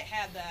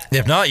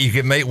not, you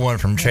could make one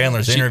from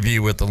Chandler's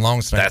interview with the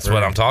long snapper. That's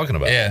what I'm talking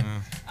about.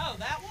 Yeah. Oh,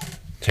 that one.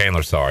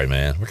 Chandler, sorry,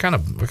 man. We're kind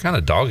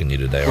of dogging you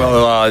today.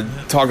 Well,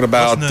 talking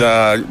about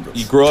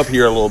you grew up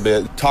here a little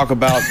bit. Talk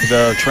about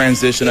the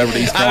transition over to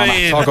East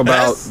Carolina. Talk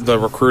about the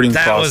recruiting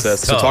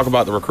process. So talk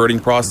about the recruring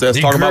process.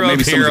 Talk about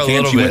maybe some of the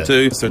camps you went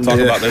to. So talk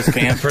about those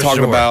camps. Talk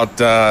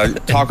about a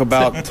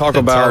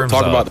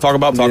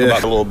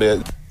little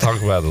bit.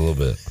 Talk about it a little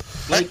bit.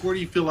 Blake, where do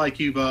you feel like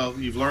you've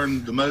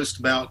learned the most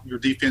about your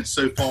defense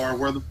so far?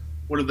 What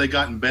have they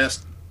gotten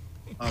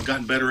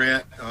better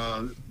at,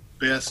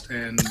 best,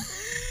 and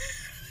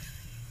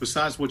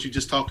besides what you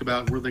just talked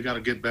about, where they got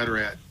to get better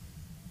at?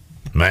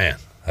 Man,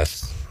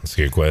 that's a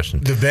good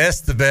question. The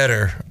best, the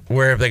better.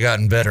 Where have they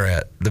gotten better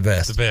at? The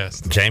best. The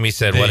best. Jamie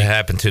said, "What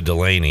happened to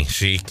Delaney?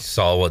 She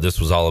saw what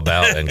this was all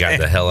about and got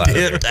the hell out of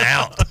here.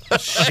 Out.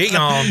 She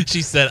gone."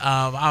 She said,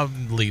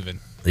 "I'm leaving."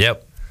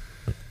 Yep.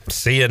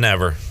 See you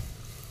never.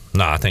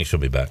 No, I think she'll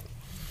be back.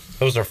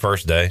 It was her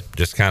first day,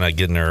 just kind of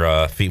getting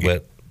her feet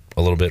wet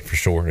a little bit for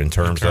sure in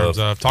terms of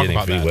getting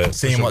feet wet.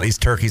 Seeing what these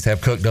turkeys have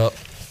cooked up.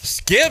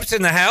 Skip's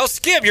in the house.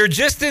 Skip, you're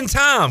just in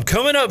time.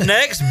 Coming up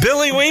next,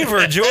 Billy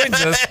Weaver joins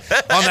us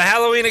on the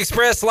Halloween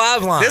Express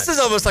live line. This is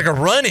almost like a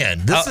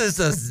run-in. This is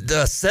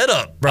a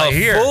setup right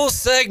here. A full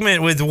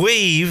segment with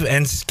Weave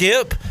and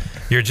Skip.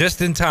 You're just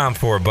in time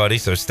for it, buddy.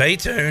 So stay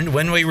tuned.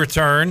 When we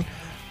return,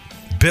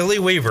 Billy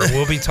Weaver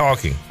will be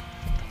talking.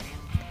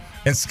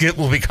 And Skip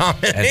will be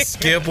commenting. And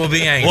Skip will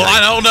be angry. Well, I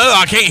don't know.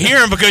 I can't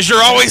hear him because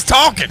you're always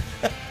talking.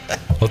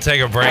 We'll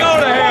take a break. Go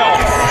to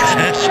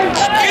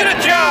hell. Get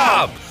a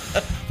job.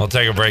 We'll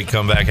take a break,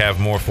 come back, have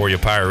more for you.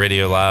 Pirate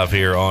Radio Live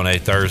here on a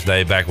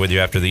Thursday. Back with you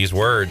after these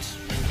words.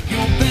 You're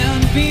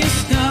bound to be a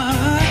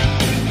star.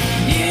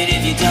 Even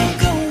if you don't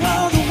go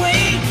all the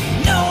way,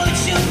 know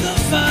that you'll go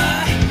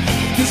far.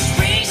 This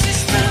race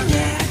is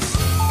relaxed.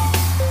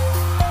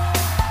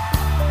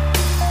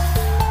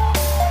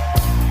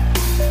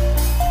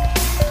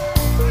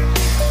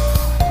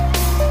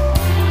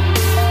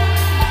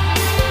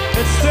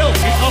 It's still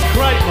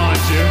upright, mind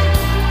you.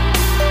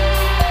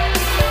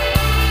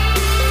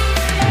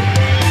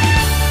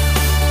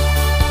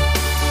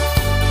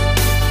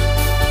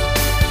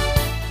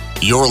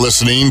 You're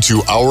listening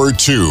to Hour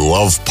 2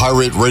 of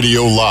Pirate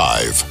Radio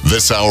Live.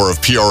 This hour of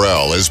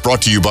PRL is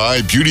brought to you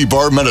by Beauty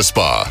Bar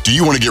Metaspa. Do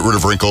you want to get rid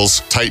of wrinkles,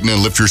 tighten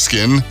and lift your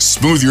skin,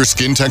 smooth your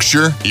skin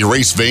texture,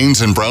 erase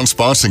veins and brown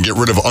spots and get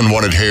rid of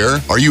unwanted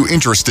hair? Are you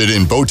interested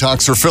in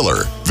Botox or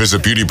filler?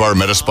 Visit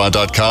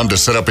beautybarmetaspa.com to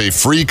set up a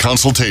free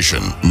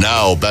consultation.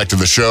 Now, back to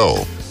the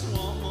show.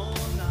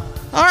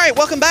 All right,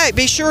 welcome back.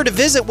 Be sure to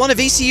visit one of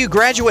ECU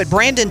graduate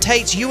Brandon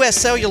Tate's U.S.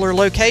 Cellular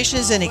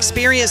locations and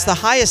experience the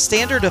highest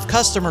standard of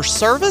customer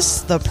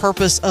service. The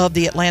purpose of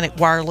the Atlantic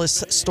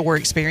Wireless store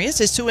experience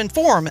is to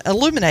inform,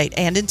 illuminate,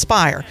 and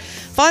inspire.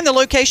 Find the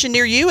location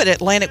near you at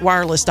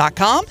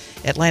AtlanticWireless.com.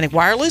 Atlantic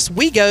Wireless,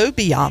 we go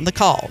beyond the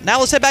call. Now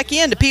let's head back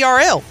in to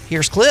PRL.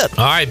 Here's Clip.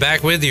 All right,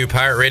 back with you,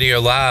 Pirate Radio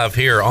Live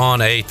here on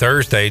a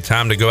Thursday.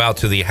 Time to go out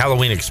to the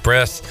Halloween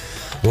Express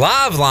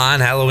live line.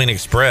 Halloween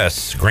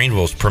Express,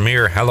 Greenville's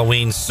premier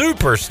Halloween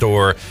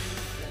superstore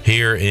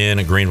here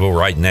in Greenville,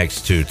 right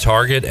next to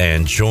Target.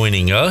 And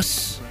joining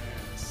us,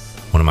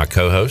 one of my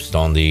co-hosts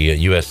on the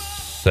U.S.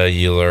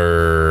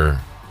 Cellular.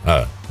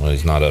 Oh, well,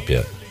 he's not up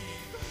yet.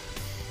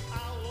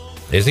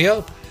 Is he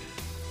up?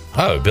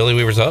 Oh, Billy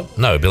Weaver's up?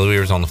 No, Billy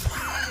Weaver's on the phone.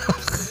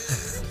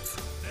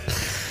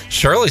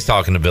 Shirley's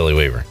talking to Billy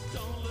Weaver.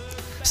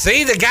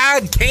 See, the guy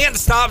can't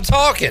stop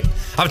talking.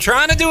 I'm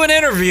trying to do an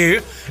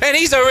interview, and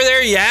he's over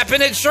there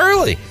yapping at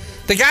Shirley.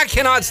 The guy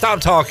cannot stop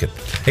talking.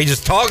 He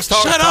just talks.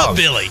 Shut up,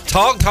 Billy.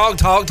 Talk. I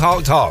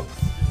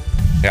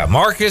got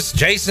Marcus,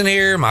 Jason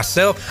here,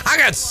 myself. I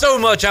got so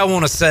much I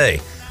want to say.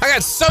 I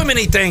got so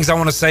many things I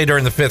want to say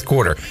during the fifth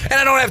quarter, and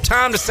I don't have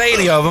time to say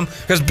any of them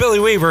because Billy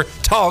Weaver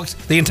talks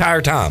the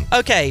entire time.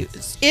 Okay,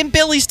 in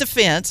Billy's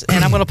defense,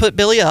 and I'm going to put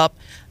Billy up.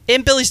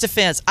 In Billy's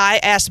defense, I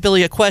asked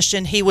Billy a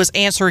question. He was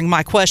answering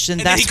my question.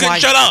 And he couldn't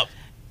shut up.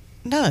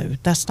 No,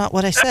 that's not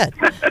what I said.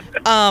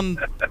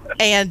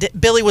 And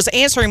Billy was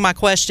answering my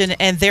question,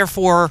 and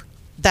therefore,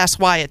 that's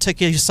why it took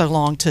you so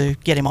long to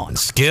get him on.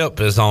 Skip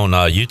is on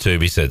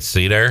YouTube. He said,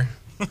 "See there."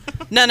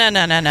 No. No.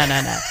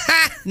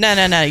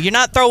 You're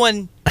not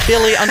throwing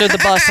Billy under the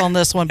bus on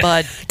this one,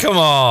 bud. Come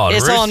on,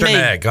 it's Rooster on me.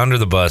 Neck under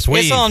the bus.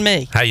 It's on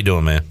me. How you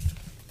doing, man?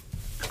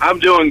 I'm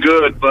doing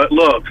good, but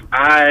look,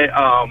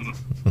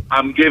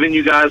 I'm giving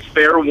you guys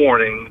fair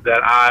warning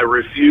that I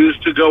refuse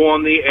to go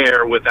on the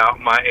air without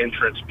my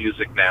entrance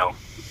music now.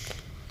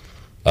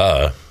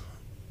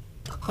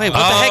 Wait, what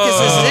the heck is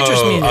this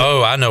entrance music?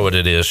 Oh, I know what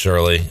it is,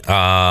 Shirley.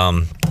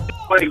 Oh,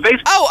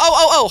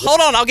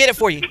 hold on. I'll get it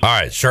for you. All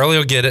right, Shirley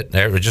will get it.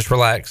 Just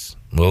relax.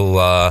 We'll.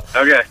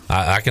 Okay.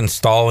 I can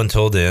stall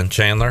until then.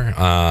 Chandler,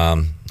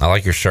 I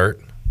like your shirt.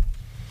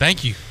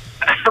 Thank you.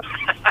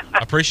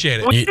 I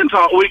appreciate it. We can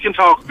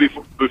talk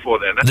before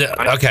then. That's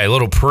fine. Okay, a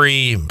little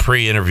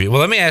pre-interview. Well,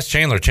 let me ask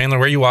Chandler. Chandler,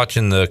 where are you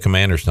watching the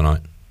Commanders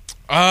tonight?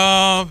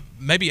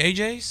 Maybe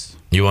AJ's.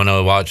 You want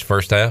to watch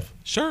first half?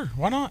 Sure,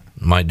 why not?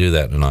 Might do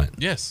that tonight.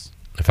 Yes.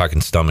 If I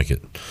can stomach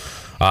it.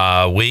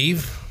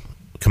 Weave,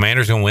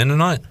 Commanders going to win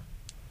tonight?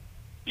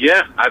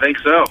 Yeah, I think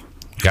so.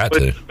 Got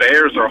to.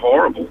 Bears are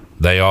horrible.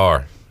 They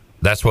are.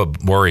 That's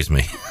what worries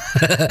me.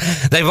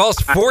 They've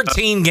lost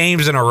 14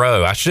 games in a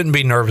row. I shouldn't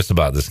be nervous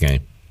about this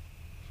game.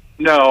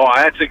 No,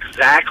 that's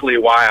exactly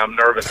why I'm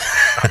nervous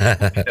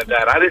at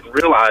that. I didn't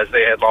realize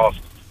they had lost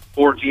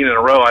 14 in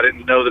a row. I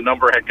didn't know the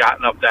number had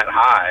gotten up that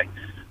high.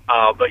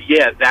 But,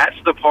 yeah, that's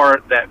the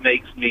part that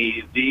makes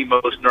me the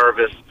most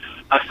nervous,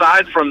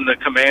 aside from the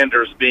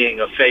Commanders being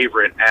a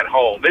favorite at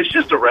home. It's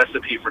just a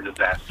recipe for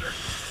disaster.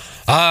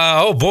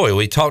 Oh, boy,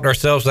 we talked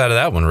ourselves out of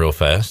that one real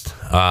fast.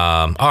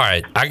 All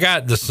right, I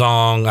got the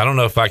song. I don't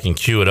know if I can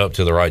cue it up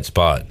to the right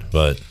spot,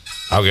 but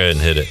I'll go ahead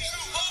and hit it.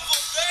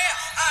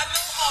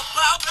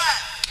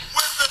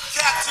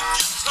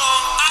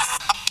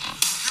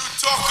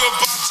 Talk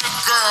about your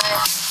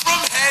girl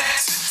from head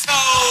to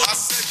toe. I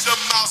said your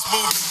mouth's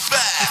moving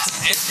fast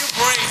and your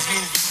brain's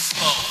moving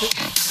slow.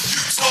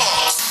 You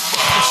talk too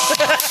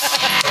much.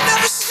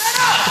 Never shut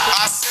up.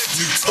 I said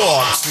you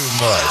talk too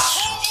much.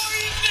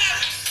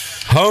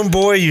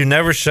 Homeboy, you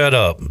never shut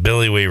up.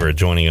 Billy Weaver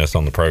joining us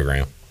on the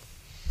program.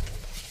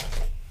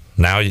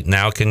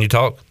 Now can you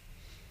talk?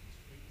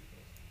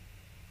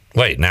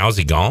 Wait, now is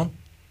he gone?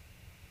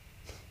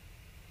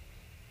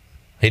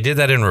 He did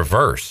that in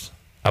reverse.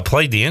 I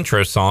played the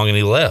intro song and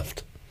he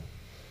left.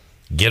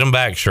 Get him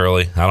back,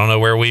 Shirley. I don't know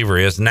where Weaver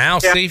is now.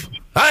 Yeah. Steve,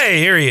 hey,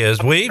 here he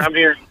is. Weaver, I'm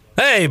here.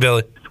 Hey,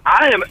 Billy.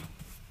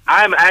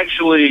 I'm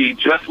actually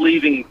just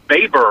leaving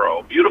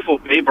Bayboro, beautiful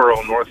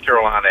Bayboro, North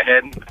Carolina,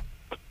 heading.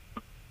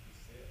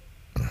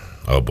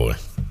 Oh boy,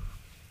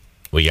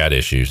 we got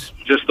issues.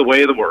 Just the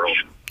way of the world.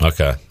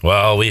 Okay.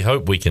 Well, we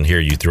hope we can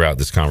hear you throughout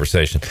this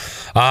conversation.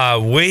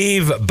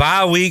 Weave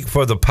bye week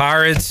for the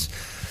Pirates.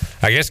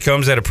 I guess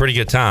comes at a pretty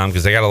good time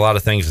because they got a lot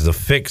of things to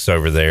fix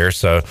over there.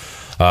 So,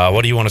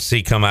 what do you want to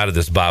see come out of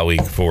this bye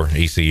week for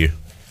ECU?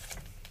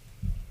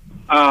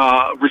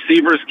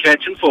 Receivers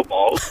catching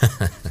footballs.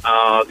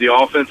 The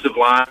offensive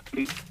line,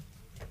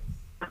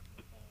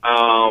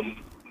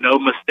 no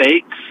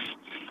mistakes.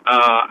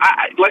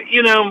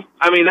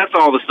 That's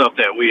all the stuff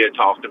that we had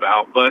talked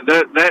about. But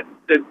that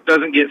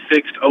doesn't get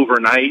fixed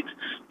overnight.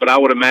 But I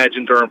would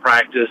imagine during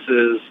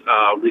practices,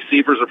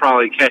 receivers are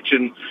probably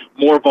catching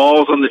more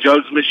balls on the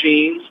jugs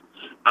machines,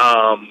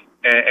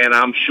 and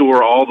I'm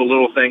sure all the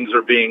little things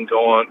are being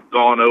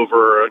gone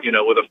over,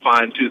 with a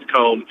fine-tooth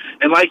comb.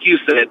 And like you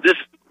said,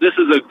 this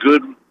is a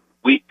good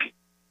week.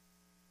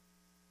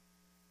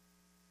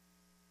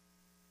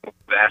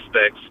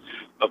 Aspects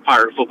of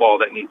Pirate football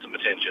that need some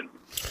attention.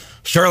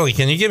 Shirley,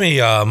 can you give me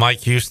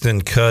Mike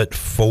Houston cut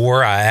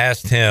 4? I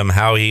asked him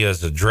how he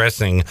is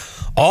addressing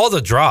all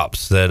the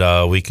drops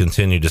that we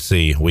continue to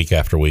see week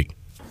after week.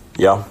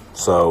 Yeah,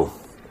 so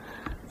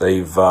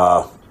we've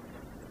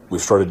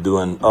started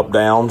doing up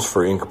downs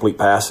for incomplete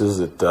passes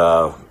that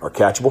are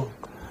catchable.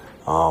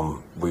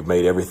 We've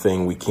made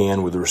everything we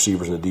can with the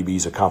receivers and the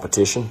DBs a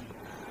competition.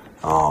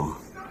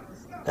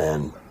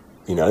 And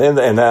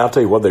I'll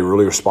tell you what, they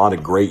really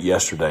responded great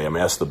yesterday. I mean,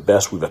 that's the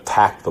best we've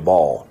attacked the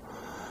ball.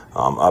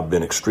 I've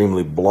been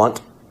extremely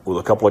blunt with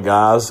a couple of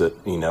guys that,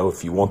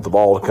 if you want the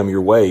ball to come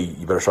your way,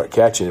 you better start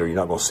catching it or you're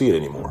not going to see it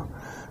anymore.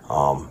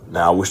 Now,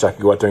 I wish I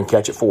could go out there and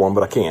catch it for them,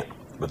 but I can't.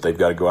 But they've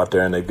got to go out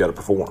there and they've got to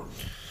perform.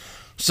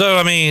 So,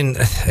 I mean,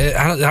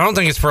 I don't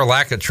think it's for a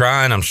lack of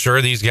trying. I'm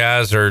sure these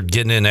guys are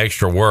getting in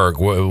extra work.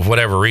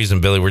 Whatever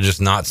reason, Billy, we're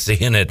just not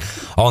seeing it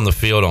on the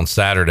field on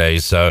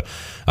Saturdays. So,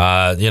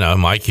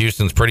 Mike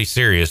Houston's pretty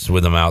serious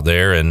with them out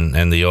there,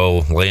 and the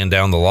old laying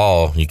down the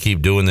law. You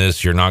keep doing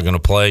this, you're not going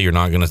to play. You're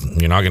not going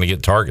to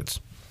get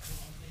targets.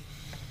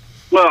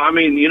 Well, I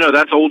mean,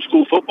 that's old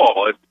school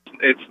football.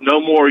 It's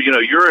no more.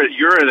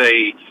 You're at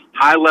a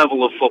high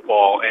level of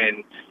football,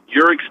 and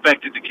you're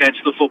expected to catch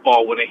the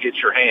football when it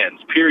hits your hands,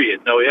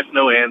 period. No ifs,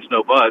 no ands,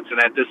 no buts. And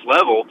at this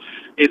level,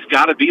 it's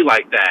got to be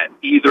like that.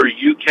 Either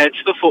you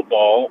catch the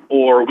football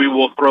or we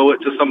will throw it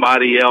to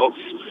somebody else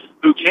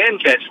who can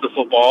catch the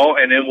football,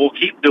 and then we'll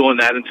keep doing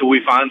that until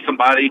we find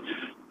somebody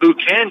who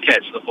can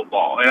catch the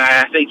football. And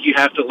I think you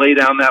have to lay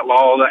down that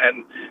law.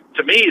 And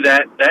to me,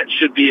 that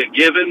should be a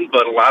given,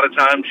 but a lot of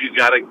times you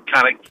got to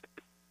kind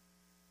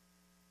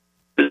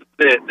of –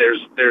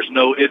 there's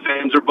no ifs,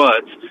 ands, or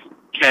buts.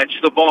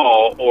 Catch the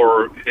ball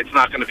or it's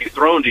not going to be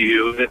thrown to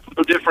you. It's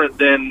no different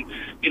than,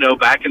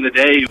 back in the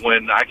day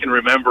when I can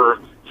remember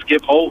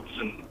Kip Holtz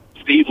and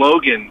Steve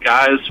Logan,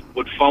 guys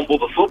would fumble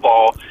the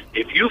football.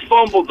 If you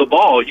fumbled the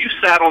ball, you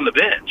sat on the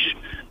bench.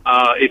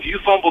 If you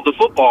fumbled the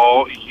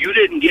football, you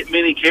didn't get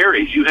many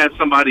carries. You had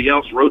somebody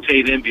else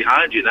rotate in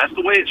behind you. That's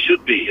the way it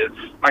should be.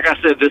 Like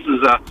I said, this is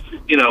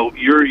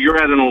you're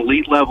at an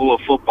elite level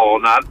of football.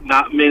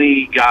 Not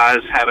many guys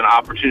have an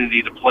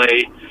opportunity to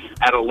play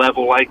at a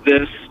level like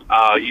this.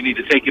 You need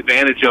to take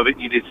advantage of it.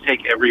 You need to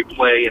take every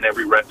play and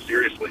every rep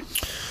seriously.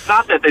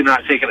 Not that they're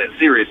not taking it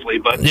seriously,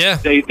 but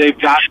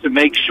they've got to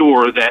make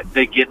sure that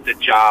they get the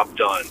job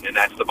done, and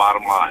that's the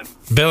bottom line.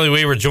 Billy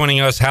Weaver joining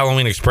us,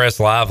 Halloween Express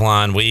Live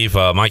Line.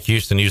 Mike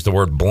Houston used the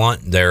word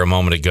blunt there a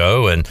moment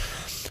ago, and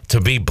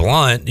to be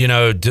blunt,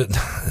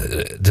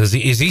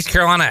 is East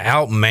Carolina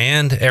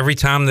outmanned every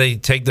time they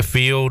take the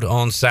field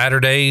on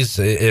Saturdays?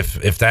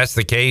 If that's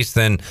the case,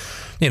 then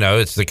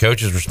it's the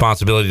coach's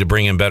responsibility to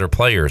bring in better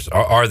players.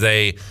 Are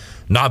they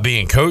not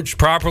being coached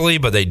properly,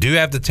 but they do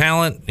have the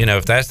talent?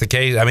 If that's the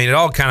case, I mean, it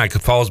all kind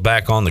of falls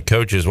back on the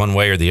coaches one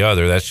way or the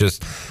other. That's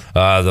just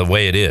the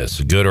way it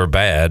is, good or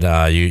bad.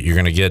 You're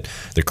going to get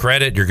the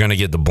credit, you're going to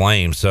get the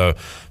blame. So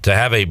to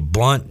have a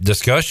blunt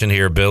discussion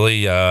here,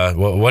 Billy,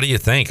 what do you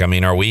think? I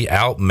mean, are we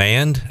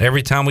outmanned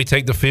every time we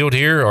take the field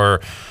here,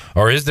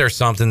 or is there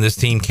something this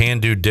team can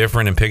do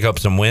different and pick up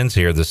some wins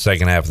here the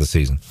second half of the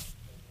season?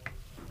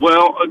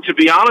 Well, to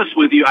be honest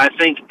with you, I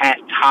think at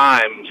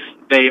times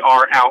they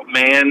are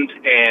outmanned,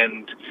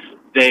 and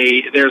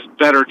there's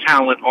better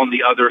talent on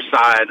the other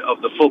side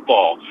of the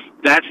football.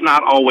 That's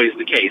not always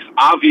the case.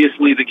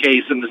 Obviously, the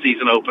case in the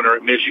season opener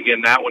at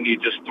Michigan, that one you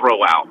just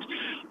throw out.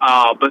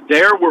 But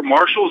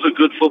Marshall's a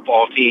good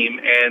football team,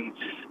 and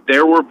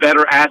there were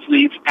better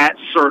athletes at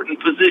certain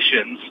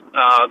positions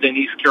than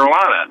East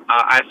Carolina.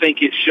 I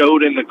think it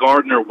showed in the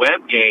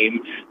Gardner-Webb game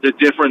the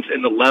difference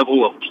in the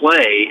level of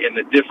play and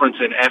the difference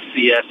in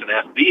FCS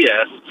and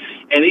FBS,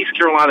 and East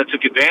Carolina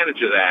took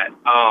advantage of that.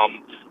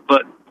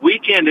 But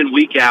week in and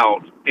week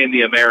out in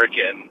the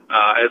American,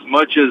 as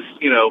much as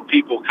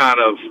people kind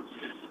of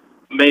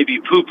maybe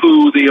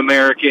poo-poo the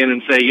American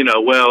and say,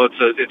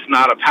 it's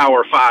not a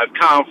Power 5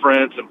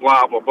 conference and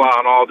blah, blah, blah,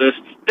 and all this.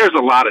 There's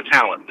a lot of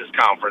talent in this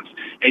conference,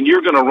 and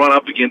you're going to run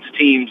up against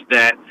teams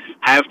that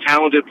have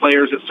talented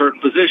players at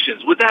certain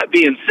positions. With that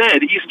being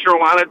said, East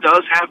Carolina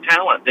does have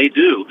talent. They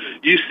do.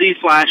 You see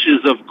flashes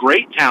of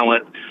great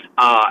talent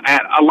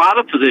at a lot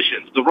of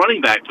positions, the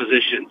running back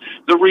position,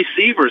 the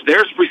receivers.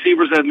 There's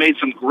receivers that have made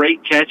some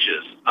great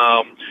catches.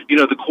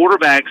 The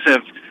quarterbacks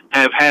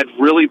have had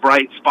really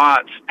bright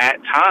spots at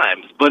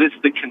times, but it's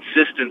the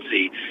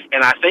consistency.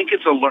 And I think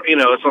it's a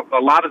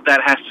lot of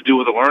that has to do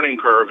with a learning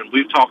curve. And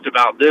we've talked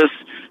about this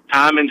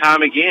time and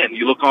time again.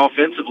 You look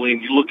offensively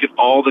and you look at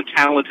all the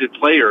talented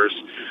players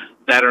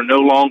that are no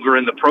longer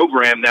in the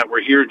program that were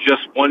here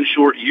just one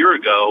short year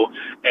ago.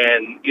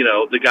 And,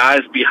 the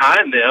guys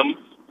behind them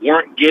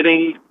weren't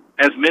getting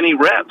as many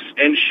reps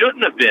and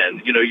shouldn't have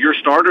been. Your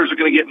starters are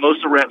going to get most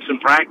of the reps in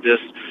practice.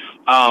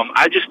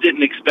 I just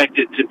didn't expect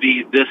it to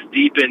be this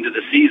deep into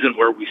the season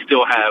where we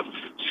still have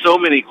so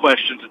many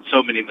questions and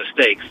so many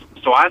mistakes.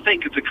 So I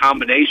think it's a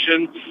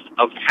combination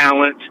of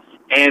talent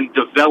and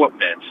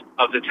development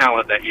of the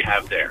talent that you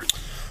have there.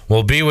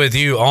 We'll be with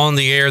you on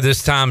the air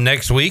this time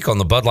next week on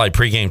the Bud Light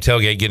pregame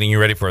tailgate, getting you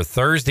ready for a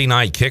Thursday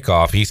night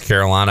kickoff, East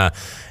Carolina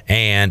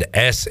and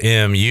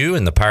SMU.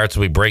 And the Pirates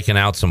will be breaking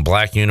out some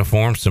black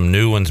uniforms, some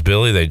new ones,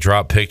 Billy. They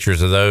dropped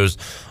pictures of those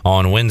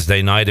on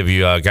Wednesday night. Have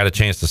you got a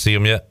chance to see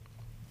them yet?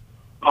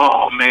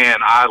 Oh, man,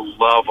 I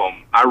love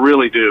them. I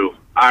really do.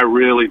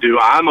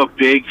 I'm a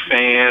big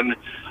fan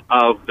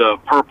of the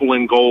purple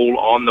and gold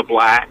on the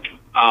black.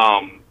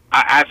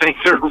 I think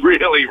they're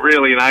really,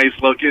 really nice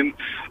looking.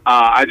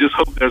 I just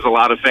hope there's a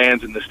lot of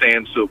fans in the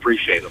stands to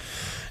appreciate them.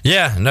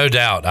 Yeah, no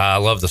doubt. I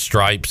love the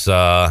stripes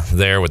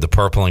there with the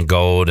purple and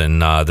gold,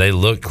 and they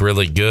look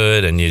really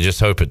good, and you just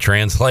hope it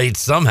translates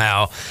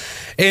somehow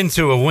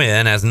into a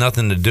win. Has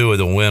nothing to do with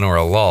a win or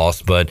a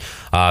loss, but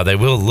they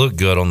will look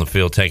good on the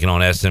field taking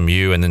on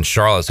SMU and then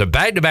Charlotte. So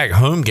back-to-back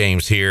home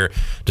games here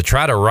to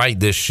try to right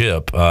this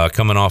ship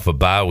coming off a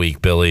bye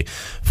week, Billy,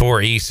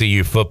 for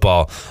ECU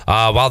football.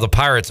 While the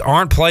Pirates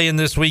aren't playing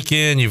this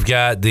weekend, you've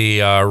got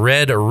the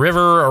Red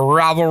River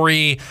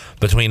rivalry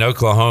between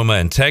Oklahoma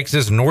and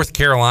Texas. North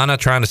Carolina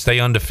trying to stay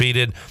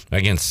undefeated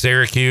against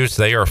Syracuse.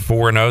 They are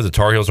 4-0. The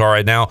Tar Heels are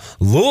right now.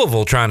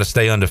 Louisville trying to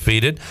stay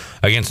undefeated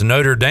against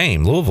Notre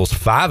Dame. Louisville's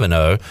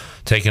 5-0,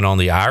 taking on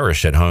the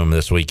Irish at home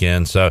this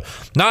weekend. So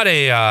not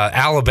a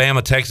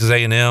Alabama, Texas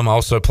A&M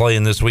also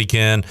playing this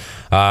weekend.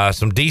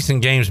 Some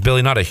decent games,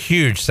 Billy. Not a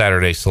huge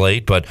Saturday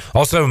slate, but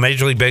also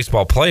Major League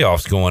Baseball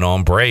playoffs going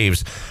on.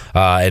 Braves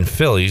and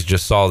Phillies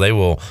just saw they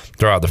will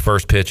throw out the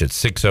first pitch at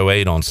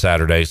 6:08 on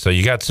Saturday. So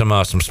you got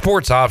some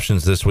sports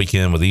options this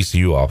weekend with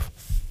ECU off.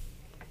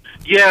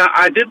 Yeah,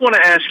 I did want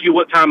to ask you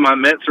what time my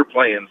Mets are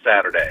playing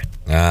Saturday.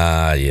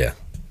 Yeah.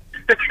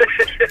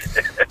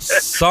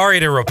 Sorry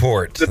to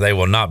report, they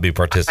will not be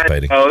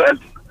participating. Oh,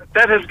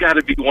 That has got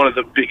to be one of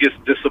the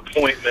biggest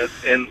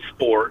disappointments in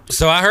sports.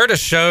 So I heard a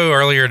show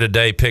earlier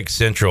today, Pick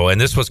Central, and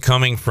this was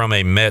coming from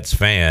a Mets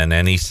fan,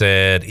 and he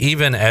said,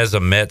 even as a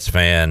Mets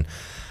fan,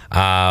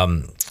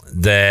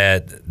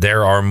 that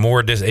there are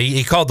more.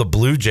 He called the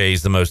Blue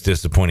Jays the most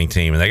disappointing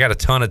team, and they got a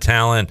ton of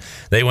talent.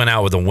 They went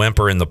out with a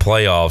whimper in the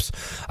playoffs.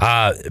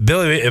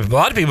 Billy, a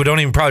lot of people don't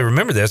even probably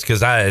remember this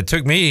because it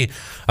took me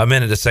a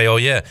minute to say, "Oh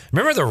yeah,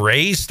 remember the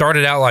Rays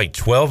started out like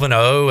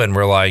 12-0 and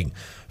were like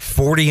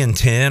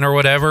 40-10 or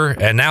whatever,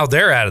 and now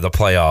they're out of the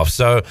playoffs."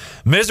 So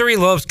misery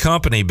loves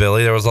company,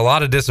 Billy. There was a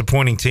lot of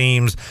disappointing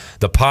teams: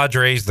 the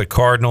Padres, the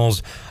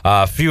Cardinals,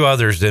 a few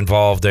others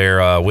involved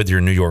there with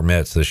your New York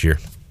Mets this year.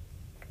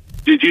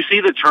 Did you see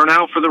the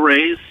turnout for the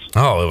Rays?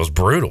 Oh, it was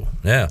brutal.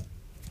 Yeah.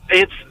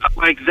 It's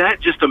like that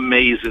just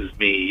amazes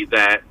me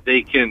that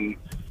they can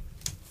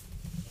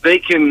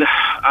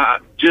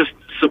just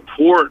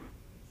support,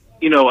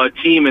 a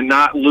team and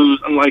not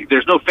lose. Like,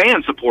 there's no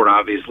fan support,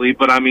 obviously,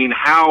 but I mean,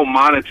 how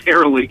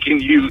monetarily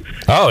can you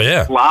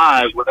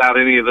live without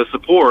any of the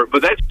support?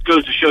 But that just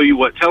goes to show you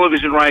what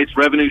television rights,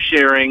 revenue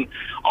sharing,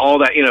 all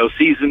that,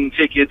 season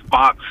tickets,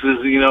 boxes,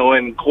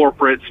 and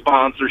corporate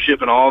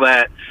sponsorship and all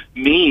that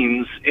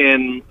means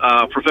in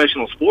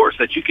professional sports,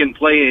 that you can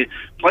play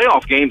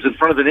playoff games in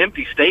front of an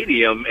empty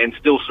stadium and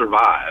still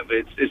survive.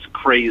 It's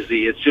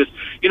crazy. It's just,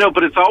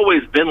 but it's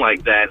always been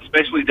like that,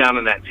 especially down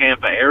in that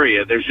Tampa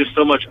area. There's just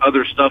so much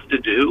other stuff to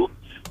do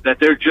that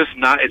it's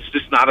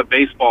just not a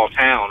baseball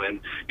town.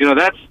 And,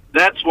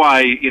 that's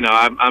why,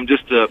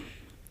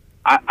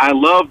 I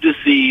love to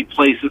see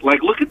places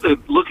like, look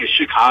at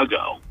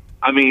Chicago.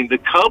 I mean, the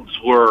Cubs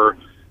were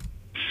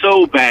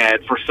so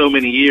bad for so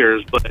many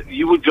years, but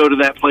you would go to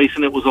that place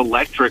and it was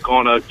electric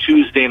on a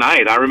Tuesday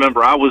night. I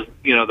remember I was,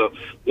 the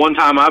one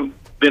time I've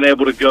been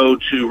able to go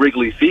to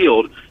Wrigley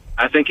Field,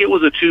 I think it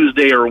was a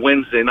Tuesday or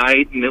Wednesday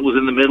night, and it was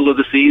in the middle of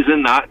the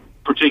season, not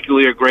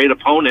particularly a great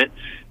opponent,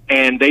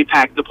 and they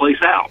packed the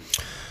place out.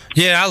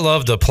 Yeah, I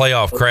love the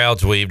playoff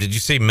crowds, Weave. Did you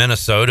see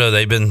Minnesota?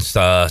 They've been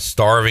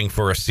starving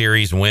for a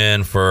series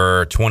win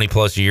for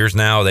 20-plus years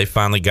now. They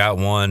finally got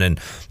one, and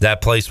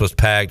that place was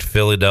packed.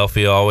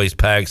 Philadelphia always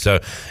packed. So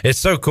it's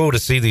so cool to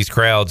see these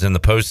crowds in the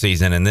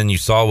postseason, and then you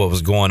saw what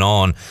was going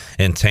on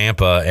in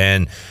Tampa,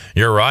 and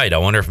you're right. I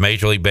wonder if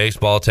Major League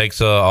Baseball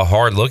takes a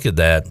hard look at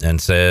that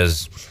and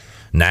says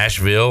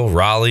Nashville,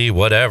 Raleigh,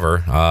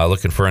 whatever,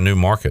 looking for a new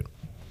market.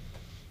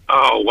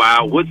 Oh,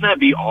 wow. Wouldn't that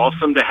be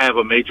awesome to have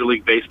a Major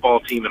League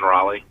Baseball team in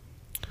Raleigh?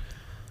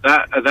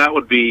 That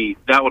would be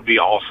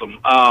awesome.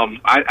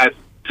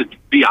 To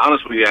be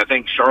honest with you, I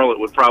think Charlotte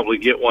would probably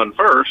get one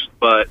first,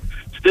 but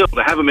still,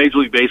 to have a Major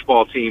League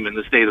Baseball team in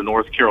the state of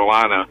North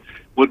Carolina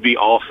would be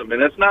awesome. And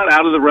that's not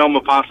out of the realm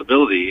of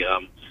possibility.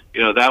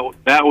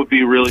 That would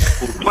be really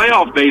cool.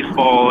 Playoff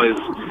baseball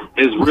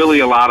is really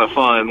a lot of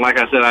fun. Like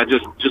I said, I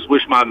just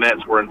wish my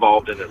Mets were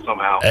involved in it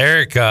somehow.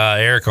 Eric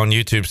on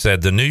YouTube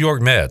said the New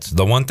York Mets,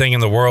 the one thing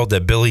in the world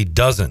that Billy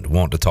doesn't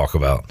want to talk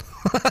about.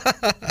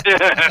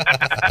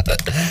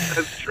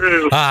 That's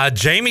true.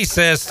 Jamie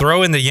says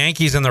throw in the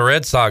Yankees and the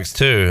Red Sox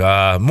too.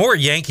 More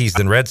Yankees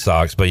than Red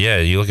Sox, but yeah,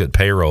 you look at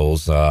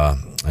payrolls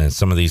and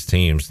some of these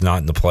teams not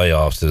in the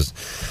playoffs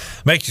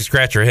makes you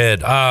scratch your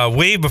head.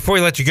 Before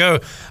we let you go,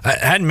 I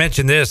hadn't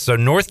mentioned this. So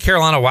North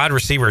Carolina wide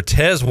receiver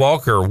Tez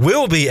Walker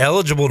will be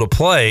eligible to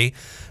play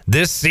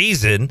this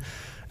season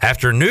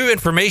after new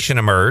information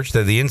emerged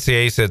that the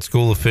NCAA said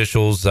school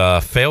officials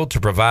failed to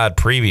provide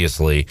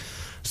previously.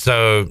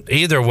 So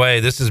either way,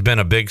 this has been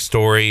a big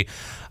story.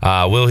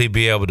 Will he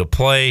be able to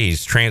play?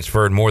 He's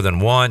transferred more than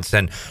once,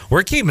 and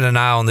we're keeping an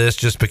eye on this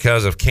just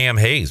because of Cam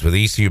Hayes with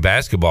ECU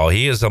basketball.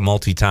 He is a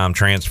multi-time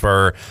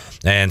transfer,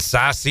 and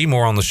Cy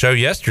Seymour on the show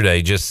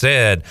yesterday just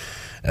said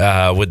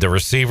with the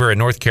receiver in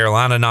North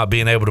Carolina not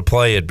being able to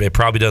play, it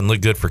probably doesn't look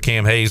good for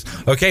Cam Hayes.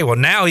 Okay, well,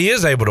 now he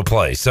is able to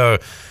play, so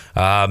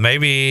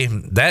maybe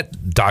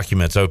that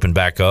document's open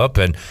back up,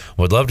 and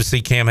would love to see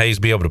Cam Hayes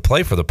be able to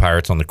play for the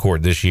Pirates on the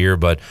court this year,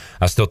 but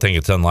I still think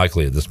it's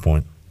unlikely at this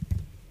point.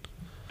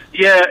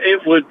 Yeah,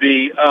 it would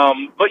be.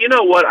 But you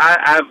know what?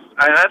 I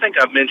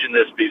think I've mentioned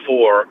this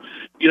before.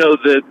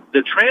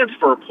 The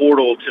transfer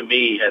portal to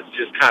me has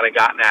just kind of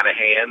gotten out of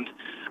hand.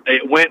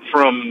 It went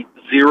from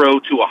 0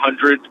 to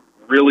 100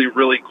 really,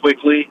 really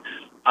quickly.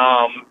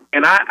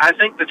 And I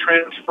think the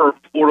transfer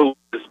portal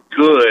is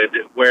good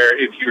where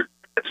if you're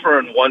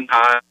transferring one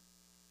time,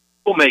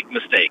 people make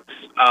mistakes.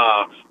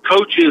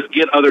 Coaches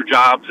get other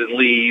jobs and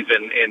leave,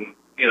 and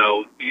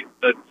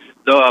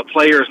the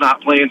player's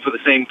not playing for the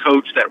same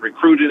coach that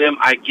recruited him.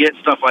 I get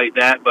stuff like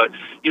that, but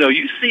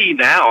you see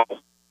now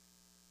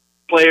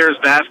players,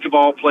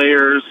 basketball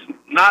players,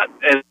 not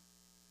as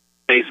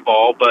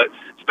baseball, but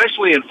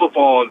especially in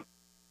football and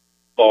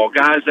ball,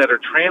 guys that are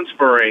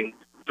transferring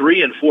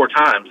 3 and 4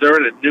 times. They're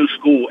at a new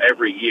school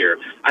every year.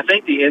 I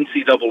think the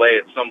NCAA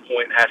at some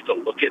point has to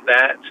look at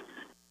that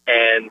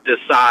and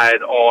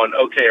decide on,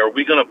 okay, are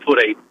we going to put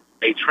a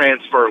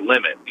transfer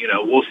limit?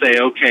 We'll say,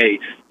 okay,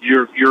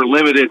 you're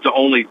limited to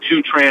only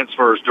 2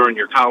 transfers during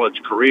your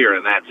college career,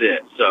 and that's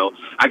it. So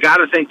I got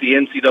to think the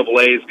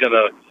NCAA is going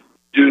to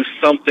do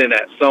something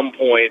at some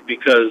point,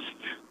 because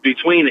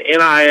between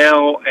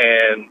NIL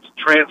and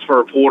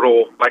transfer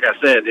portal, like I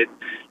said,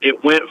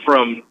 it went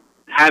from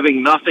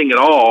having nothing at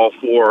all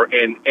for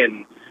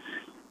in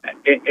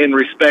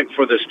respect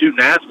for the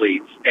student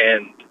athletes,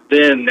 and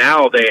then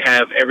now they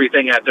have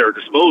everything at their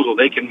disposal.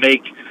 They can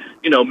make,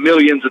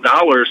 millions of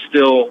dollars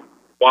still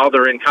while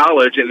they're in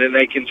college, and then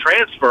they can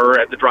transfer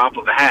at the drop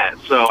of a hat.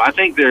 So I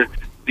think the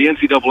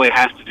NCAA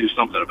has to do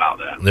something about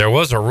that. There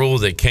was a rule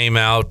that came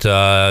out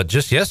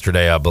just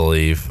yesterday, I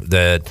believe,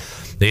 that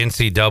the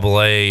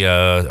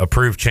NCAA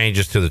approved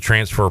changes to the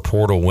transfer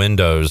portal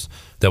windows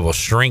that will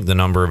shrink the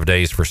number of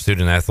days for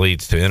student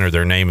athletes to enter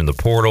their name in the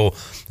portal.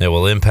 It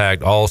will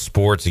impact all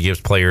sports. It gives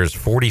players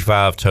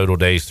 45 total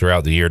days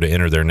throughout the year to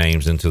enter their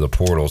names into the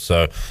portal.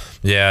 So,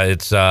 yeah,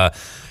 it's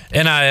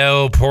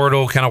NIL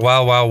portal, kind of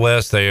wild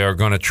west. They are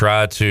going to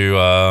try to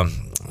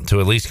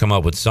at least come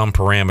up with some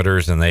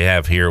parameters, and they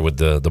have here with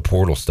the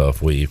portal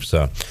stuff.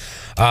 So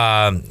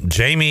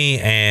Jamie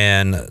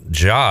and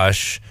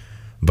Josh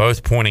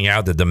both pointing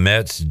out that the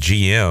Mets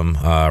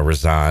GM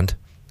resigned.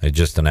 They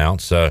just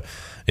announced. So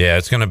yeah,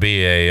 it's going to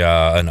be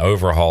an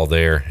overhaul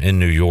there in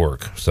New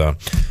York. So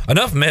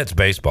enough Mets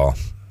baseball.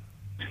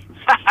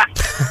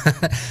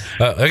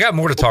 I got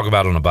more to talk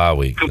about on a bye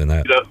week than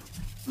that.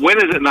 When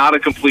is it not a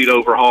complete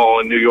overhaul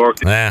in New York?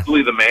 It's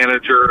usually the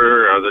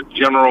manager or the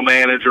general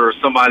manager or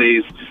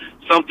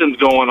something's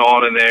going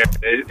on in there.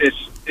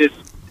 It's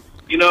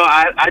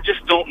I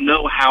just don't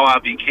know how I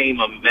became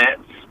a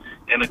Mets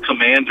and a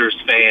Commanders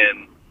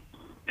fan,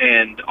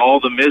 and all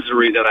the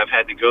misery that I've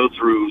had to go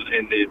through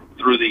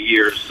through the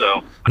years.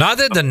 So not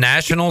that the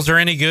Nationals are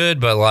any good,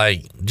 but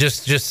like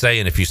just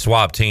saying, if you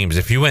swap teams,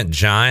 if you went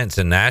Giants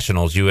and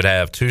Nationals, you would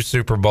have 2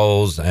 Super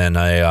Bowls and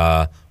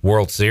a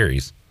World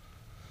Series.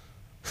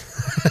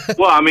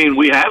 Well, I mean,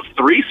 we have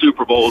 3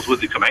 Super Bowls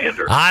with the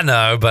Commanders. I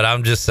know, but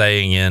I'm just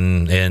saying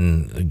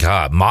in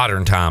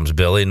modern times,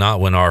 Billy, not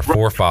when our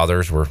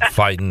forefathers were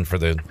fighting for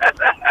the.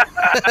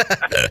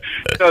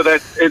 So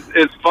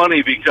it's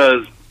funny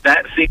because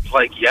that seems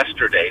like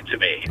yesterday to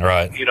me.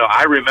 Right.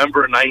 I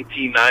remember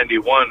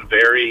 1991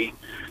 very,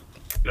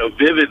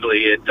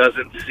 vividly. It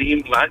doesn't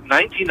seem like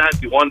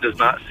 1991 does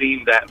not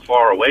seem that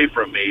far away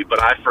from me,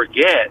 but I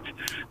forget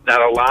that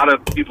a lot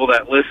of people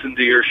that listen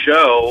to your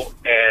show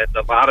and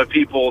a lot of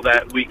people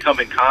that we come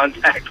in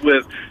contact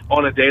with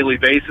on a daily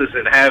basis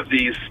and have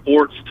these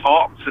sports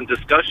talks and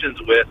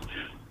discussions with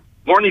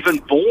weren't even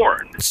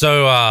born.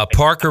 So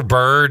Parker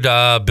Bird,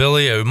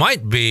 Billy, who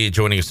might be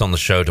joining us on the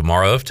show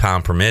tomorrow if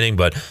time permitting,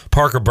 but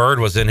Parker Bird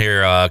was in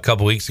here a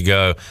couple weeks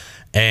ago,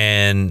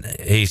 and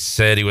he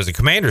said he was a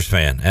Commanders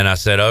fan. And I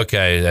said,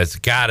 okay, that's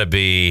got to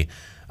be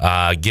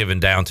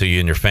given down to you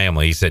and your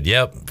family. He said,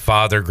 yep,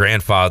 father,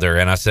 grandfather.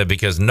 And I said,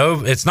 because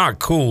it's not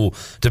cool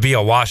to be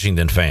a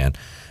Washington fan.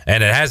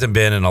 And it hasn't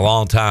been in a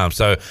long time.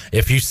 So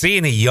if you see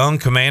any young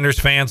Commanders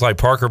fans like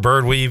Parker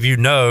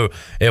Birdweave,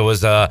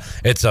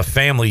 it's a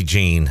family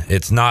gene.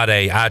 It's not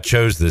a I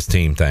chose this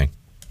team thing.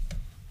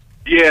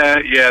 Yeah,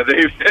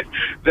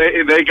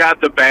 they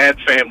got the bad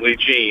family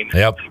gene.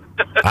 Yep.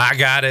 I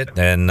got it,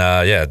 and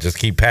just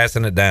keep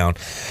passing it down.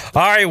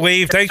 All right,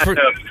 Weave, thanks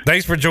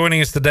for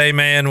joining us today,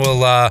 man.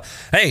 We'll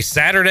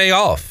Saturday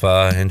off.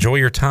 Enjoy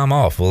your time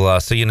off. We'll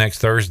see you next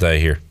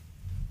Thursday here.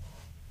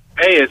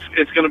 Hey,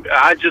 it's gonna be.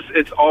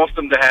 It's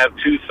awesome to have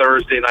 2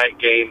 Thursday night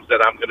games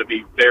that I'm going to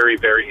be very,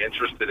 very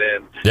interested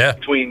in. Yeah.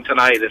 Between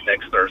tonight and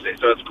next Thursday,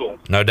 so that's cool.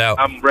 No doubt.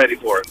 I'm ready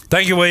for it.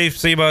 Thank you, Weave.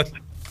 See you, bud.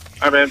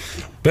 All right, man.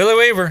 Billy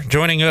Weaver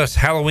joining us,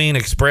 Halloween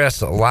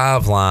Express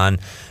live line.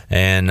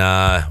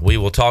 And we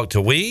will talk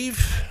to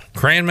Weave,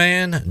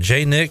 Cranman,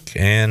 J. Nick,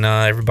 and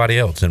everybody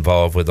else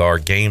involved with our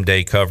game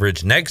day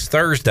coverage next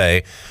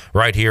Thursday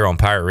right here on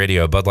Pirate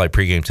Radio. Bud Light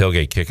pregame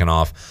tailgate kicking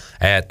off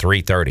at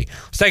 3:30.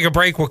 Let's take a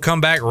break. We'll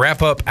come back,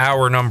 wrap up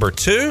hour number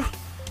 2.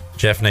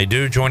 Jeff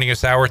Nadu joining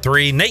us hour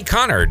 3. Nate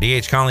Connor,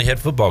 D.H. Conley head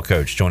football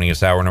coach, joining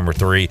us hour number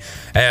 3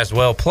 as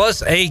well.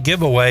 Plus a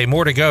giveaway.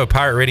 More to go.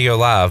 Pirate Radio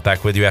Live.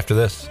 Back with you after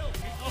this.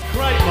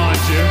 Great, mind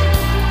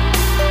you.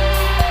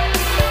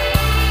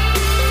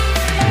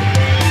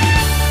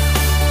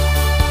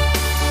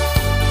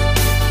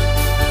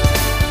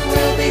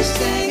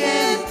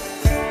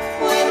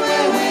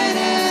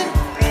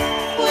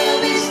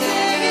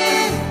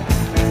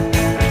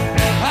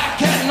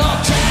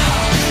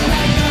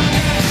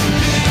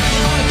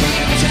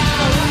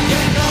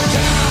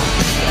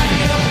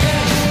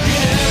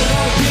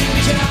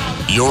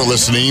 You're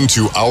listening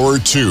to Hour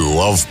 2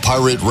 of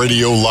Pirate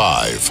Radio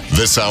Live.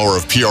 This hour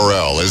of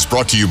PRL is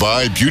brought to you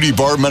by Beauty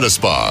Bar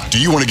Metaspa. Do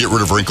you want to get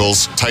rid of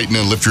wrinkles, tighten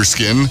and lift your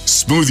skin,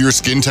 smooth your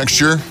skin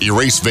texture,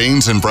 erase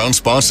veins and brown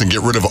spots and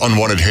get rid of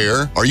unwanted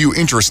hair? Are you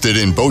interested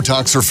in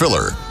Botox or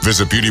filler?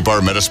 Visit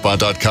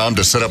beautybarmetaspa.com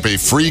to set up a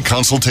free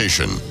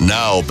consultation.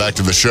 Now, back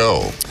to the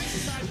show.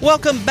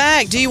 Welcome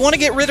back. Do you want to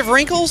get rid of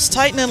wrinkles,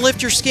 tighten and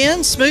lift your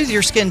skin, smooth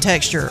your skin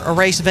texture,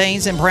 erase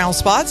veins and brown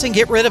spots, and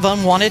get rid of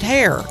unwanted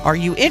hair? Are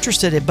you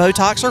interested in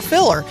Botox or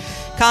filler?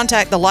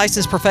 Contact the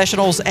licensed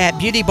professionals at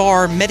Beauty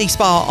Bar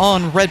Medi-Spa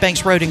on Red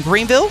Banks Road in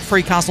Greenville.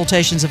 Free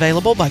consultations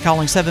available by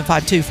calling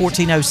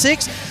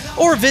 752-1406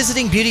 or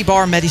visiting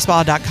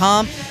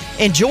beautybarmedispa.com.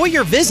 Enjoy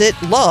your visit.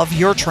 Love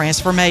your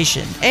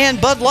transformation. And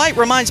Bud Light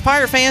reminds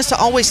Pirate fans to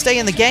always stay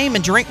in the game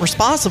and drink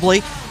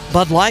responsibly.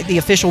 Bud Light, the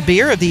official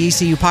beer of the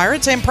ECU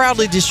Pirates, and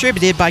proudly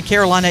distributed by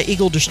Carolina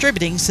Eagle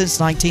Distributing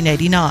since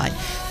 1989.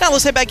 Now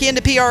let's head back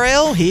into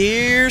PRL.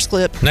 Here's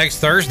Clip. Next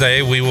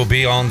Thursday, we will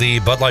be on the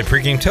Bud Light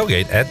pregame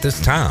tailgate at this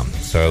time.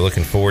 So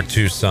looking forward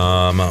to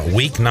some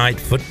weeknight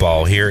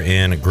football here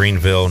in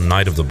Greenville,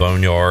 Night of the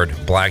Boneyard,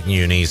 Black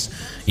Unis,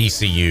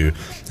 ECU,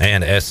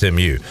 and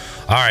SMU.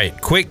 All right,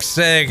 quick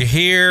seg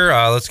here.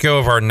 Let's go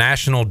over our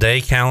National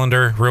Day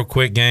calendar real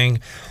quick, gang.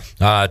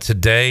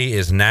 Today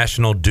is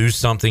National Do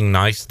Something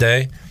Nice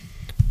Day,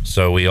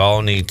 so we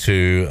all need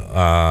to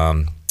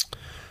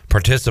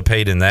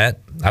participate in that.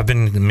 I've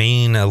been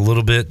mean a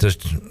little bit to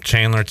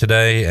Chandler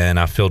today, and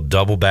I feel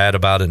double bad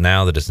about it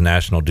now that it's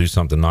National Do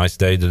Something Nice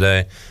Day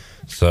today.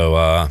 So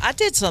I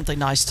did something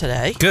nice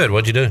today. Good.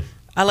 What'd you do?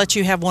 I let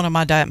you have one of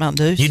my Diet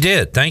Mountain Dews. You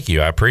did. Thank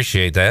you. I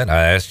appreciate that.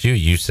 I asked you.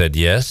 You said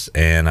yes,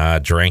 and I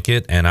drank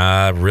it, and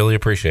I really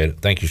appreciate it.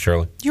 Thank you,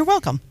 Shirley. You're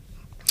welcome.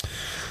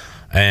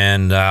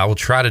 And I will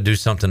try to do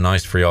something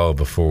nice for y'all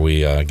before we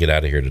get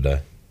out of here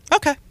today.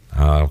 Okay.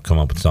 I'll come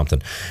up with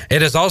something.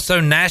 It is also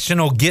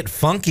National Get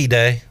Funky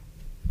Day.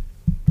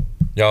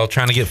 Y'all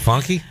trying to get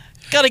funky?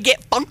 Gotta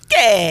get funky.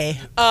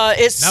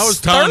 It's now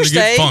it's time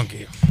Thursday. to get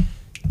funky.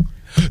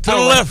 To the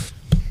left.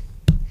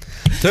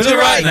 To the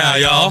right now,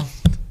 y'all.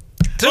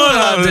 Do it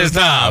up this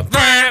time.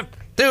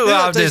 Do it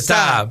up this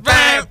time.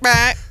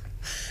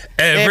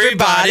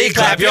 Everybody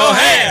clap your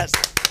hands.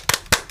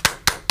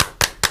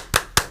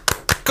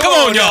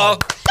 Come on, y'all.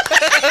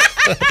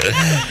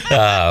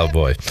 Oh,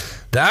 boy.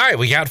 All right,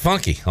 we got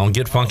funky on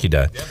Get Funky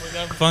Day. Definitely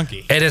got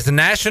funky. It is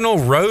National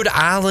Rhode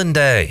Island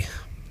Day.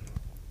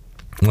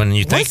 When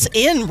you think, what's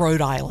in Rhode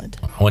Island?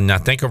 When I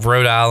think of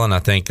Rhode Island, I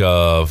think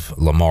of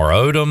Lamar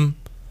Odom.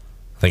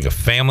 I think of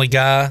Family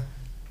Guy.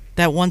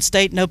 That one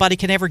state nobody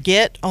can ever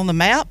get on the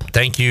map.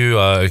 Thank you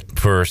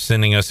for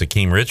sending us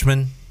Akeem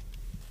Richmond.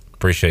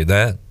 Appreciate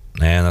that.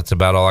 And that's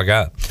about all I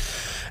got.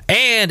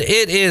 And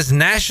it is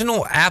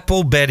National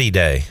Apple Betty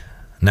Day.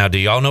 Now, do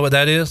y'all know what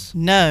that is?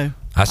 No.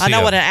 I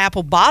know what an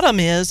apple bottom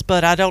is,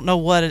 but I don't know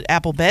what an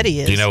apple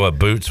Betty is. Do you know what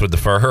boots with the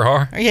fur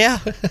are? Yeah.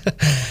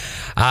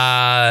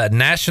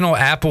 National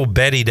Apple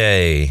Betty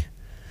Day.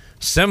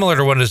 Similar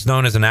to what is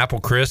known as an apple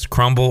crisp,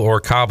 crumble, or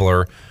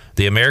cobbler,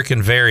 the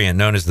American variant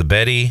known as the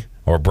Betty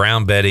or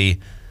Brown Betty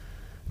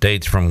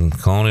dates from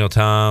colonial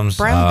times.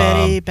 Brown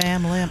Betty,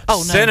 Bam Limp. Oh,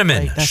 no.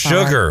 Cinnamon,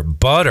 sugar,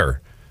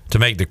 butter to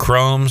make the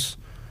crumbs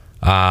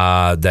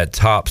that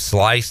top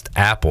sliced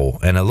apple.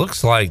 And it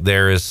looks like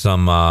there is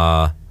some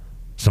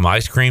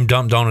ice cream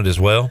dumped on it as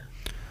well.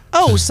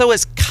 Oh, so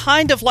it's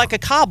kind of like a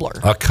cobbler.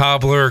 A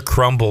cobbler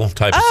crumble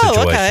type of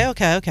situation.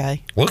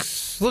 Okay.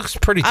 Looks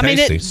pretty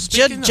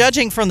tasty. I mean,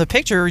 judging from the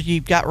picture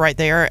you've got right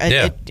there,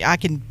 I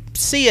can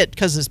see it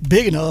because it's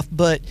big enough,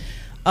 but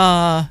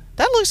that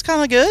looks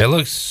kind of good. It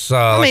looks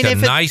like a nice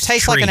treat. If it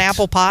tastes like an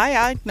apple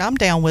pie, I'm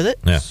down with it.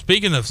 Yeah.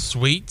 Speaking of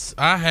sweets,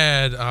 I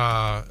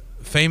had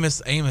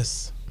Famous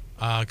Amos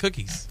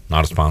cookies.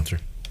 Not a sponsor.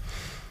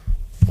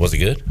 Was it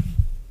good?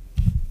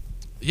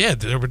 Yeah,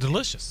 they were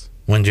delicious.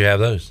 When did you have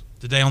those?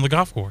 Today on the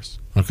golf course.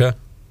 Okay.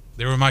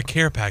 They were in my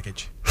care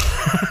package.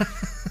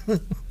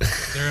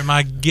 They're in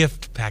my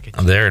gift package.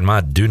 They're in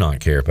my do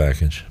not care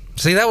package.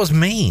 See, that was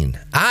mean.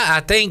 I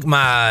think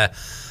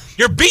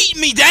you're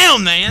beating me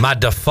down, man. My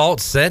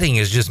default setting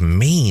is just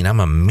mean. I'm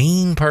a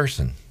mean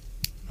person.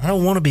 I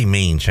don't want to be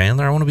mean,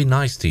 Chandler. I want to be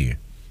nice to you.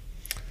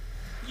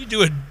 You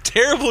do a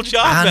terrible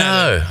job at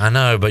it. I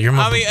know, but you're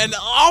my... I mean, an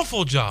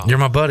awful job. You're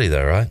my buddy,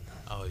 though, right?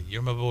 Oh,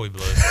 you're my boy,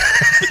 Blue.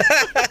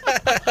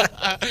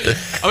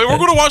 I mean, we're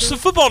going to watch some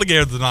football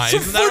together tonight.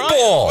 Some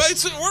football.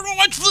 Right? We're going to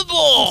watch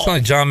football. It's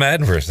like John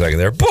Madden for a second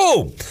there.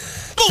 Boom!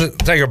 So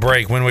take a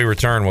break. When we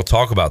return, we'll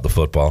talk about the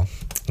football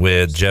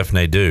with Jeff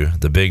Nadu,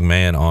 the big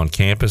man on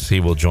campus. He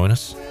will join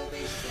us.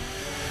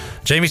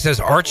 Jamie says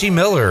Archie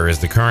Miller is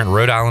the current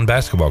Rhode Island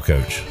basketball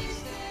coach.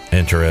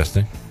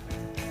 Interesting.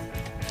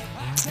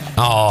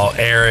 Oh,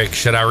 Eric.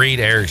 Should I read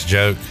Eric's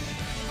joke?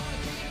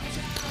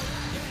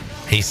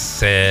 He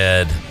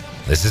said,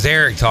 this is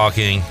Eric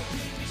talking.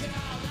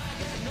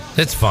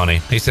 It's funny.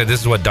 He said,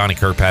 this is what Donnie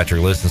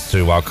Kirkpatrick listens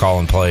to while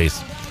calling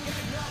plays.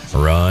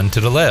 Run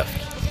to the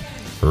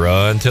left.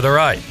 Run to the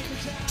right.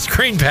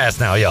 Screen pass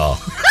now, y'all.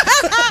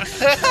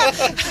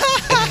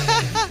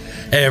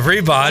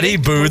 Everybody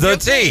boo the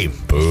team.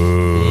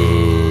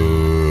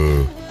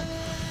 Boo.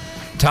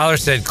 Tyler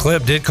said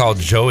Clip did call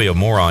Joey a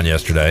moron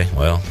yesterday.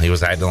 Well, he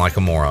was acting like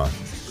a moron.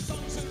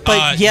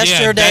 But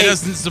yesterday... Yeah, that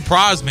doesn't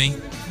surprise me.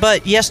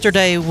 But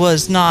yesterday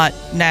was not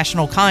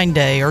National Kind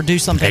Day or Do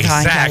Something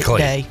Kind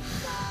Day.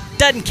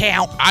 Doesn't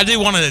count. I do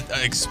want to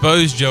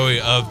expose Joey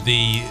of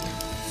the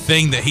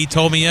thing that he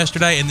told me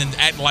yesterday and then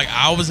act like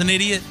I was an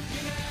idiot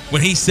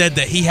when he said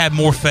that he had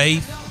more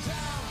faith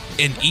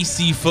in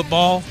ECU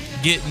football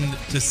getting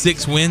to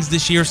 6 wins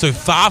this year, so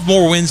 5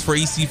 more wins for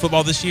ECU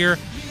football this year,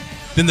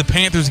 than the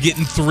Panthers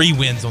getting 3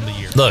 wins on the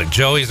year. Look,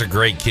 Joey's a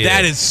great kid.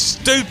 That is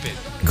stupid.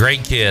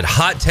 Great kid.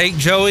 Hot take,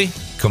 Joey?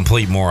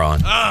 Complete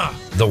moron.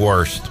 The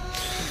worst.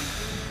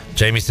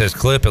 Jamie says,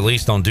 Clip, at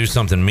least don't do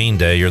something mean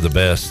day. You're the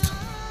best.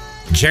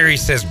 Jerry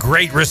says,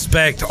 great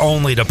respect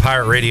only to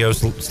Pirate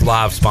Radio's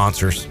live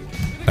sponsors.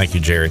 Thank you,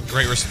 Jerry.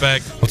 Great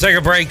respect. We'll take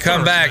a break,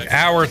 come back.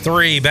 Hour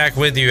 3, back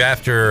with you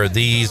after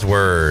these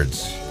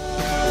words.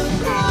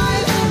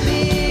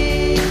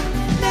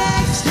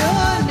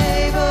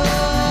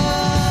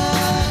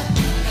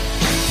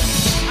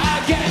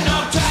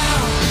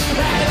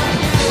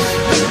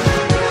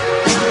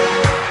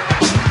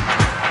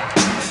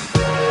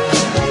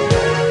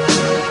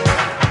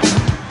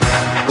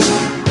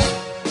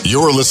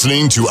 You're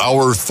listening to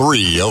Hour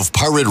 3 of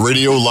Pirate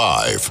Radio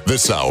Live.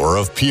 This hour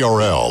of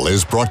PRL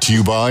is brought to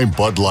you by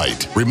Bud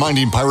Light,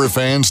 reminding Pirate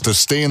fans to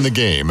stay in the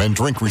game and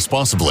drink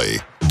responsibly.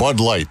 Bud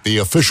Light, the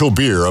official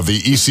beer of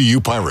the ECU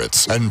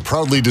Pirates, and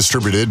proudly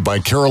distributed by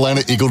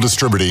Carolina Eagle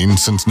Distributing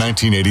since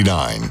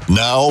 1989.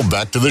 Now,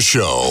 back to the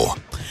show.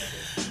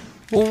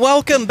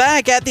 Welcome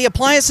back. At the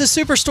Appliances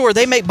Superstore,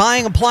 they make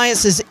buying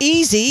appliances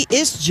easy.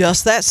 It's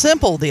just that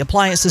simple. The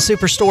Appliances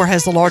Superstore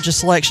has the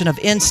largest selection of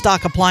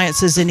in-stock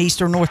appliances in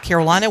Eastern North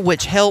Carolina,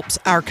 which helps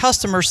our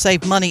customers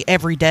save money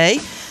every day.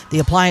 The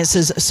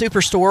Appliances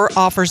Superstore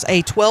offers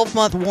a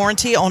 12-month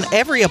warranty on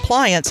every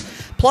appliance,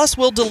 plus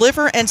will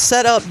deliver and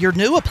set up your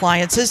new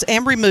appliances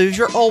and remove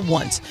your old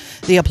ones.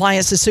 The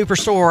Appliances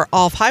Superstore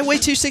off Highway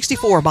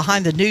 264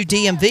 behind the new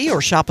DMV,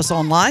 or shop us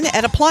online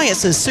at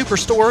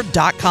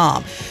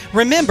appliancessuperstore.com.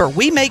 Remember,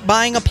 we make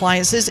buying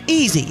appliances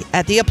easy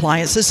at the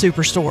Appliances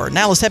Superstore.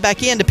 Now let's head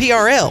back into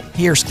PRL.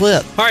 Here's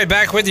Clip. All right,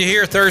 back with you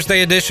here,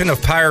 Thursday edition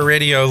of Pirate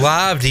Radio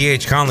Live.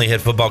 D.H. Conley,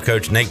 head football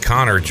coach Nate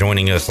Connor,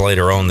 joining us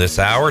later on this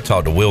hour.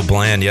 Talked to Will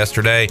Bland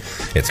yesterday.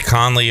 It's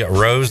Conley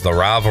Rose, the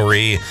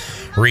rivalry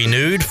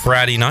renewed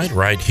Friday night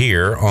right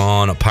here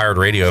on Pirate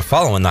Radio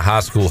following the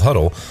high school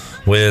huddle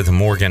with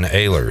Morgan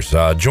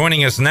Ehlers.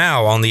 Joining us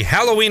now on the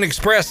Halloween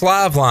Express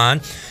live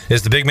line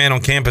is the big man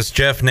on campus,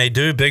 Jeff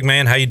Nadu. Big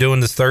man, how you doing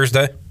this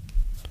Thursday?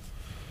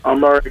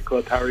 I'm all right,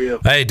 Cliff. How are you?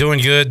 Hey, doing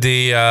good.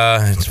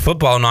 It's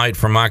football night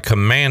for my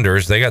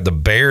Commanders. They got the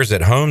Bears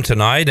at home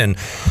tonight, and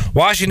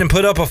Washington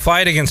put up a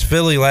fight against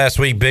Philly last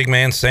week. Big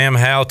man Sam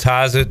Howell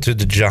ties it to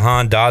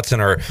Jahan Dotson,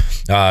 or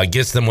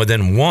gets them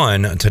within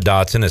 1 to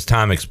Dotson. As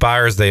time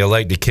expires, they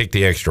elect to kick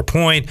the extra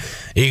point.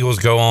 Eagles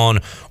go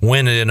on,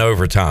 win it in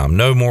overtime.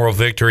 No moral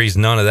victories,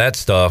 none of that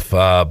stuff,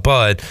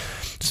 but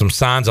some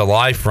signs of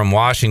life from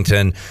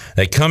Washington.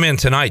 They come in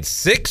tonight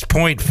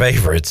 6-point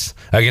favorites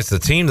against the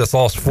team that's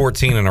lost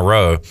 14 in a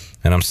row,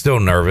 and I'm still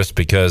nervous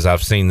because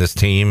I've seen this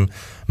team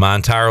my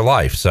entire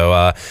life.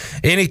 So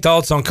any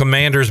thoughts on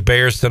Commanders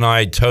Bears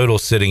tonight, total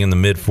sitting in the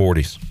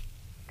mid-40s?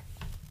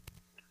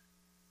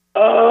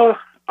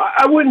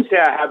 I wouldn't say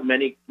I have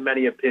many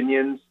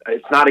opinions.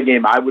 It's not a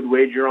game I would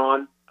wager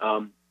on.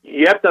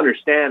 You have to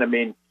understand, I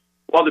mean,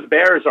 while the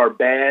Bears are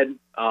bad,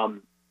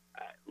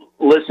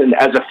 listen,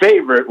 as a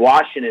favorite,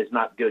 Washington is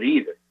not good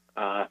either.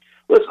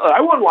 Listen,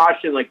 I want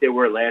Washington like they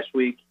were last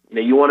week. You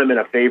know, you want them in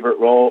a favorite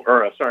role,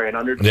 or an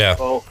underdog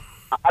role.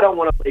 I don't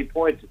want to lay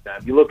points at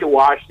them. You look at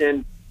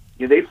Washington,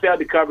 you know, they failed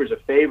to cover as a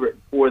favorite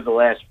for the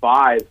last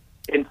 5.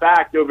 In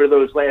fact, over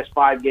those last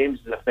 5 games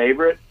as a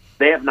favorite,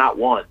 they have not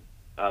won.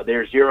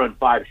 They're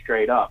 0-5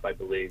 straight up, I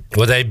believe.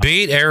 Well, they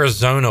beat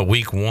Arizona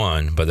week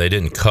 1, but they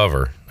didn't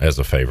cover as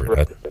a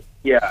favorite.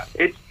 Yeah,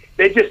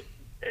 they just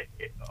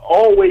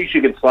all ways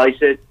you can slice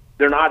it.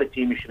 They're not a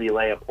team you should be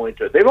laying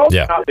points with. They've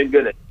also not been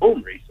good at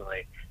home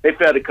recently. They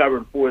failed to cover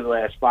in 4 of the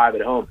last 5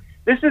 at home.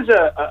 This is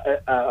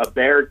a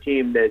Bear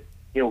team that,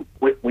 you know,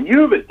 when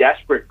you have a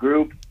desperate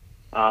group,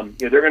 you know,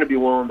 they're going to be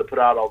willing to put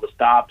out all the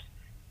stops.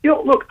 You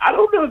know, look, I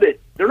don't know that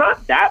they're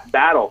not that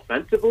bad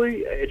offensively.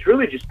 It's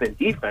really just been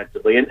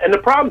defensively. And the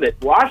problem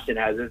that Washington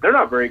has is they're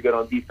not very good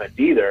on defense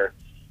either.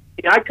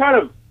 You know,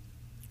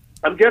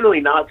 I'm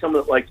generally not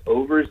someone that likes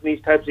overs in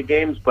these types of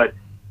games, but,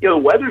 you know,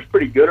 the weather's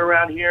pretty good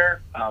around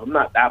here. I'm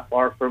not that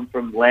far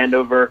from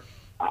Landover.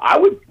 I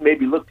would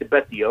maybe look to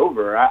bet the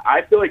over.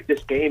 I feel like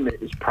this game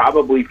is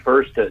probably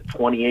first to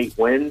 28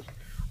 wins.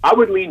 I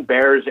would lean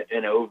Bears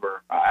and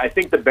over. I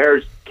think the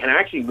Bears can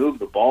actually move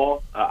the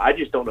ball. I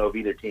just don't know if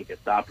either team can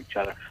stop each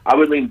other. I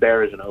would lean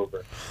Bears and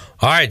over.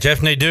 All right, Jeff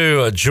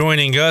Nadu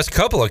joining us.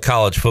 Couple of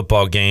college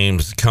football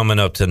games coming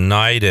up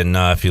tonight, and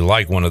if you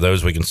like one of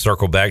those, we can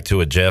circle back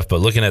to it, Jeff. But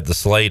looking at the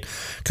slate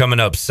coming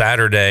up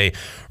Saturday,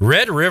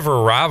 Red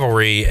River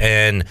rivalry,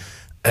 and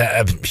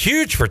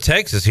huge for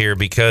Texas here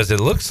because it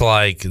looks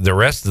like the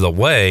rest of the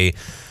way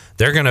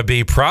they're going to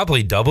be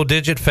probably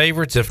double-digit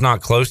favorites, if not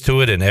close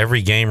to it, in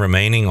every game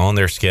remaining on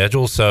their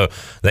schedule. So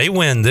they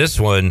win this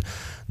one.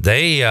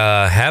 They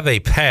have a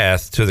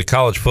path to the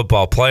college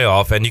football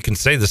playoff, and you can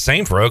say the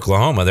same for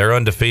Oklahoma. They're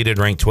undefeated,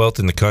 ranked 12th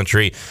in the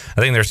country. I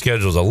think their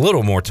schedule is a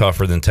little more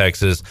tougher than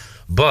Texas,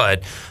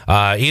 but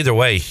either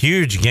way,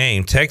 huge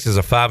game. Texas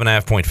a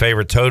 5.5-point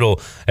favorite,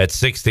 total at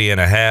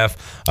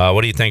 60.5.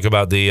 What do you think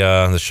about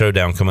the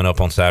showdown coming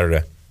up on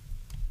Saturday?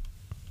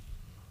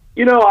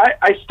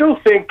 I still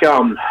think.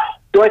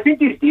 Do I think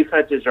these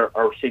defenses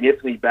are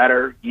significantly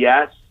better?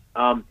 Yes.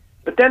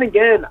 But then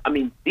again, I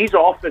mean, these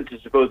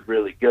offenses are both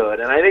really good,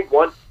 and I think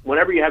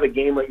whenever you have a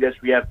game like this,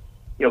 where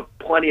you have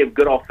plenty of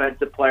good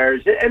offensive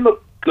players and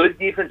look, good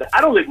defense.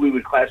 I don't think we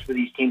would classify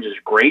these teams as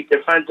great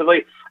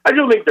defensively. I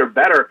don't think they're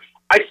better.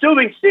 I still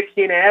think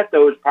 16.5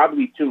 though is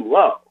probably too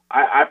low.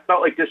 I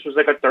felt like this was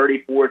like a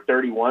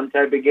 34-31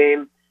 type of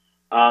game.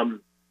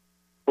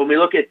 When we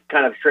look at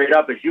kind of straight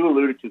up, as you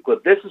alluded to,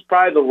 Clip, this is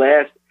probably the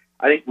last,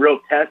 I think, real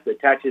test that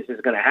Texas is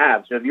going to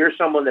have. So if you're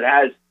someone that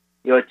has,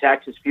 a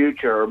Texas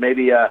future or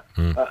maybe a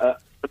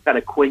kind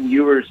of Quinn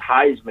Ewers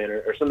Heisman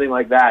or something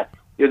like that,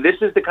 this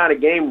is the kind of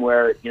game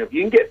where, if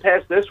you can get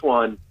past this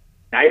one,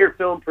 now you're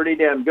feeling pretty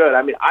damn good.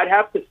 I mean, I'd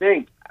have to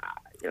think,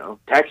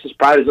 Texas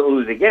probably doesn't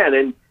lose again,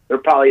 and they're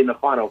probably in the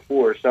Final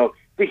Four. So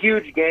it's a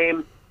huge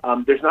game.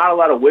 There's not a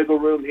lot of wiggle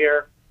room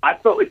here. I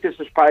felt like this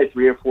was probably a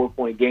 3 or 4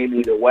 point game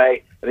either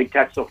way. I think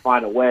Texas will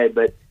find a way,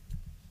 but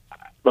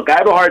look, I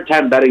have a hard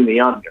time betting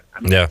the under. I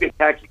mean,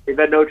 Texas, they've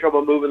had no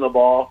trouble moving the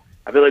ball.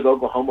 I feel like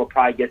Oklahoma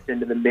probably gets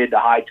into the mid to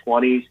high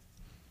 20s.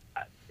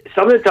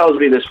 Something tells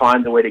me this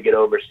finds a way to get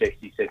over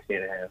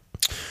 60-60.5.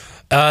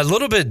 A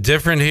little bit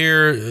different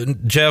here,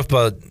 Jeff,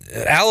 but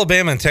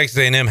Alabama and Texas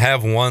A&M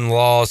have one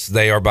loss.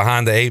 They are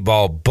behind the 8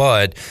 ball,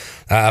 but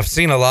I've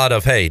seen a lot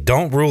of, hey,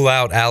 don't rule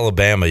out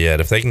Alabama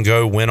yet. If they can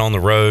go win on the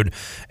road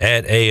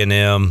at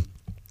A&M,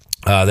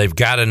 they've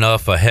got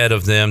enough ahead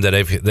of them that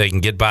they can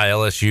get by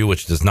LSU,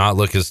 which does not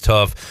look as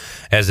tough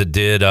as it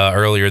did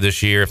earlier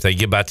this year. If they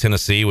get by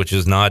Tennessee, which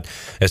is not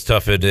as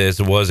tough as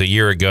it was a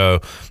year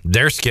ago,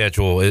 their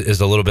schedule is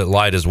a little bit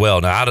light as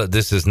well. Now,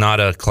 this is not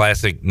a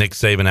classic Nick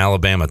Saban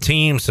Alabama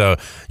team, so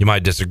you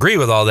might disagree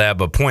with all that,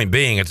 but point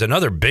being, it's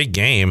another big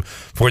game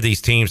for these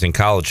teams in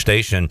College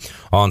Station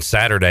on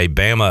Saturday.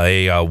 Bama,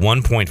 a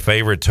 1-point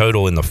favorite,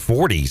 total in the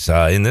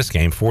 40s in this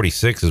game.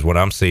 46 is what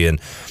I'm seeing.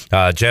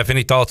 Jeff,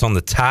 any thoughts on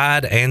the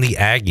Tide and the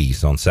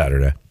Aggies on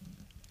Saturday?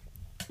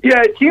 Yeah,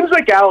 it seems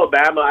like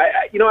Alabama.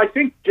 I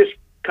think just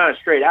kind of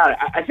straight out,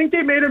 I think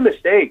they made a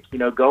mistake.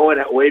 Going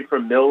away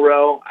from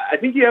Milroe. I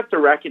think you have to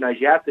recognize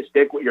you have to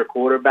stick with your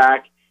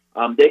quarterback.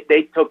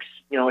 They took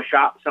a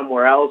shot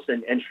somewhere else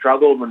and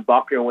struggled when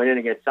Buckner went in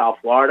against South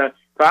Florida.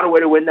 Found a way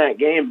to win that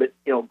game, but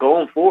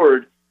going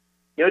forward,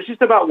 it's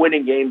just about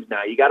winning games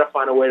now. You got to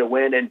find a way to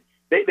win, and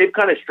they've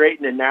kind of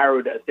straightened and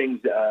narrowed things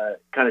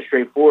kind of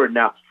straightforward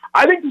now.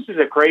 I think this is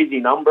a crazy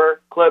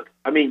number, Clip.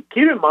 I mean,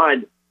 keep in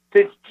mind,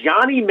 since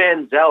Johnny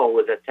Manziel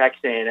was at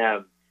Texas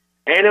A&M,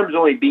 A&M's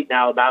only beaten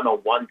Alabama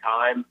one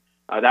time.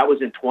 That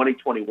was in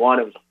 2021.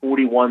 It was a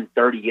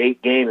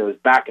 41-38 game. It was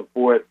back and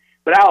forth.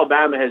 But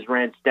Alabama has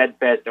ran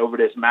steadfast over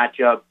this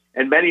matchup,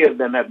 and many of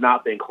them have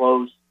not been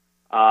close.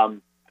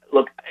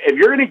 Look, if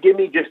you're going to give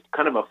me just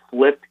kind of a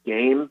flipped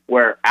game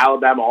where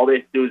Alabama, all they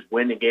have to do is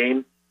win the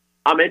game,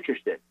 I'm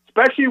interested.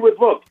 Especially with,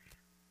 look,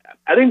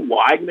 I think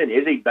Weigman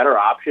is a better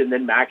option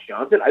than Max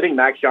Johnson. I think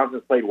Max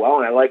Johnson's played well,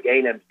 and I like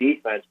A&M's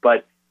defense,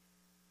 but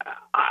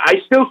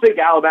I still think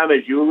Alabama,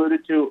 as you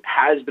alluded to,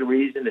 has the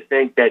reason to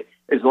think that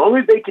as long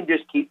as they can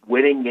just keep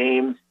winning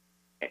games,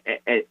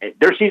 and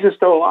their season's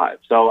still alive.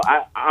 So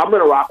I'm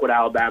going to rock with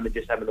Alabama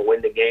just having to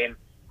win the game.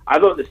 I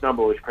thought this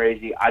number was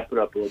crazy. I'd put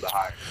up a little bit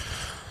higher.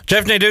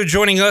 Jeff Nadu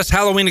joining us,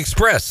 Halloween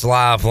Express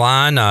live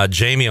line.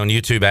 Jamie on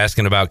YouTube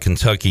asking about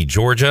Kentucky,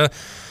 Georgia.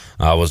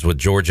 I was with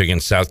Georgia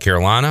against South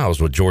Carolina. I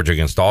was with Georgia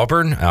against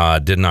Auburn.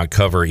 Did not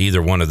cover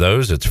either one of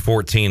those. It's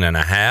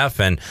 14.5,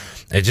 and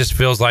it just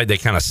feels like they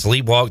kind of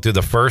sleepwalk through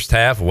the first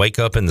half, wake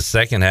up in the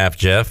second half,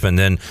 Jeff. And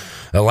then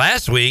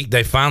last week,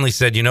 they finally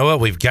said, you know what,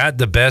 we've got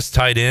the best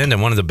tight end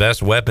and one of the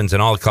best weapons in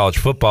all of college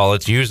football.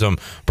 Let's use them.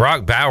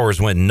 Brock Bowers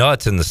went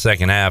nuts in the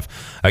second half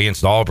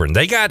against Auburn.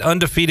 They got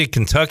undefeated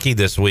Kentucky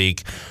this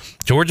week.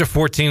 Georgia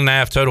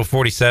 14.5, total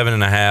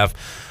 47.5.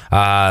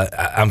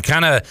 I'm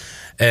kind of...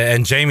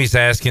 And Jamie's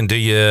asking, do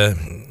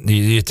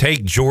you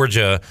take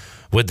Georgia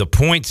with the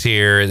points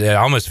here? I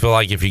almost feel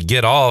like if you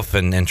get off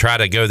and try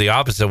to go the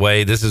opposite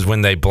way, this is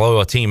when they blow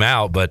a team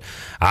out. But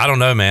I don't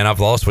know, man. I've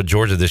lost with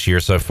Georgia this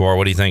year so far.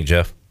 What do you think,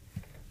 Jeff?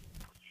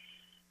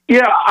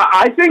 Yeah,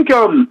 I think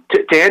to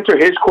answer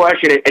his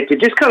question and to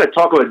just kind of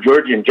talk about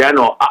Georgia in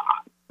general,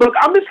 look,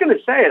 I'm just going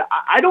to say it.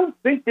 I don't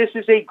think this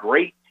is a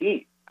great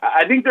team.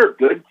 I think they're a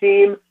good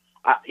team.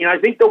 I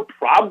think they'll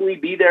probably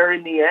be there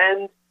in the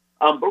end.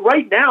 But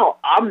right now,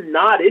 I'm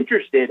not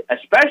interested,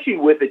 especially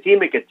with a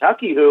team in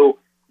Kentucky who,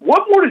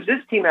 what more does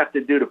this team have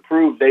to do to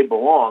prove they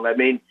belong? I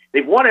mean,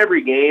 they've won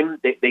every game.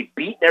 They've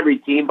beaten every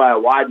team by a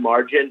wide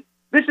margin.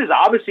 This is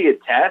obviously a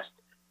test,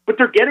 but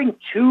they're getting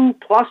 2+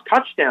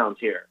 touchdowns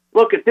here.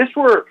 Look, if this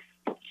were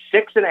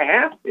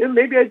 6.5,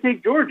 maybe I'd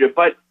take Georgia.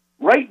 But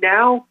right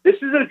now, this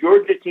is a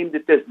Georgia team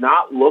that does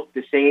not look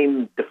the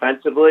same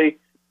defensively.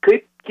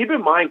 Keep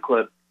in mind,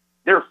 Clip,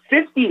 they're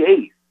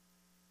 58th.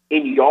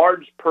 In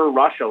yards per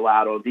rush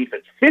allowed on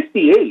defense.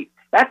 58.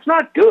 That's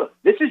not good.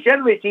 This is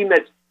generally a team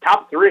that's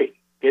top 3.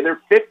 Okay, they're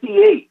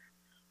 58.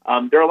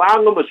 They're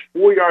allowing almost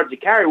 4 yards a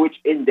carry, which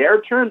in their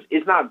terms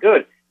is not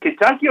good.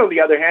 Kentucky, on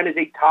the other hand, is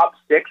a top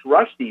 6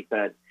 rush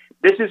defense.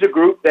 This is a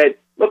group that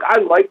look, I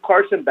like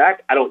Carson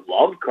Beck. I don't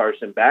love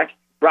Carson Beck.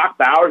 Brock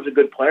Bowers is a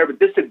good player, but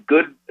this is a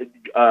good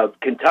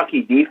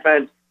Kentucky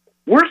defense.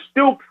 We're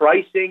still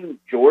pricing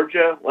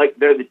Georgia like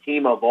they're the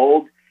team of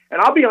old.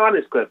 And I'll be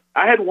honest, Cliff,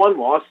 I had one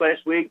loss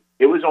last week.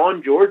 It was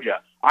on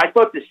Georgia. I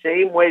thought the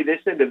same way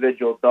this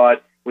individual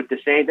thought with the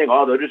same thing.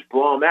 Oh, they'll just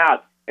blow them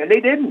out. And they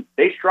didn't.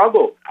 They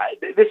struggled.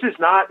 This is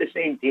not the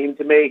same team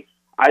to me.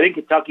 I think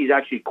Kentucky's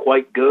actually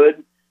quite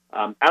good.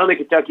 I don't think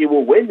Kentucky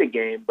will win the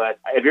game, but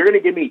if you're going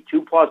to give me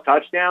 2+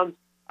 touchdowns,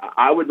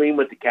 I would lean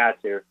with the Cats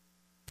here.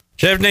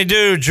 Jeff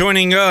Nadu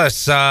joining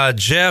us.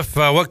 Jeff,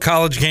 what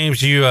college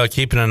games are you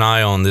keeping an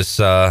eye on this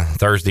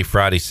Thursday,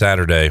 Friday,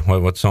 Saturday?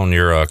 What's on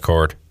your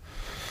card?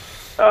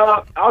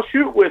 I'll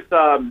shoot with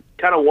kind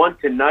of one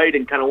tonight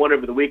and kind of one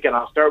over the weekend.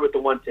 I'll start with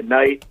the one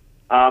tonight.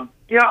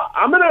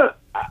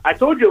 I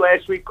told you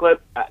last week,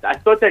 Clip, I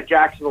thought that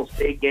Jacksonville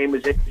State game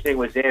was interesting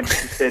with Sam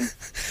Houston.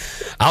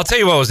 I'll tell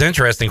you what was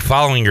interesting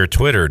following your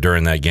Twitter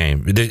during that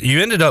game.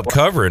 You ended up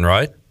covering,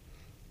 right?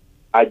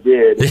 I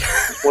did.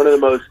 It's one of the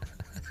most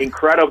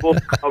incredible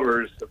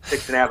covers of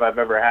 6.5 I've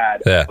ever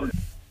had. Yeah.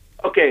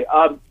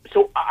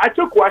 So I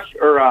took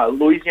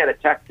Louisiana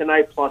Tech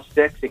tonight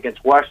 +6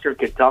 against Western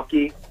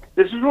Kentucky.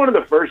 This is one of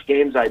the first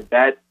games I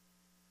bet.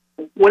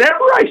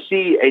 Whenever I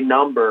see a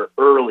number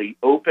early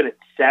open at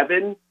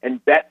 7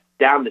 and bet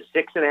down to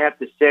 6.5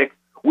 to 6,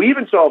 we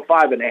even saw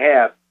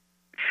 5.5.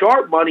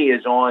 Sharp money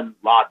is on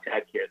La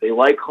Tech here. They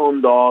like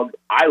home dog.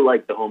 I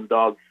like the home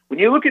dog. When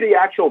you look at the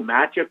actual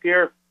matchup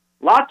here,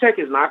 La Tech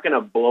is not going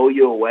to blow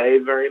you away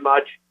very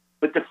much,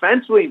 but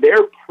defensively,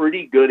 they're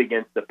pretty good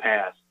against the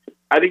pass.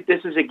 I think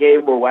this is a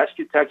game where West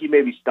Kentucky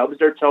maybe stubs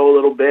their toe a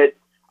little bit.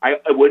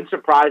 It wouldn't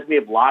surprise me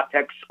if La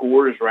Tech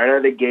scores right out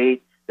of the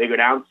gate. They go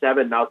down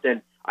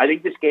 7-0. I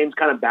think this game's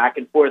kind of back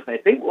and forth. I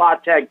think La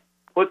Tech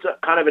puts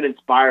kind of an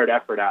inspired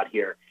effort out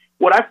here.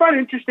 What I find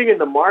interesting in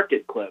the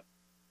market, Clip,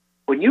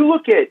 when you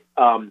look at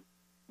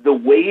the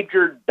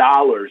wagered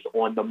dollars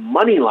on the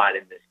money line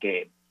in this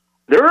game,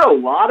 there are a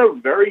lot of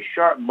very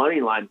sharp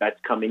money line bets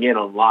coming in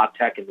on La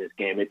Tech in this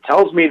game. It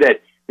tells me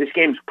that this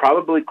game's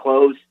probably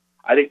close.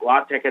 I think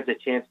La Tech has a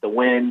chance to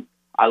win.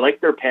 I like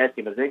their pass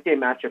team. I think they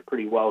match up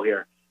pretty well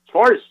here. As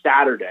far as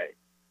Saturday,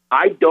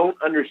 I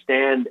don't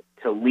understand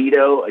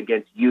Toledo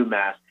against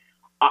UMass.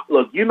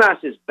 Look,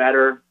 UMass is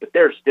better, but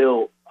they're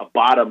still a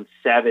bottom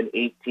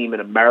 7-8 team in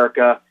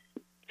America.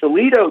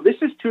 Toledo, this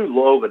is too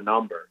low of a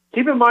number.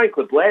 Keep in mind,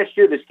 Clip, last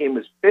year this game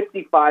was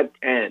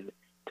 55-10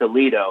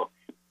 Toledo.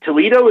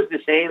 Toledo is the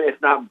same, if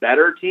not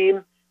better,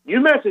 team.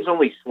 UMass is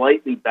only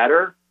slightly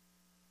better.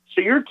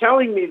 So you're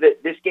telling me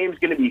that this game's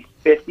going to be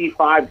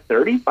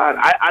 55-35?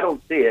 I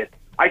don't see it.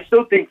 I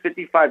still think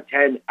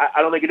 55-10.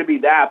 I don't think it'll be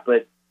that,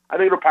 but I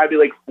think it'll probably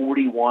be like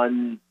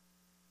 41-13.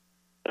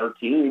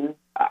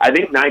 I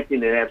think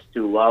 19.5 is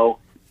too low.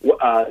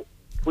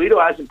 Toledo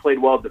hasn't played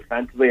well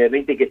defensively. I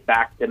think they get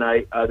back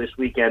tonight, this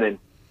weekend, and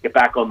get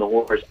back on the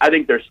horse. I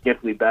think they're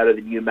stiffly better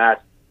than UMass.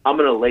 I'm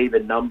going to lay the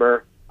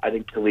number. I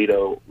think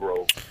Toledo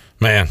rolls.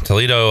 Man,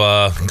 Toledo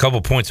a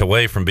couple points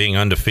away from being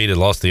undefeated.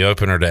 Lost the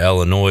opener to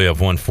Illinois. Have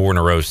won 4 in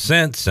a row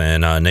since.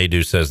 And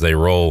Nadu says they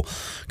roll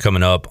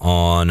coming up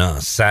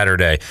on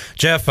Saturday.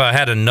 Jeff, I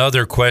had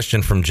another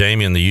question from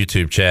Jamie in the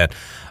YouTube chat.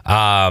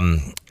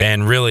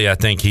 And really, I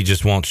think he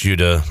just wants you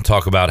to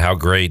talk about how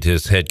great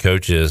his head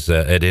coach is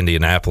at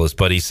Indianapolis.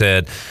 But he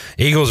said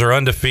Eagles are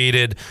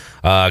undefeated,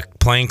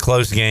 playing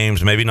close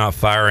games, maybe not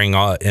firing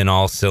in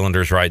all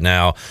cylinders right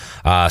now.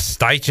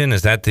 Steichen,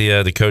 is that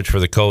the coach for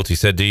the Colts? He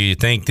said, do you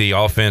think the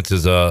offense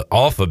is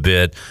off a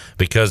bit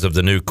because of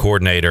the new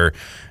coordinator?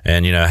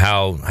 And, you know,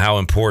 how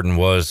important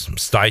was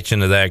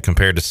Steichen to that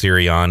compared to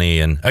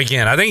Sirianni? And,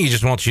 again, I think he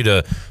just wants you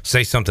to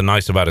say something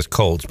nice about his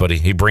Colts, but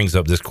he brings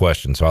up this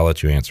question, so I'll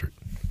let you answer it.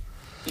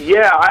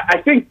 Yeah,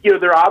 I think, you know,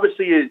 there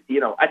obviously is,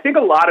 you know, I think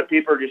a lot of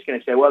people are just going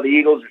to say, well, the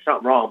Eagles are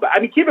something wrong. But, I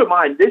mean, keep in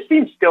mind, this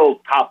team's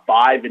still top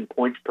 5 in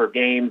points per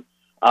game.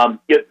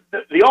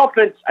 The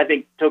offense, I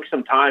think, took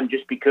some time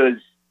just because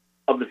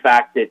of the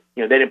fact that,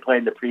 you know, they didn't play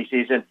in the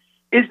preseason.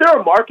 Is there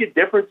a market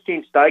difference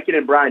between Steichen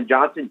and Brian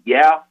Johnson?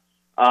 Yeah.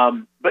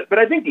 But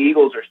I think the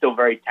Eagles are still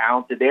very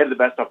talented. They have the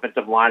best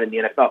offensive line in the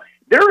NFL.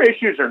 Their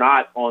issues are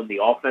not on the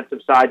offensive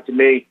side to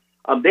me.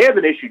 They have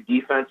an issue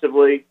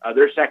defensively.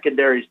 Their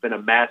secondary's been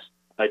a mess.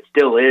 It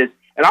still is.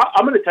 And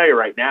I'm going to tell you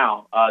right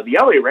now, the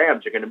LA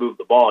Rams are going to move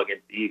the ball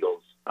against the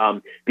Eagles.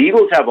 The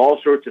Eagles have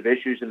all sorts of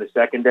issues in the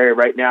secondary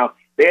right now.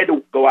 They had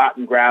to go out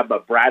and grab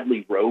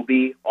Bradley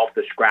Roby off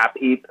the scrap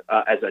heap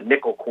as a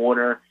nickel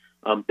corner.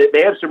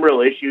 They have some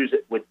real issues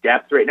with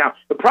depth right now.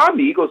 The problem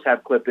the Eagles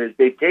have, Clip, is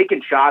they've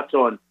taken shots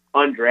on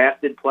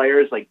undrafted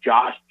players like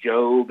Josh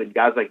Jobe and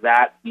guys like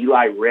that,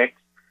 Eli Ricks.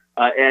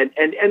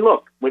 And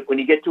look, when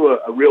you get to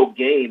a real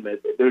game,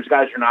 those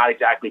guys are not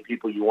exactly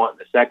people you want in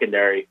the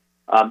secondary.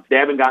 They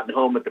haven't gotten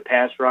home with the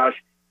pass rush.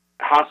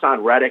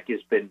 Hassan Reddick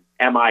has been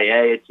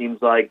MIA, it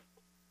seems like.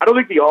 I don't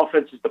think the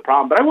offense is the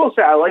problem, but I will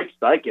say I like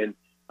Steichen,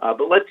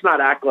 but let's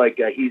not act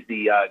like he's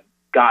the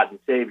God and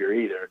Savior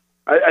either.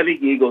 I think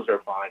the Eagles are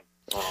fine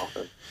on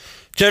offense.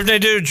 Jeff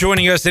Nadu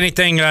joining us.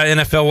 Anything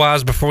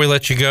NFL-wise before we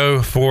let you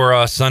go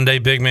for Sunday,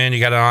 big man, you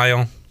got an eye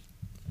on?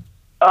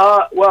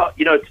 Well,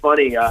 it's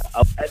funny.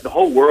 The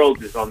whole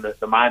world is on the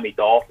Miami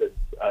Dolphins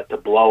to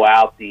blow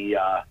out the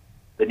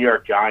New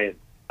York Giants.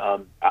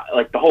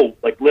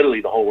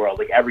 Literally the whole world.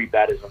 Like every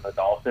bet is on the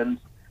Dolphins.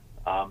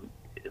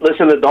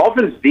 Listen, the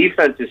Dolphins'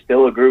 defense is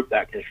still a group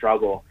that can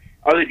struggle.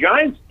 Are the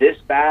Giants this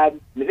bad?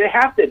 I mean, they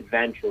have to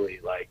eventually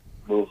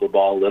move the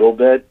ball a little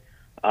bit.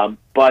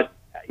 But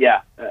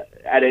yeah,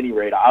 at any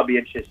rate, I'll be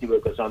interested to see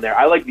what goes on there.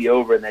 I like the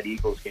over in that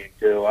Eagles game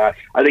too. I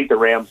think the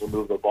Rams will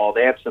move the ball.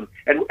 They have some,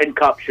 and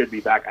Kupp should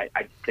be back.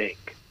 I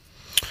think.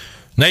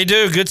 They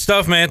do. Good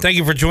stuff, man. Thank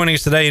you for joining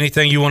us today.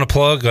 Anything you want to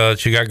plug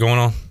that you got going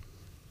on?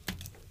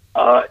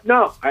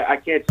 No, I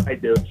can't say I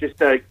do. It's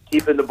just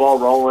keeping the ball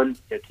rolling,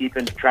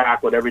 keeping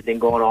track with everything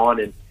going on,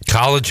 and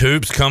college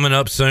hoops coming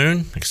up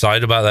soon.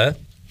 Excited about that.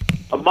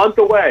 A month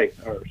away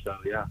or so,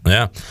 yeah.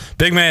 Yeah.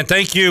 Big man,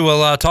 thank you.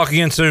 We'll talk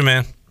again soon,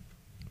 man.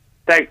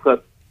 Thanks,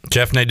 Clip.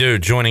 Jeff Nadu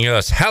joining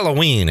us.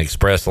 Halloween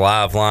Express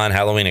Live Line.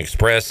 Halloween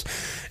Express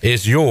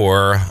is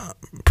your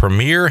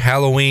premier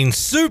Halloween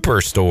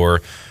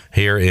superstore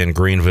here in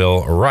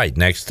Greenville, right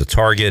next to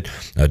Target.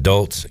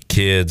 Adults,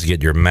 kids,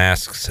 get your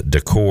masks,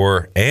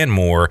 decor, and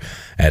more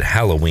at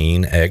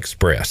Halloween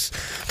Express.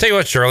 Tell you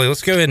what, Shirley,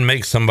 let's go ahead and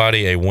make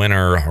somebody a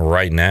winner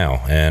right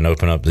now and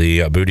open up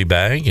the booty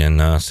bag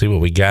and see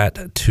what we got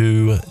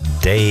today.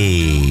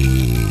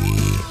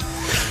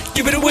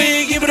 Give it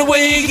away, give it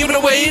away, give it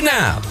away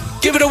now.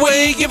 Give it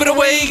away, give it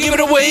away, give it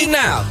away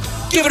now.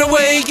 Give it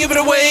away, give it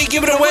away,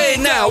 give it away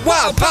now.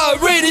 Wild Power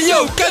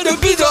Radio, gonna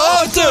be the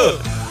answer.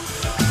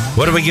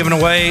 What are we giving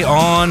away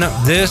on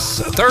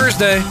this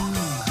Thursday? I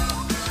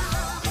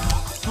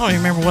don't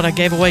even remember what I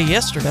gave away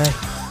yesterday.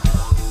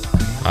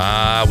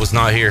 I was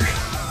not here.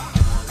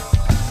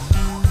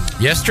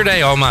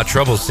 Yesterday, all my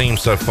troubles seemed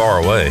so far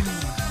away.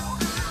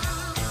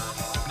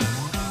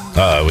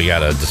 We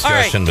got a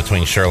discussion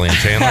between Shirley and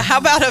Chandler. How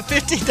about a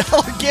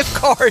 $50 gift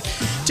card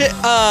to,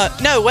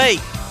 no, wait.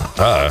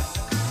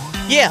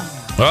 Yeah.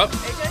 Up.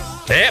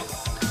 Yep.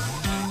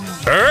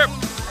 Up.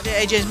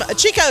 AJ's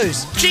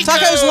Chico's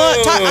tacos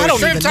lunch. I don't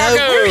Shrimp even taco.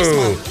 know. Where is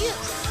my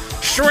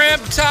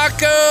Shrimp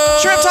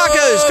tacos. Shrimp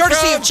tacos,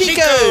 courtesy of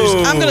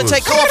Chico's. I'm going to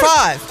take caller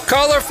 5.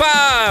 Caller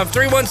 5,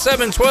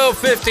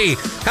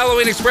 317-1250.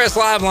 Halloween Express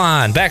Live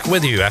Line. Back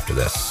with you after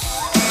this.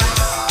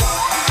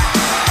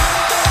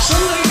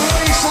 Sunday,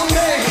 boy, Sunday.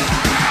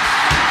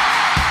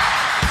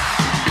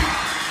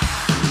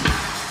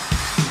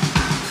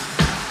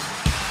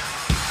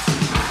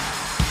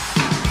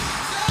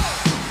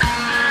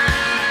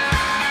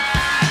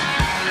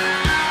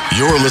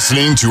 You're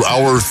listening to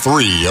Hour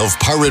 3 of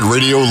Pirate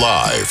Radio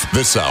Live.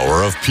 This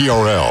hour of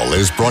PRL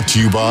is brought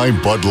to you by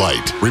Bud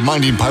Light,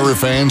 reminding Pirate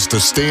fans to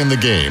stay in the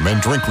game and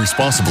drink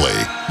responsibly.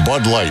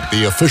 Bud Light,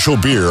 the official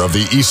beer of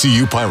the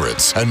ECU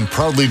Pirates, and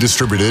proudly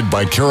distributed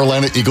by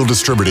Carolina Eagle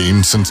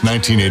Distributing since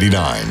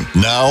 1989.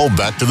 Now,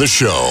 back to the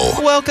show.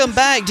 Welcome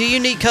back. Do you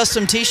need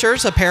custom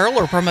t-shirts, apparel,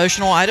 or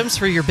promotional items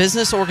for your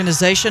business,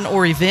 organization,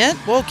 or event?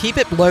 Well, keep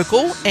it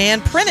local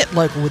and print it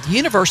local with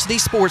University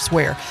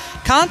Sportswear.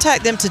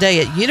 Contact them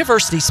today at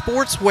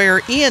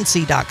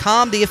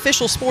universitysportswearenc.com, the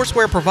official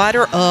sportswear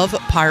provider of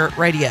Pirate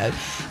Radio.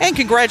 And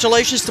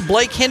congratulations to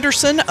Blake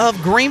Henderson of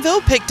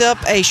Greenville, picked up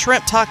a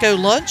shrimp taco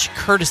lunch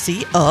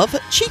courtesy of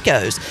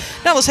Chico's.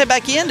 Now let's head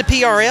back into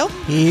PRL.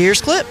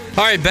 Here's Clip.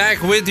 All right,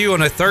 back with you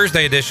on a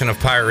Thursday edition of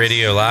Pirate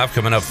Radio Live.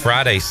 Coming up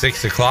Friday,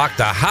 6 o'clock,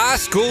 the High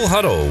School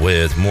Huddle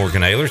with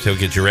Morgan Ehlers. He'll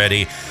get you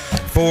ready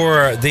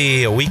for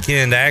the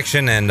weekend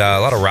action and a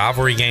lot of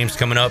rivalry games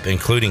coming up,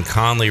 including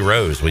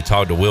Conley-Rose. We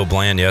talked to Will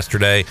Bland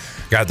yesterday,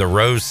 got the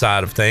Rose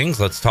side of things.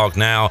 Let's talk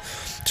now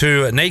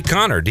to Nate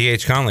Connor,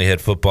 D.H. Conley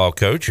head football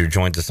coach, who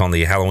joins us on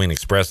the Halloween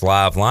Express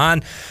Live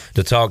line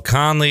to talk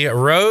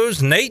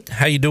Conley-Rose. Nate,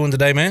 how you doing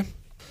today, man?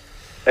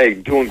 Hey,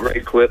 doing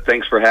great, Clip.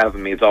 Thanks for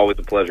having me. It's always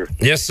a pleasure.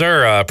 Yes,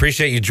 sir.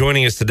 Appreciate you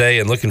joining us today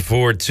and looking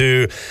forward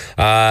to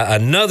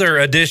another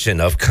edition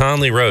of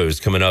Conley-Rose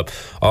coming up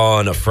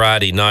on a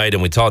Friday night.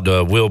 And we talked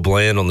to Will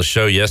Bland on the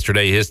show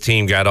yesterday. His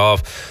team got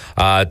off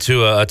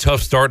to a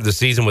tough start of the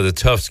season with a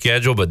tough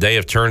schedule, but they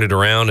have turned it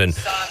around and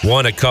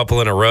won a couple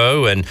in a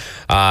row. And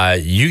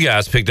you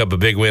guys picked up a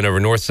big win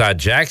over Northside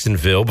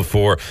Jacksonville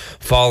before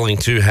falling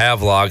to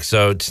Havelock.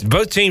 So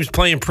both teams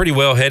playing pretty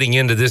well heading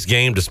into this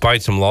game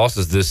despite some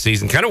losses this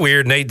season. Kind of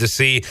weird, Nate, to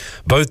see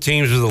both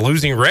teams with a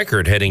losing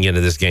record heading into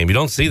this game. You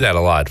don't see that a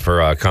lot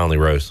for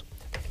Conley-Rose.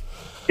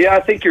 Yeah, I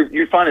think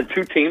you're finding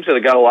two teams that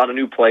have got a lot of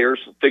new players,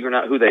 figuring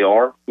out who they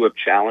are, who have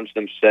challenged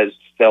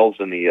themselves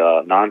in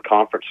the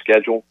non-conference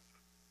schedule.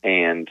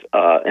 And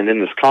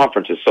then this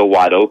conference is so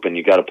wide open,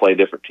 you got to play a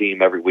different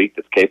team every week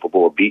that's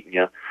capable of beating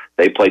you.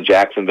 They played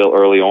Jacksonville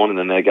early on, and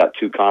then they got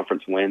 2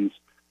 conference wins.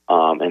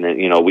 And then,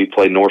 we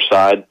played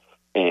Northside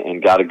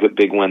and got a good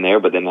big win there,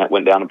 but then that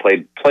went down and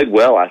played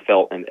well, I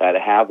felt, at a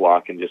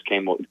Havelock and just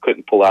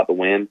couldn't pull out the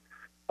win.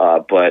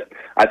 But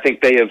I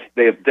think they have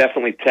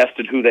definitely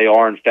tested who they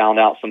are and found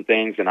out some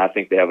things, and I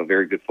think they have a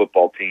very good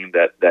football team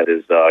that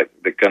is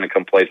going to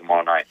come play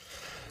tomorrow night.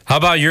 How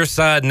about your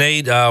side,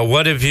 Nate?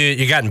 What have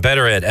you gotten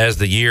better at as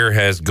the year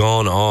has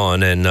gone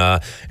on, and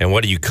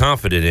what are you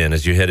confident in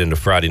as you head into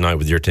Friday night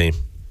with your team?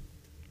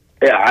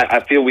 Yeah,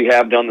 I feel we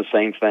have done the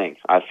same thing.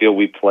 I feel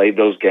we played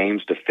those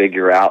games to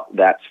figure out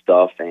that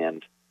stuff,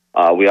 and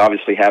we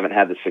obviously haven't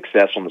had the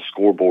success on the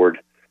scoreboard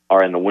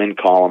or in the win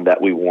column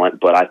that we want,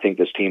 but I think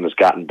this team has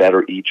gotten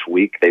better each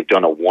week. They've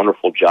done a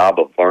wonderful job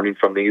of learning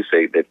from these.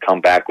 They've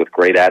come back with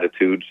great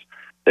attitudes.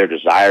 Their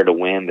desire to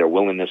win, their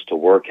willingness to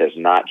work has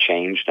not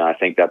changed, and I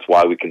think that's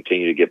why we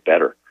continue to get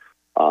better.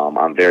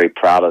 I'm very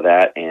proud of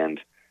that, and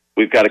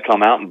we've got to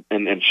come out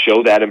and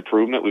show that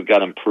improvement. We've got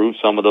to improve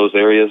some of those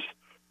areas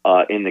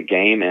in the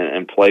game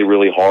and play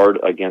really hard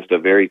against a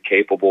very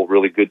capable,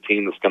 really good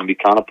team that's going to be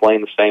kind of playing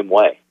the same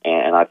way.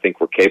 And I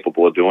think we're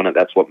capable of doing it.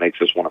 That's what makes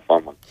this one a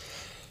fun one.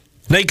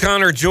 Nate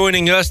Connor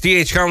joining us.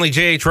 D.H. Conley,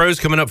 J.H. Rose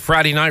coming up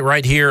Friday night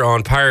right here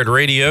on Pirate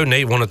Radio.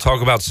 Nate, want to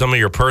talk about some of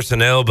your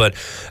personnel, but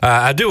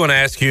I do want to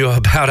ask you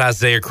about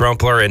Isaiah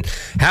Crumpler and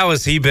how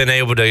has he been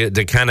able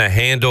to kind of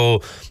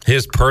handle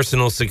his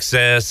personal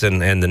success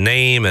and the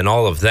name and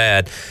all of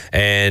that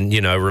and,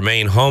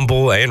 remain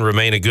humble and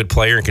remain a good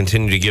player and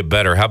continue to get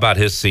better. How about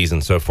his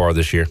season so far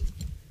this year?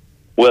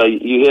 Well,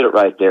 you hit it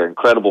right there.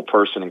 Incredible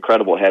person,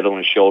 incredible head on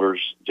his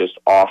shoulders, just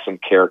awesome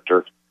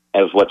character.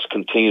 As what's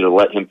continued to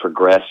let him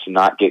progress,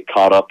 not get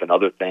caught up in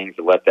other things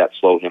to let that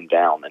slow him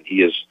down. And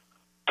he has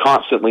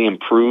constantly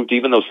improved,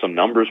 even though some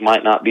numbers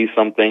might not be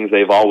some things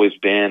they've always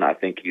been. I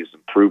think he's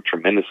improved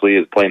tremendously.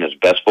 He's playing his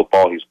best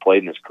football he's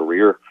played in his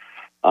career,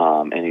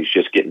 and he's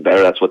just getting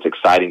better. That's what's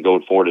exciting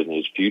going forward in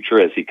his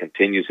future as he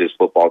continues his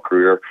football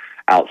career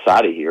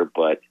outside of here.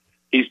 But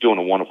he's doing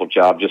a wonderful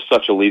job, just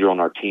such a leader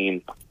on our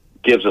team.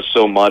 Gives us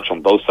so much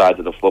on both sides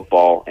of the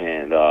football,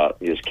 and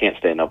you just can't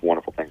say enough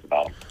wonderful things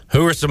about him.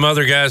 Who are some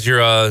other guys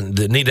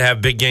that need to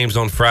have big games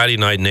on Friday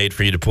night, Nate,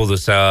 for you to pull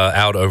this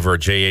out over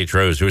J.H.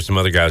 Rose? Who are some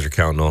other guys you're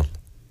counting on?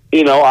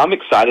 I'm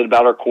excited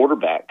about our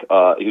quarterback.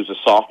 He was a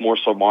sophomore,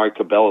 so Mari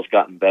Cabell has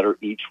gotten better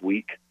each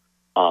week,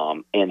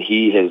 and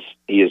he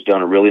has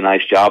done a really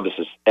nice job. This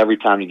is every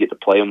time you get to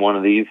play in one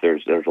of these,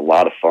 there's a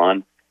lot of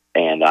fun,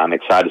 and I'm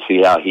excited to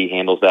see how he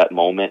handles that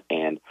moment.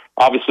 And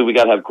obviously, we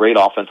got to have great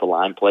offensive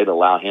line play to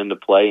allow him to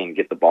play and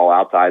get the ball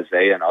out to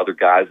Isaiah and other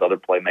guys, other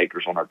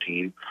playmakers on our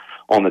team.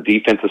 On the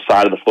defensive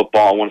side of the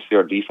football, I want to see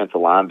our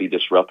defensive line be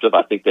disruptive.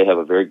 I think they have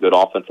a very good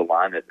offensive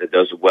line that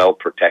does well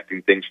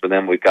protecting things for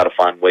them. We've got to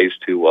find ways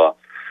to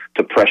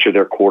pressure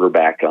their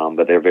quarterback,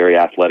 but they're very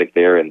athletic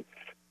there. And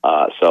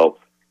so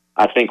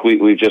I think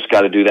we've just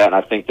got to do that. And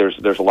I think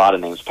there's a lot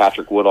of names.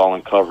 Patrick Woodall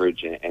in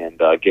coverage and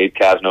Gabe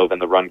Kasnov in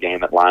the run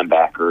game at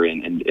linebacker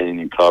and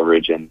in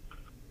coverage, and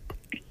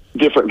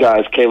different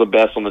guys, Caleb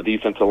Best on the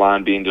defensive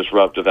line being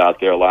disruptive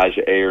out there,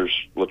 Elijah Ayers,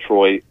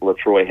 Latroy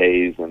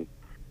Hayes, and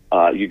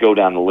you go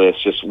down the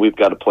list. Just we've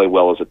got to play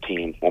well as a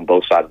team on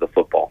both sides of the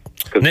football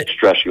because they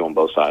stress you on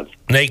both sides.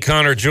 Nate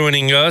Connor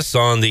joining us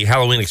on the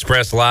Halloween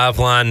Express live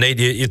line. Nate,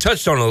 you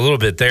touched on it a little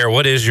bit there.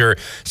 What is your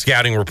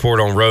scouting report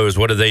on Rose?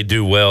 What do they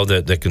do well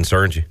that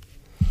concerns you?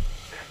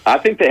 I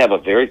think they have a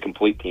very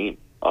complete team.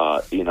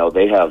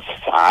 They have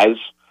size.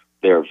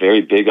 They're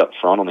very big up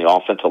front on the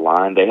offensive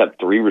line. They have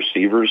 3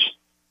 receivers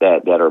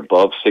that are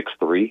above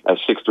 6'3",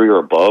 6'3" or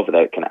above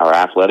that are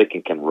athletic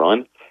and can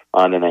run.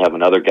 And then they have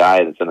another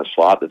guy that's in a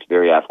slot that's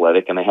very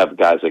athletic, and they have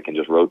guys that can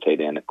just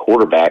rotate in. At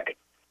quarterback,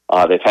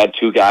 they've had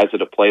 2 guys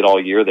that have played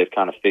all year. They've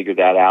kind of figured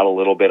that out a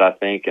little bit, I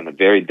think, and a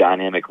very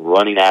dynamic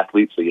running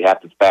athlete, so you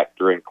have to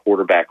factor in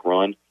quarterback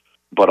run,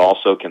 but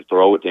also can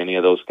throw it to any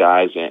of those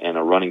guys in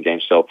a running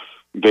game. So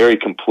very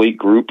complete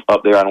group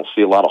up there. I don't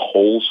see a lot of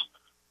holes.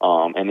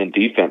 And then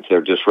defense,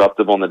 they're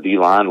disruptive on the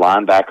D-line,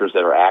 linebackers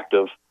that are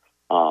active.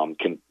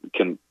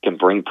 Can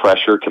bring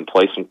pressure, can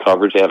play some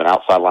coverage. They have an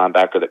outside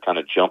linebacker that kind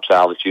of jumps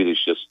out at you.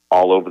 That's just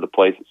all over the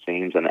place, it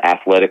seems, and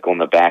athletic on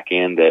the back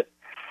end that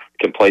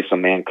can play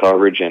some man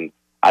coverage. And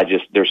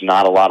there's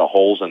not a lot of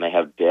holes, and they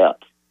have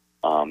depth.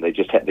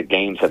 The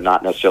games have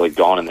not necessarily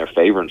gone in their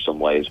favor in some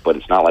ways, but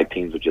it's not like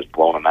teams have just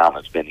blown them out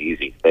and it's been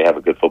easy. They have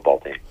a good football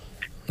team.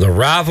 The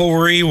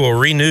rivalry will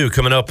renew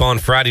coming up on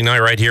Friday night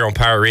right here on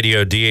Pirate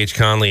Radio. D.H.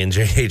 Conley and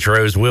J.H.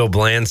 Rose. Will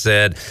Bland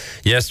said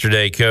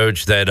yesterday,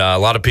 Coach, that a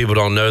lot of people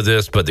don't know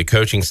this, but the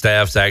coaching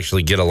staffs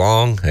actually get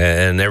along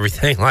and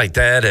everything like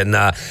that.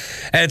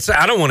 And so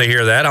I don't want to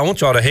hear that. I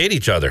want y'all to hate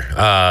each other.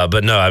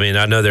 But no,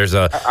 I know there's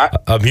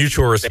a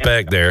mutual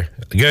respect there.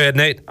 Go ahead,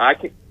 Nate.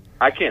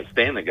 I can't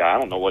stand the guy. I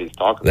don't know what he's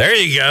talking about. There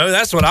you go.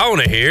 That's what I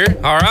want to hear.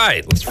 All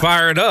right, let's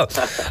fire it up.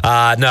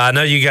 No, I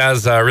know you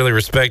guys really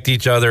respect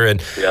each other,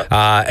 and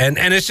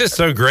it's just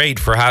so great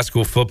for high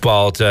school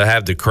football to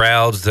have the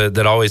crowds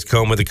that always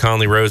come with the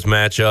Conley Rose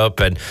matchup,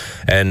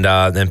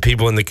 and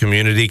people in the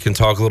community can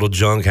talk a little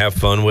junk, have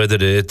fun with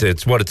it.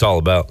 It's what it's all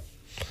about.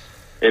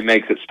 It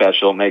makes it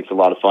special. It makes it a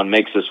lot of fun.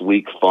 Makes this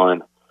week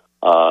fun.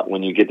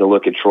 when you get to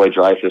look at Troy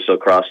Dreyfus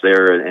across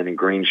there and in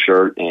green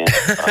shirt, and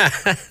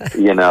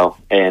you know,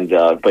 and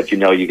but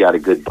you got a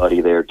good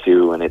buddy there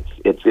too, and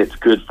it's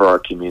good for our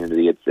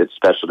community. It's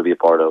special to be a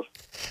part of.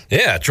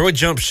 Yeah, Troy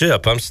jumped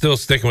ship. I'm still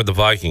sticking with the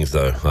Vikings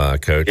though,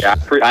 Coach. Yeah,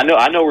 I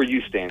know where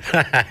you stand,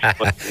 but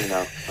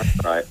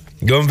that's right.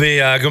 Going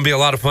to be a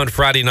lot of fun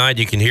Friday night.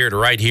 You can hear it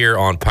right here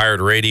on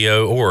Pirate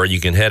Radio, or you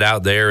can head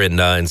out there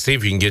and see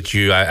if you can get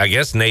you. I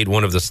guess Nate,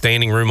 one of the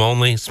standing room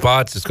only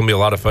spots. It's going to be a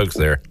lot of folks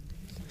there.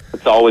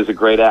 It's always a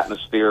great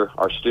atmosphere.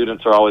 Our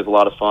students are always a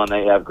lot of fun.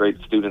 They have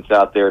great students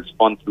out there. It's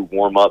fun through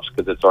warm-ups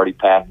because it's already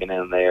packing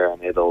in there,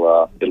 and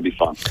it'll be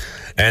fun.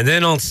 And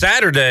then on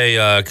Saturday,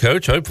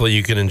 Coach, hopefully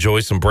you can enjoy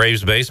some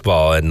Braves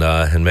baseball and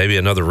maybe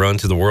another run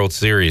to the World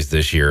Series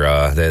this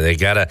year. They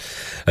got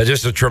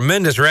just a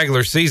tremendous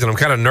regular season. I'm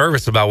kind of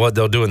nervous about what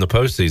they'll do in the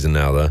postseason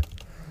now, though.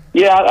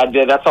 Yeah,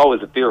 that's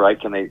always a fear, right?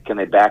 Can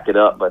they back it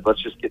up? But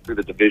let's just get through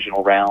the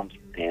divisional round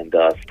and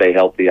stay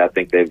healthy. I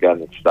think they've got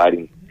an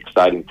exciting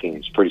team.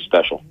 It's pretty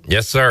special.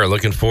 Yes, sir.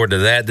 Looking forward to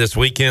that this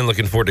weekend.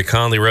 Looking forward to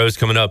Conley Rose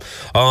coming up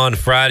on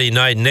Friday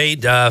night.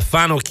 Nate,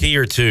 final key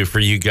or two for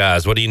you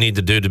guys. What do you need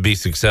to do to be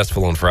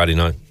successful on Friday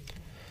night?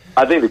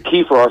 I think the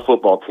key for our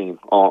football team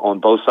on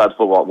both sides of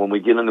football, when we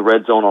get in the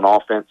red zone on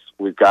offense,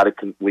 we got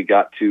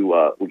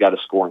to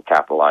score and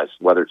capitalize.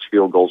 Whether it's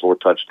field goals or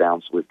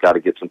touchdowns, we've got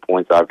to get some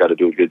points. I've got to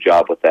do a good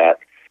job with that.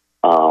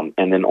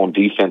 And then on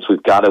defense,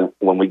 we've got to,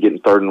 when we get in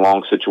third and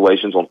long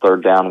situations on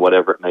third down,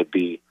 whatever it may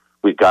be,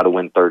 we've got to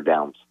win third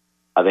downs.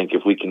 I think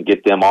if we can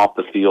get them off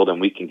the field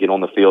and we can get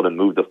on the field and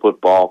move the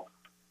football,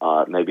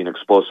 maybe an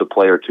explosive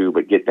play or two,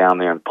 but get down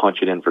there and punch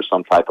it in for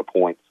some type of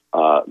points,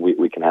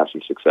 we can have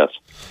some success.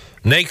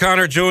 Nate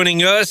Connor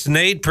joining us.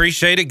 Nate,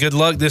 appreciate it. Good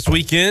luck this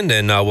weekend,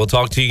 and we'll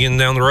talk to you again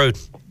down the road.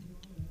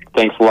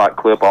 Thanks a lot,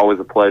 Clip. Always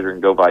a pleasure,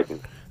 and go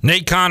Vikings.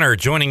 Nate Connor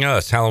joining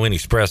us, Halloween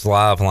Express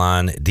Live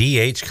Line,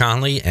 D.H.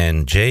 Conley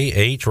and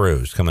J.H.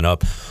 Rose coming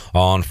up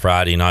on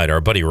Friday night.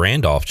 Our buddy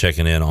Randolph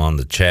checking in on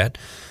the chat.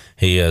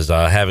 He is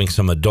having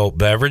some adult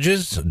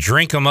beverages.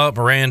 Drink them up,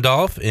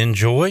 Randolph.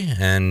 Enjoy.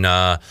 And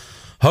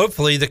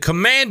hopefully the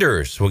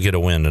Commanders will get a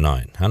win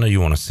tonight. I know you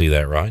want to see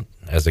that, right,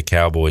 as a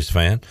Cowboys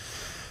fan.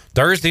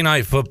 Thursday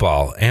Night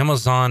Football,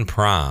 Amazon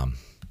Prime.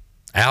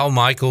 Al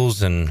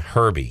Michaels and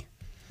Herbie.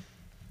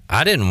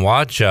 I didn't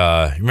watch.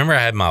 Remember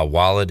I had my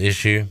wallet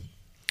issue?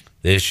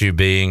 The issue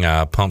being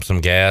I pumped some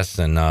gas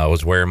and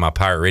was wearing my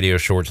Pirate Radio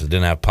shorts that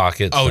didn't have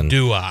pockets. Oh, and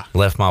do I?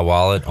 Left my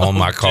wallet on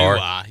my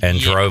car and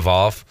drove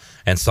off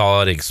and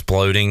saw it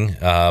exploding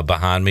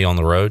behind me on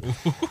the road.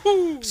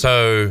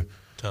 So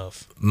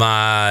tough.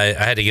 I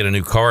had to get a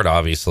new card,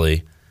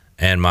 obviously,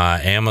 and my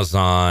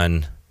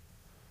Amazon.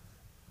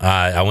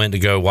 I went to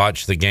go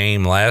watch the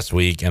game last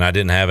week, and I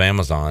didn't have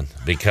Amazon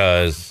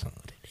because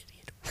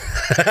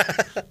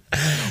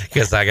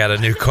I got a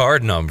new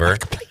card number.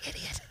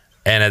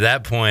 And at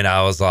that point,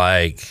 I was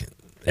like,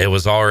 it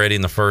was already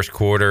in the first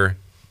quarter.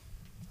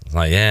 I was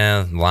like,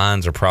 yeah,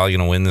 Lions are probably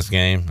going to win this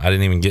game. I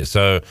didn't even get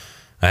so.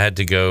 I had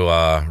to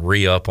go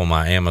re-up on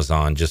my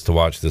Amazon just to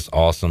watch this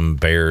awesome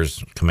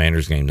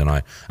Bears-Commanders game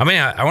tonight. I mean,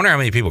 I wonder how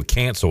many people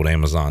canceled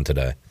Amazon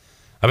today.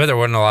 I bet there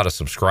wasn't a lot of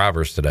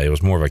subscribers today. It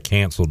was more of a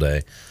cancel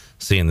day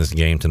seeing this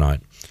game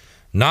tonight.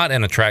 Not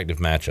an attractive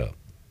matchup.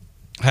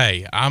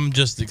 Hey, I'm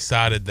just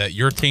excited that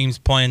your team's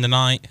playing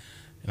tonight,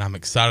 and I'm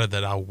excited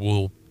that I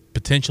will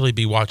potentially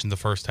be watching the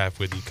first half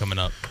with you coming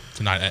up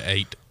tonight at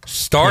 8.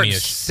 Start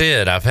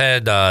Sid. I've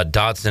had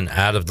Dotson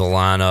out of the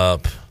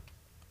lineup.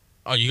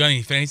 Oh, you got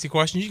any fantasy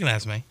questions? You can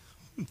ask me.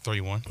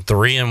 3-1.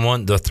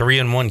 3-1. The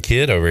 3-1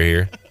 kid over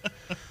here.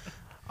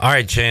 All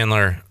right,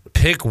 Chandler.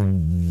 Pick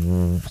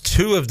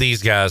two of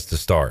these guys to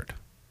start.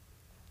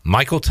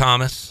 Michael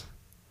Thomas,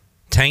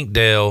 Tank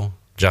Dell,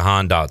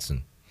 Jahan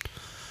Dotson.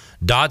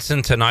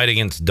 Dotson tonight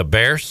against the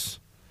Bears.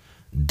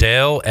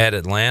 Dell at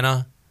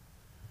Atlanta.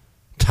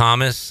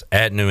 Thomas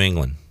at New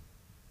England.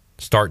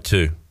 Start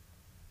two.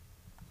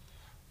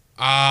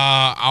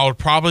 I would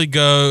probably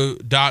go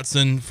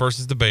Dotson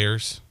versus the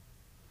Bears.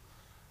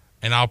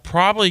 And I'll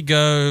probably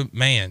go,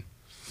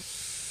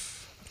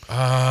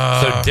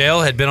 so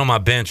Dell had been on my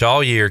bench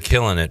all year,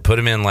 killing it. Put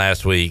him in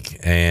last week,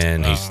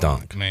 and he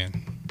stunk.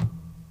 Man.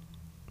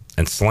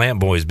 And Slant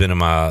Boy's been in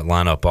my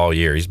lineup all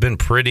year. He's been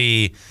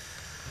pretty,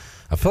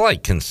 I feel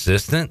like,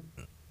 consistently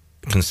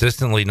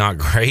not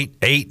great.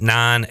 8,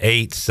 9,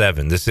 8,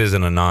 7. This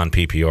isn't a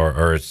non-PPR,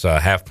 or it's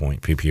a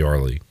half-point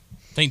PPR league.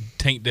 I think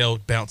Tank Dell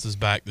bounces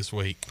back this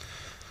week.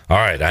 All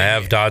right, I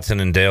have Dotson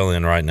and Dell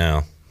in right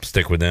now.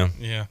 Stick with them?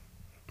 Yeah.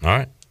 All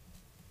right.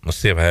 Let's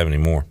see if I have any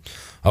more.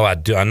 Oh, I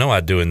do. I know I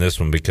do in this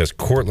one because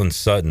Cortland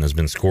Sutton has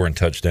been scoring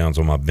touchdowns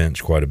on my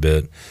bench quite a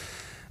bit.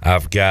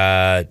 I've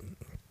got,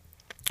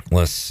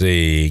 let's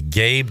see,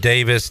 Gabe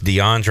Davis,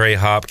 DeAndre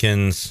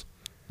Hopkins,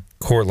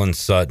 Cortland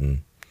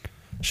Sutton.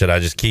 Should I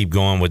just keep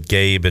going with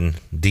Gabe and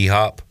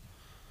D-Hop?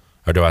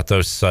 Or do I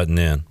throw Sutton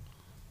in?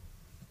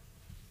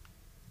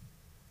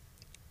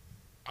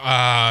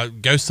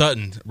 Go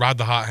Sutton. Ride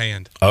the hot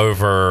hand.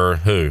 Over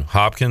who?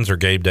 Hopkins or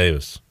Gabe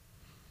Davis?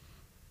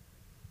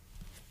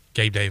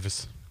 Gabe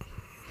Davis.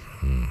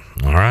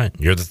 All right.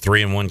 You're the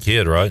 3-1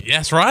 kid, right?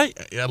 That's right.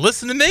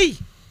 Listen to me.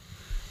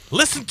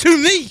 Listen to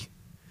me.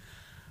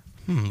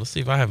 Let's see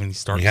if I have any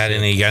start You got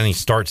any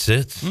start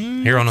sits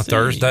here on a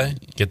Thursday?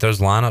 Get those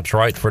lineups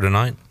right for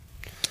tonight.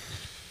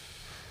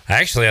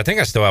 Actually, I think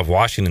I still have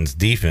Washington's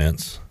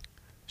defense.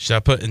 Should I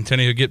put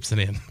Antonio Gibson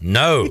in?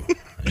 No,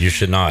 you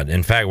should not.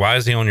 In fact, why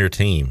is he on your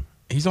team?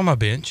 He's on my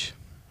bench.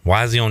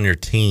 Why is he on your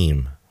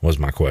team was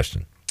my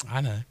question.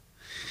 I know.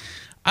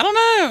 I don't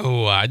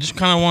know. I just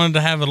kind of wanted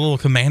to have a little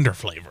Commander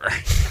flavor.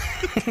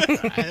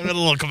 Have a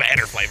little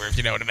Commander flavor, if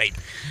you know what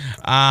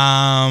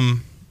I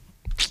mean.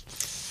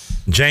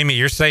 Jamie,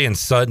 you're saying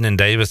Sutton and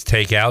Davis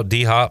take out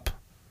D-Hop?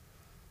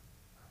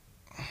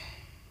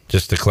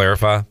 Just to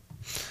clarify.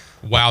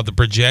 Wow, the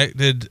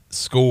projected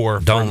score.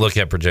 Don't look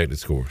at projected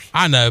scores.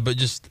 I know, but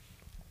just.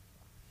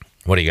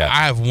 What do you got?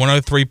 I have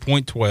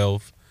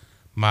 103.12.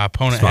 My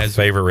opponent has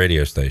my favorite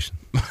radio station.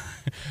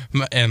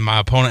 And my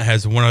opponent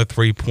has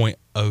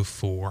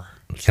 103.04.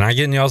 Can I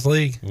get in y'all's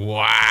league?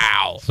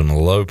 Wow. Some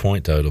low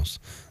point totals.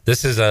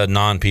 This is a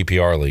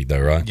non-PPR league, though,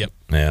 right? Yep.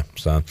 Yeah,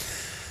 so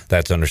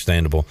that's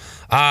understandable.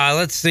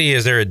 Let's see.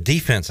 Is there a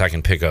defense I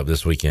can pick up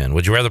this weekend?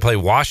 Would you rather play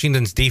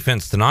Washington's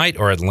defense tonight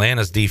or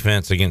Atlanta's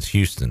defense against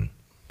Houston?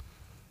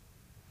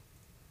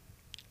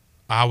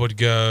 I would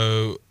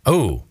go.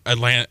 Oh.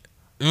 Atlanta.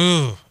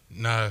 Ooh,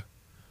 no.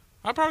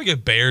 I'd probably go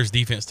Bears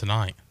defense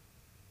tonight.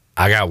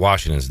 I got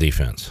Washington's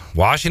defense.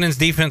 Washington's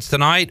defense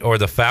tonight or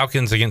the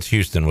Falcons against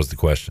Houston was the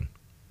question.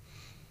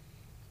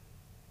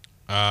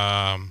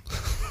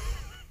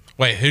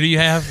 Wait, who do you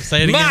have?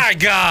 Say it again. My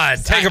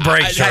God. Take a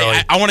break, Charlie.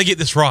 I want to get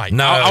this right.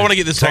 No. I want to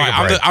get this right.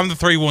 I'm the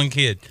 3-1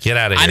 kid. Get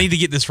out of here. I need to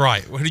get this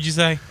right. What did you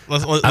say?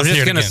 Let's I'm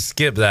just going to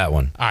skip that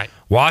one. All right.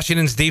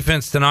 Washington's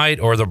defense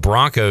tonight or the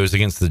Broncos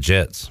against the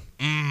Jets?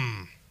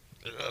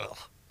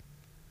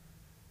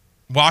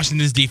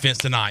 Washington's defense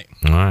tonight.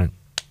 All right.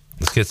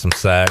 Let's get some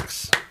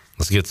sacks.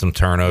 Let's get some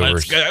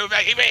turnovers. Let's go,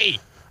 baby.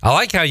 I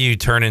like how you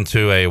turn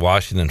into a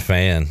Washington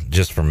fan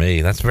just for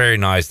me. That's very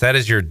nice. That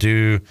is your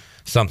do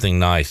something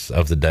nice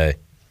of the day.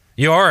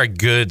 You are a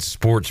good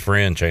sports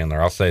friend,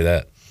 Chandler. I'll say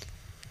that.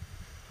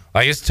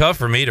 Like, it's tough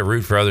for me to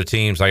root for other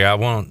teams. Like, I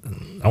want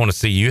to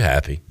see you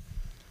happy.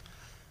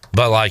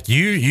 But like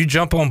you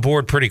jump on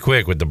board pretty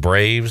quick with the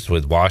Braves,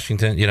 with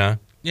Washington, you know?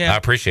 Yeah. I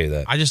appreciate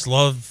that. I just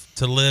love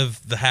to live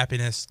the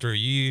happiness through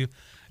you.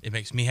 It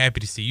makes me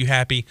happy to see you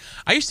happy.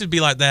 I used to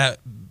be like that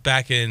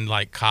back in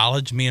like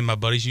college. Me and my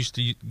buddies used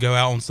to go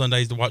out on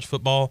Sundays to watch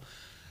football,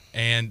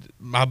 and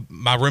my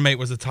roommate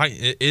was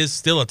is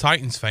still a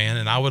Titans fan,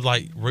 and I would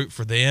like root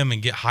for them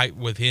and get hyped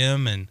with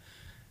him, and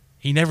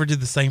he never did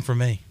the same for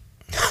me.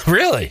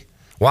 Really?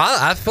 Well,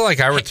 I feel like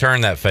I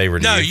returned that favor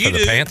to you for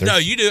the Panthers. No,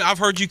 you do. I've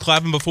heard you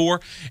clapping before,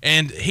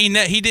 and he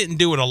didn't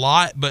do it a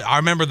lot, but I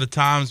remember the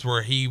times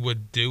where he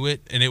would do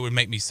it, and it would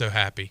make me so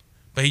happy.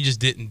 But he just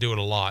didn't do it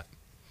a lot.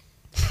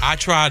 I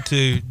tried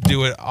to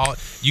do it all.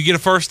 You get a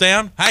first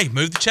down, hey,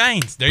 move the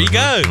chains. There you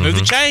go. Move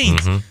the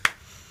chains.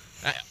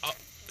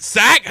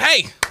 Sack,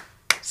 hey,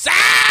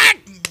 sack.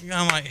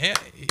 I'm like,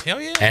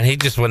 hell yeah. And he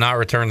just would not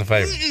return the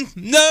favor.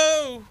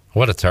 No.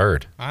 What a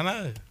turd. I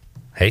know.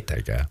 Hate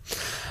that guy.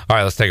 All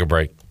right, let's take a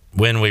break.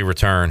 When we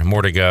return,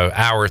 more to go.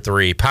 Hour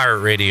 3, Pirate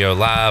Radio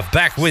Live.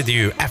 Back with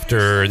you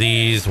after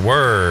these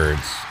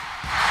words.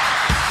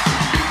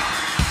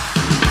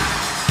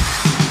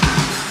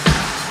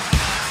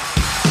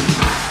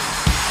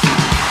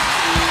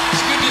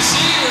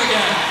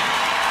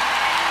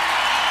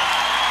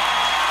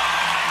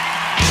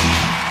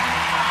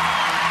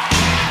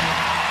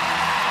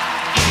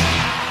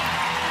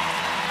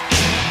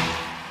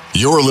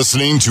 You're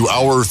listening to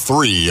Hour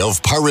 3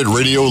 of Pirate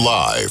Radio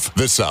Live.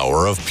 This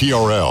hour of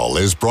PRL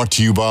is brought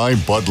to you by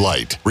Bud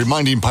Light,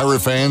 reminding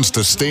Pirate fans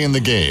to stay in the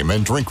game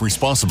and drink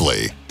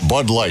responsibly.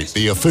 Bud Light,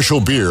 the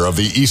official beer of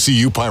the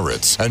ECU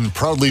Pirates, and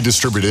proudly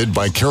distributed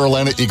by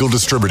Carolina Eagle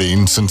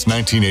Distributing since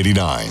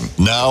 1989.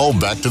 Now,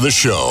 back to the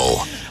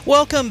show.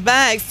 Welcome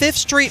back. 5th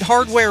Street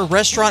Hardware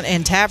Restaurant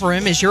and Tap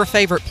Room is your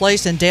favorite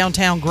place in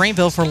downtown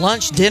Greenville for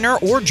lunch, dinner,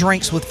 or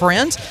drinks with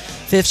friends.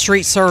 5th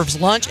Street serves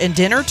lunch and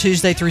dinner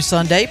Tuesday through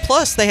Sunday.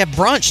 Plus, they have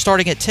brunch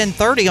starting at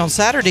 10:30 on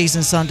Saturdays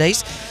and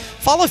Sundays.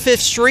 Follow 5th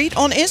Street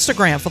on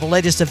Instagram for the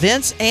latest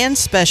events and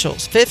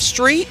specials. 5th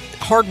Street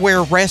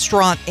Hardware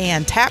Restaurant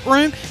and Tap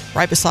Room,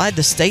 right beside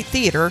the State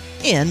Theater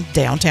in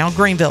downtown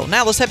Greenville.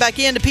 Now let's head back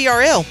into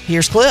PRL.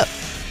 Here's Clip.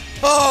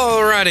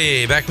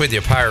 Alrighty, back with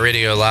you, Pirate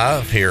Radio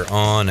Live here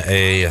on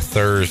a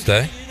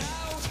Thursday.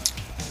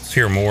 Let's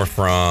hear more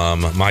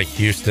from Mike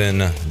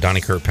Houston, Donnie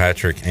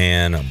Kirkpatrick,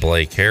 and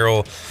Blake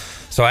Harrell.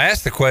 So I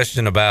asked the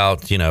question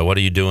about, what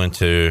are you doing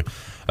to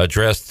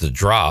address the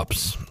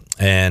drops?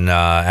 And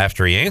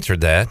after he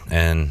answered that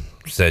and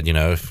said,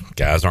 if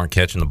guys aren't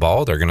catching the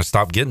ball, they're going to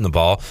stop getting the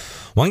ball.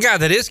 One guy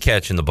that is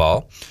catching the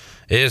ball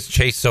is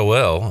Chase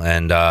Sowell,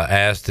 and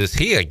asked, is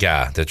he a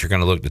guy that you're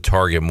going to look to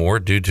target more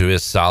due to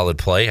his solid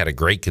play? Had a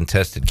great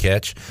contested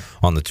catch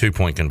on the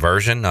 2-point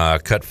conversion.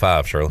 Cut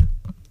 5, Shirley.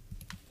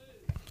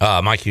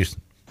 Mike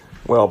Houston.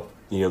 Well,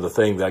 the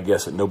thing that I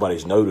guess that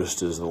nobody's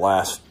noticed is the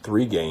last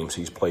 3 games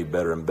he's played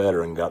better and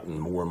better and gotten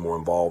more and more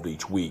involved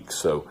each week.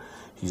 So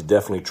he's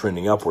definitely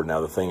trending upward.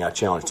 Now the thing I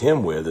challenged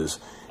him with is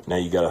now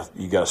you got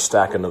to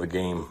stack another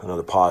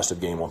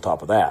positive game on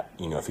top of that.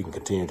 If he can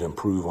continue to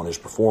improve on his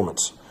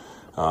performance,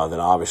 then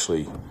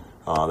obviously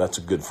that's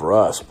good for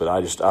us. But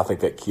I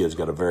think that kid's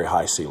got a very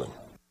high ceiling.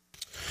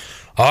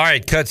 All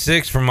right, cut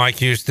 6 from Mike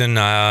Houston.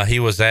 He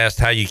was asked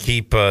how you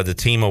keep the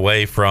team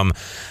away from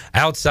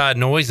outside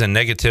noise and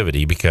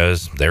negativity,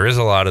 because there is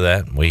a lot of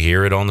that. We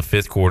hear it on the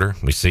 5th quarter.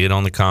 We see it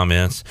on the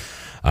comments.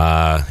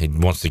 He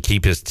wants to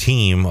keep his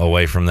team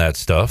away from that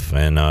stuff,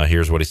 and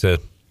here's what he said.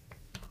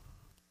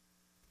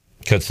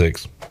 Cut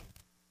 6.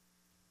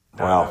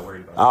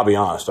 Well, I'll be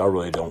honest. I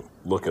really don't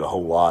look at a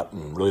whole lot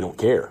and really don't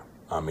care.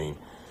 I mean,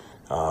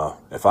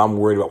 if I'm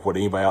worried about what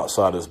anybody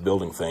outside this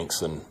building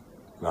thinks, then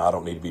I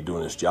don't need to be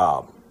doing this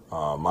job.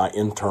 My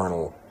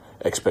internal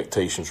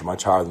expectations are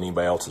much higher than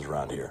anybody else's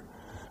around here.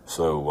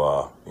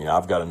 So,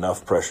 I've got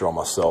enough pressure on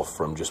myself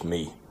from just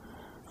me.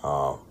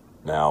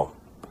 Now,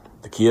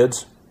 the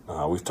kids,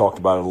 we've talked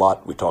about it a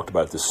lot. We talked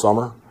about it this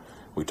summer.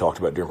 We talked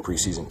about it during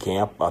preseason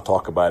camp. I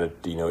talk about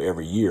it,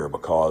 every year,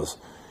 because,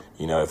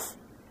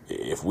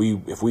 if we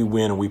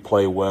win and we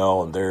play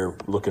well and they're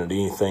looking at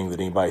anything that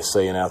anybody's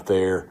saying out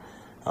there,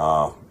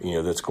 they're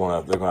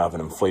going to have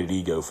an inflated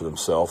ego for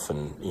themselves,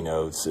 and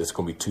it's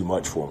going to be too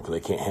much for them because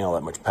they can't handle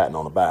that much patting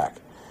on the back.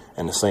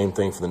 And the same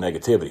thing for the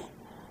negativity.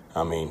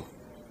 I mean,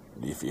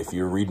 if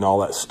you're reading all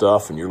that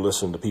stuff and you're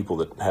listening to people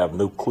that have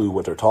no clue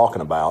what they're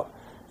talking about,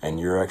 and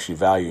you're actually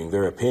valuing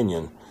their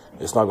opinion,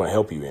 it's not going to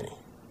help you any.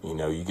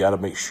 You got to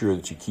make sure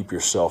that you keep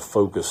yourself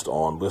focused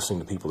on listening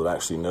to people that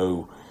actually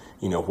know,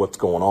 what's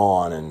going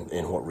on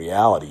and what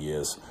reality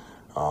is.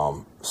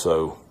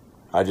 So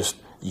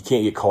you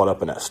can't get caught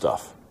up in that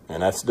stuff.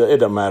 And it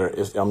doesn't matter.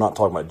 I'm not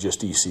talking about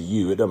just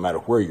ECU. It doesn't matter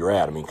where you're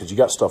at. I mean, because you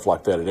got stuff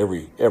like that at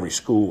every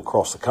school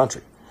across the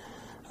country.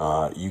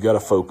 You got to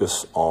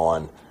focus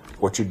on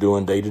what you're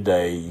doing day to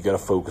day. You got to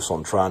focus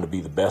on trying to be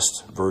the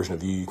best version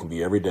of you can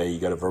be every day. You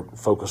got to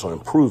focus on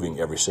improving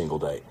every single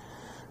day.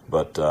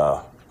 But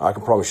I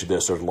can promise you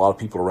this: there's a lot of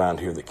people around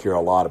here that care a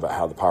lot about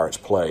how the Pirates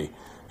play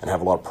and have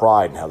a lot of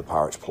pride in how the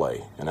Pirates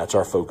play, and that's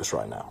our focus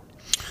right now.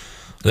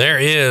 There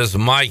is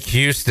Mike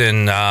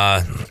Houston.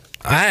 I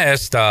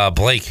asked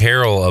Blake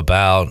Harrell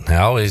about, I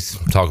always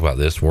talk about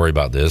this, worry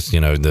about this,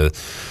 the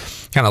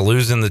kind of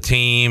losing the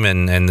team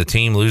and the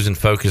team losing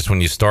focus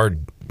when you start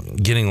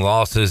getting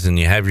losses and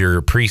you have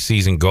your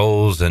preseason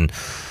goals and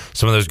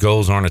some of those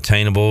goals aren't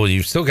attainable.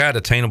 You've still got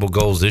attainable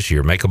goals this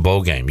year. Make a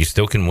bowl game. You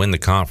still can win the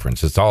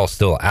conference. It's all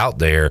still out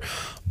there.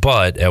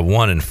 But at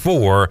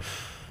 1-4,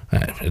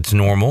 it's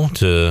normal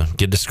to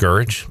get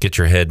discouraged, get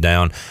your head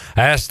down.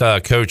 I asked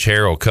Coach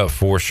Harrell, cut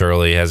 4,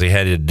 Shirley, has he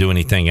had to do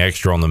anything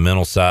extra on the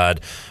mental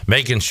side,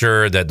 making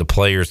sure that the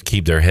players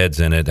keep their heads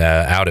in it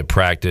out at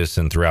practice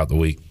and throughout the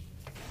week?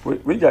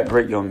 We got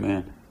great young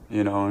men,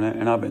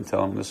 and I've been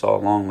telling them this all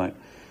along. Like,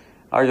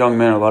 our young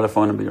men are a lot of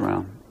fun to be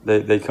around.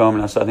 They come,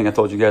 and I think I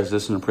told you guys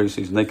this in the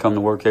preseason. They come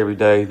to work every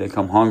day. They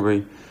come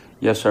hungry.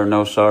 Yes, sir,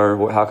 no, sir.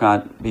 How can I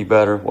be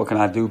better? What can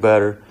I do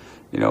better?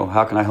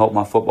 How can I help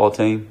my football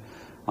team?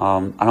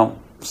 I don't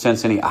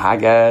sense any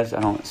guys.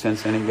 I don't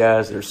sense any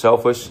guys that are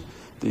selfish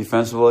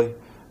defensively.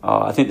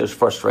 I think there's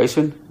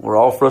frustration. We're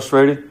all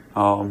frustrated.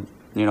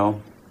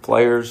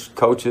 Players,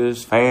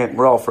 coaches, fans,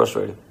 we're all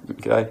frustrated,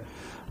 okay?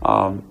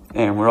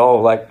 And we're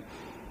all like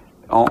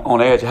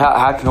on edge.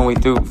 How can we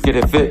get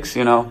it fixed,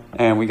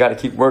 And we got to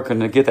keep working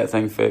to get that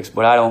thing fixed.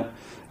 But I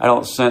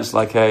don't sense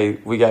like, hey,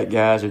 we got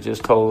guys that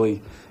just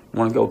totally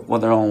want to go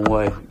their own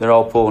way. They're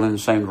all pulling in the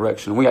same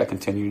direction. We got to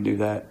continue to do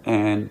that.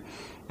 And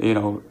I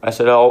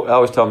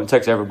always tell them it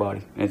takes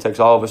everybody. And it takes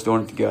all of us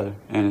doing it together.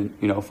 And,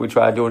 if we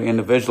try to do it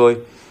individually,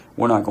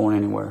 we're not going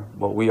anywhere.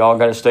 But we all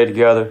got to stay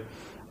together.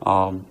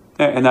 And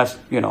that's,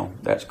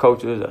 that's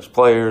coaches, that's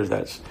players,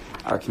 that's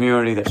our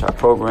community, that's our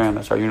program,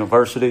 that's our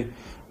university.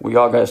 We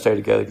all got to stay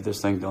together to get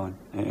this thing done.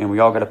 And we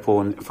all got to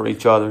pull in for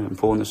each other and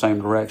pull in the same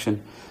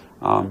direction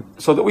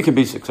so that we can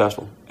be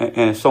successful.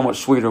 And it's so much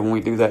sweeter when we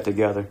do that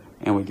together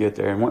and we get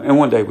there. And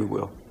one day we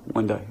will.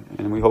 One day.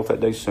 And we hope that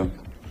day soon.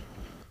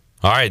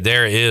 All right,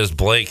 there is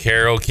Blake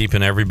Harrell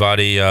keeping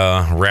everybody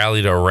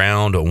rallied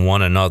around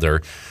one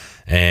another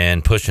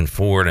and pushing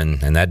forward.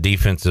 And that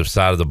defensive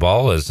side of the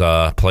ball has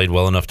played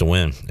well enough to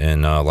win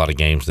in a lot of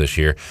games this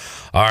year.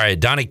 All right,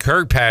 Donnie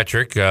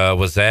Kirkpatrick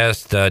was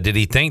asked, did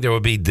he think there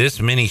would be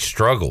this many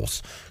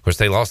struggles? Of course,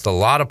 they lost a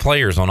lot of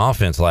players on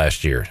offense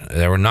last year.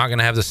 They were not going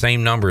to have the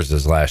same numbers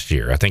as last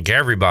year. I think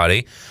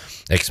everybody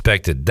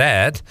expected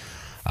that.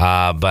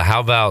 But how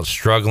about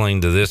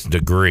struggling to this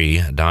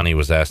degree? Donnie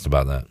was asked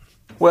about that.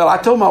 Well, I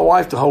told my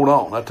wife to hold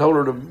on. I told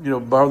her to,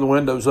 bar the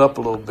windows up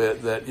a little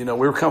bit, that, we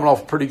were coming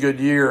off a pretty good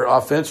year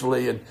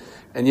offensively,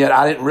 and yet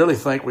I didn't really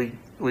think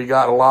we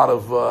got a lot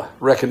of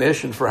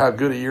recognition for how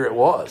good a year it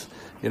was.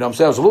 I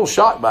was a little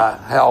shocked by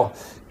how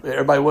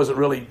everybody wasn't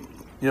really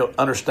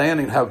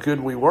understanding how good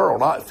we were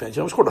on offense.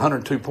 We scored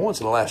 102 points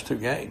in the last 2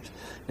 games.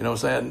 You know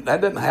what I'm saying?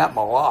 That doesn't happen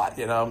a lot.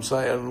 You know what I'm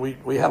saying?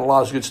 We had a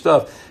lot of good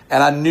stuff,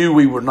 and I knew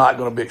we were not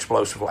going to be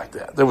explosive like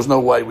that. There was no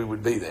way we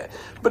would be that.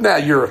 But now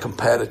you're a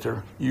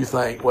competitor. You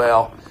think,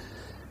 well,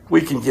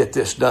 we can get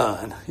this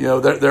done.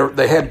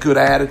 They had good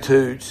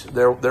attitudes.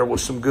 There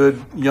was some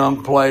good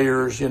young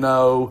players,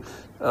 so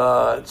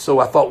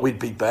I thought we'd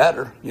be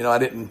better. I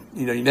didn't,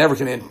 you never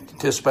can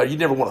anticipate. You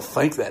never want to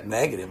think that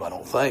negative, I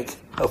don't think,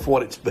 of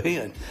what it's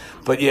been.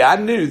 But, yeah, I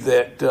knew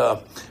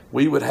that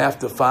we would have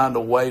to find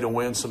a way to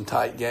win some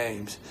tight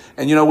games.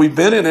 And, we've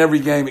been in every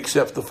game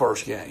except the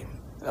first game.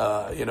 We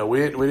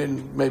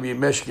didn't, maybe in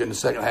Michigan in the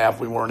second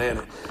half, we weren't in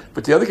it.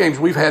 But the other games,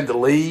 we've had the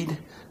lead,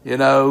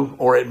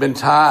 or it had been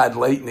tied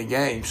late in the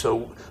game.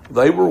 So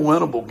they were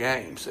winnable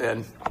games.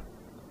 And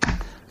a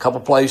couple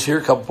plays here,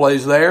 a couple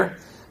plays there,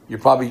 you're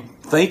probably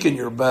thinking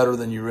you're better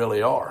than you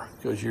really are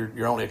because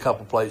you're only a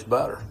couple plays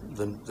better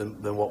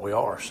than what we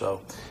are.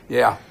 So,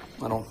 yeah,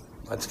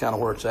 that's kind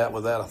of where it's at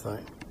with that, I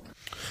think.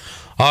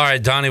 All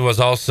right, Donnie was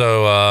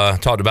also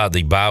talked about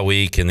the bye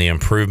week and the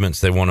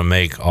improvements they want to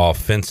make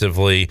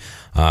offensively.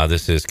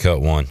 This is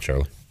cut 1,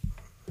 Charlie.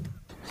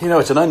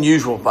 It's an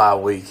unusual bye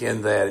week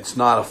in that it's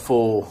not a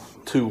full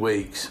 2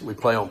 weeks. We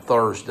play on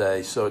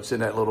Thursday, so it's in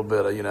that little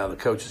bit of, the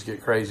coaches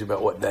get crazy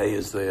about what day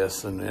is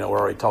this, and, we're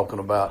already talking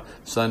about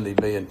Sunday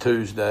being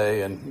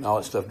Tuesday, and all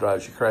that stuff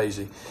drives you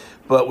crazy.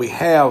 But we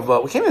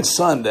came in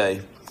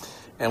Sunday,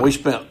 and we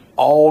spent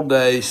all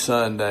day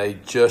Sunday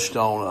just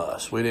on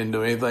us. We didn't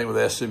do anything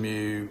with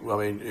SMU. I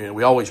mean,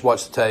 we always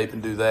watch the tape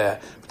and do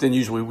that, but then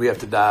usually we have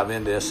to dive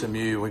into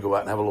SMU. We go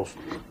out and have a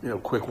little,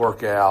 quick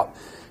workout,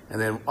 and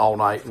then all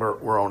night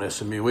we're on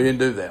SMU. We didn't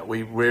do that.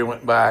 We really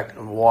went back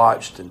and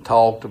watched and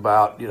talked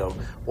about,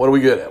 what are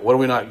we good at? What are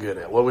we not good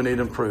at? What do we need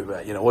to improve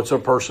at? What's our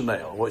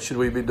personnel? What should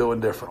we be doing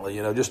differently?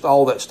 Just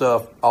all that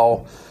stuff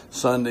all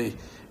Sunday.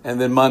 And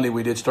then Monday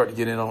we did start to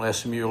get in on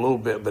SMU a little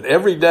bit. But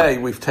every day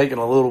we've taken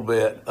a little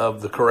bit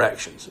of the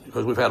corrections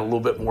because we've had a little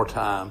bit more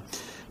time.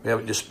 We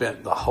haven't just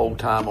spent the whole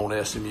time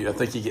on SMU. I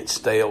think you get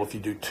stale if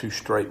you do 2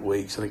 straight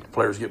weeks. I think the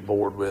players get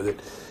bored with it,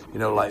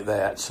 like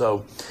that.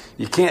 So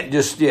you can't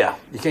just, you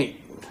can't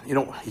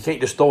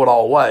just throw it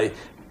all away.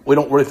 We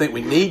don't really think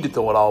we need to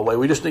throw it all away.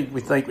 We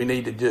think we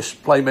need to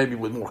just play maybe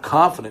with more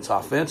confidence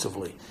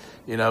offensively.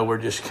 We're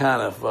just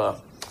kind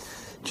of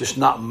just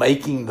not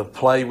making the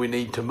play we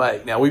need to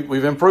make. Now,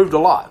 we've improved a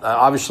lot.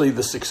 Obviously,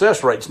 the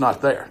success rate's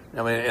not there.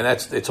 I mean, and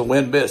it's a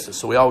win business,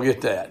 so we all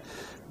get that.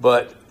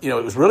 But, it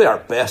was really our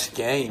best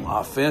game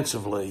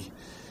offensively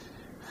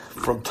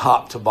from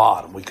top to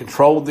bottom. We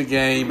controlled the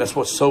game. That's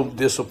what's so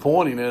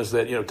disappointing is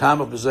that, time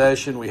of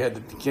possession, we had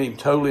the game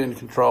totally in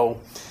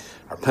control.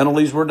 Our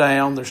penalties were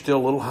down. They're still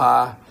a little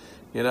high.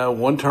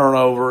 1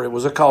 turnover. It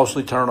was a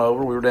costly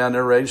turnover. We were down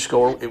there ready to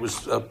score. It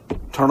was a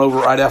turnover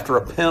right after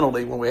a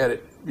penalty when we had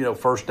it,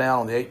 first down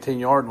on the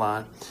 18-yard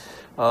line.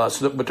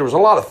 But there was a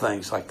lot of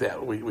things like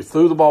that. We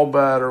threw the ball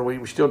better.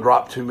 We still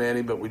dropped too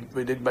many, but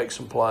we did make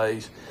some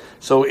plays.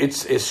 So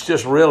it's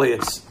just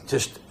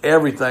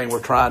everything we're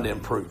trying to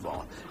improve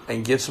on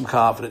and get some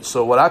confidence.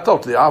 So what I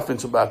talked to the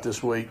offense about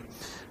this week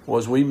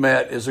was we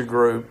met as a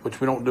group,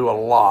 which we don't do a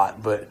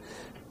lot, but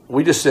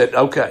we just said,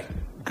 okay,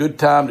 good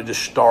time to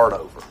just start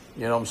over.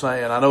 You know what I'm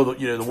saying? I know that,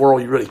 the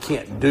world, you really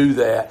can't do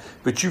that,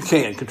 but you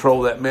can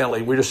control that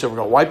mentally. We just said we're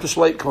going to wipe the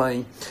slate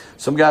clean.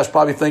 Some guys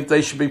probably think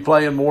they should be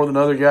playing more than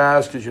other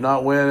guys because you're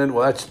not winning.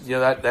 Well,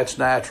 that's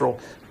natural.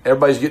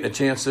 Everybody's getting a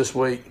chance this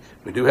week.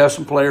 We do have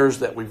some players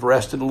that we've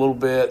rested a little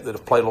bit that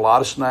have played a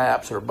lot of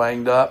snaps that are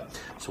banged up.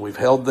 So we've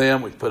held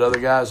them. We've put other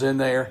guys in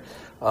there.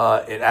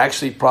 It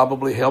actually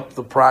probably helped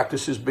the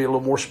practices be a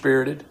little more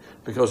spirited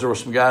because there were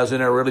some guys in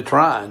there really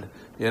trying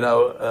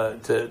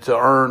to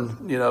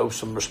earn,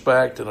 some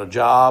respect and a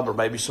job or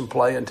maybe some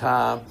playing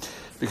time.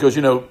 Because,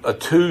 a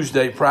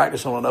Tuesday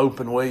practice on an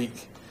open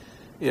week,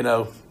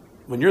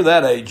 when you're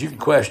that age, you can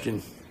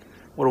question,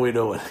 what are we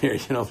doing here? You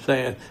know what I'm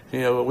saying? We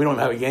don't even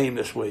have a game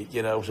this week,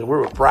 so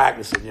we're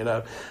practicing,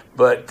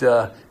 But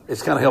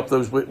it's kind of helped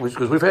those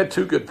because we've had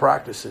 2 good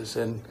practices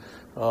and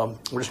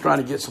we're just trying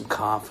to get some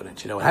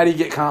confidence, How do you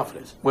get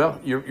confidence? Well,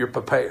 you're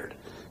prepared,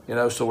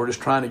 so we're just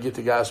trying to get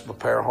the guys to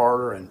prepare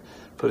harder and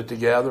put it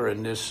together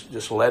and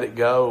just let it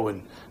go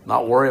and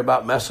not worry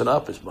about messing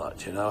up as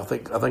much. I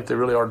think they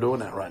really are doing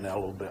that right now a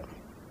little bit.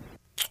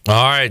 All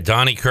right,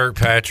 Donnie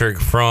Kirkpatrick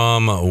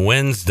from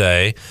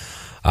Wednesday.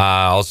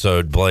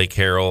 Also, Blake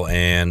Harrell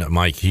and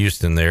Mike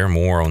Houston there.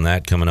 More on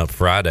that coming up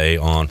Friday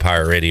on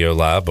Pirate Radio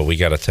Live. But we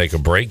got to take a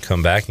break,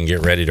 come back, and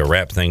get ready to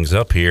wrap things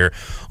up here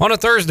on a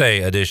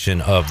Thursday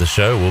edition of the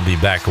show. We'll be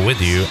back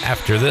with you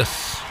after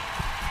this.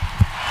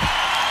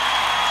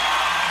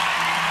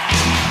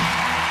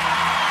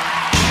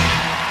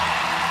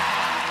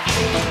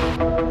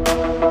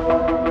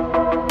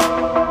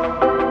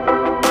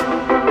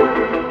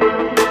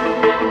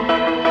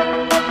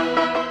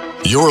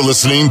 You're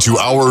listening to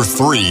Hour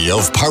 3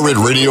 of Pirate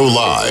Radio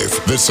Live.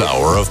 This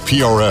hour of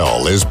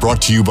PRL is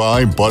brought to you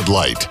by Bud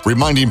Light,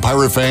 reminding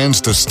Pirate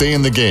fans to stay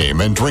in the game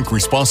and drink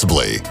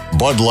responsibly.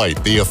 Bud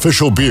Light, the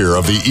official beer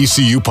of the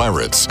ECU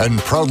Pirates, and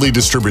proudly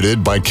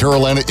distributed by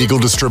Carolina Eagle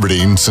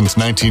Distributing since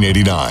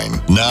 1989.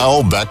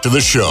 Now, back to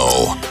the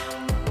show.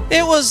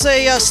 It was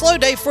a slow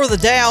day for the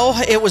Dow.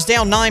 It was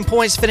down 9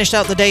 points, finished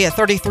out the day at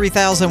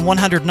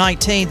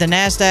 33,119. The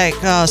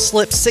NASDAQ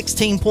slipped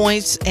 16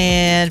 points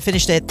and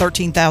finished at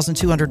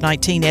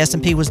 13,219. The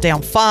S&P was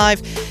down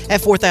 5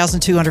 at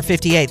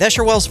 4,258. That's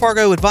your Wells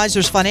Fargo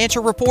Advisors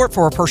Financial Report.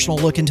 For a personal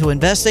look into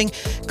investing,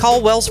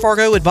 call Wells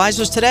Fargo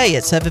Advisors today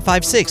at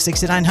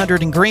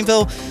 756-6900 in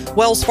Greenville.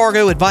 Wells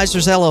Fargo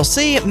Advisors,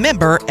 LLC,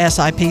 member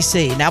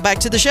SIPC. Now back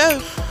to the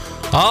show.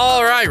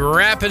 All right,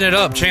 wrapping it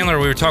up. Chandler,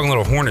 we were talking a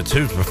little Hornets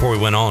hoops before we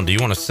went on. Do you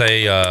want to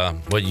say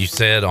what you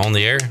said on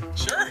the air?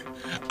 Sure.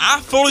 I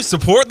fully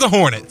support the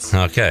Hornets.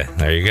 Okay,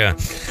 there you go.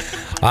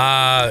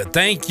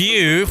 Thank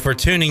you for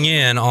tuning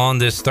in on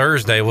this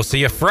Thursday. We'll see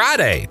you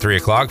Friday, 3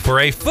 o'clock,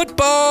 for a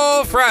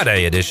Football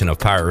Friday edition of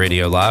Pirate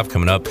Radio Live.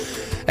 Coming up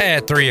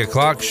at 3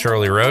 o'clock,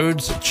 Shirley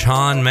Rhodes,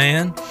 Chon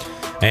Man,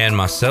 and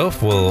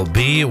myself will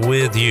be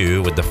with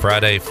you with the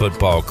Friday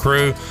football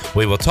crew.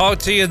 We will talk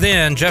to you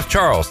then. Jeff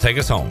Charles, take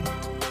us home.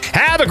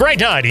 Have a great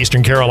night,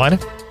 Eastern Carolina.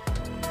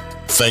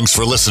 Thanks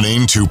for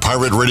listening to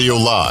Pirate Radio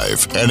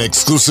Live, an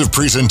exclusive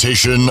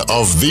presentation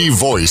of the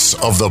voice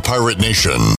of the Pirate Nation.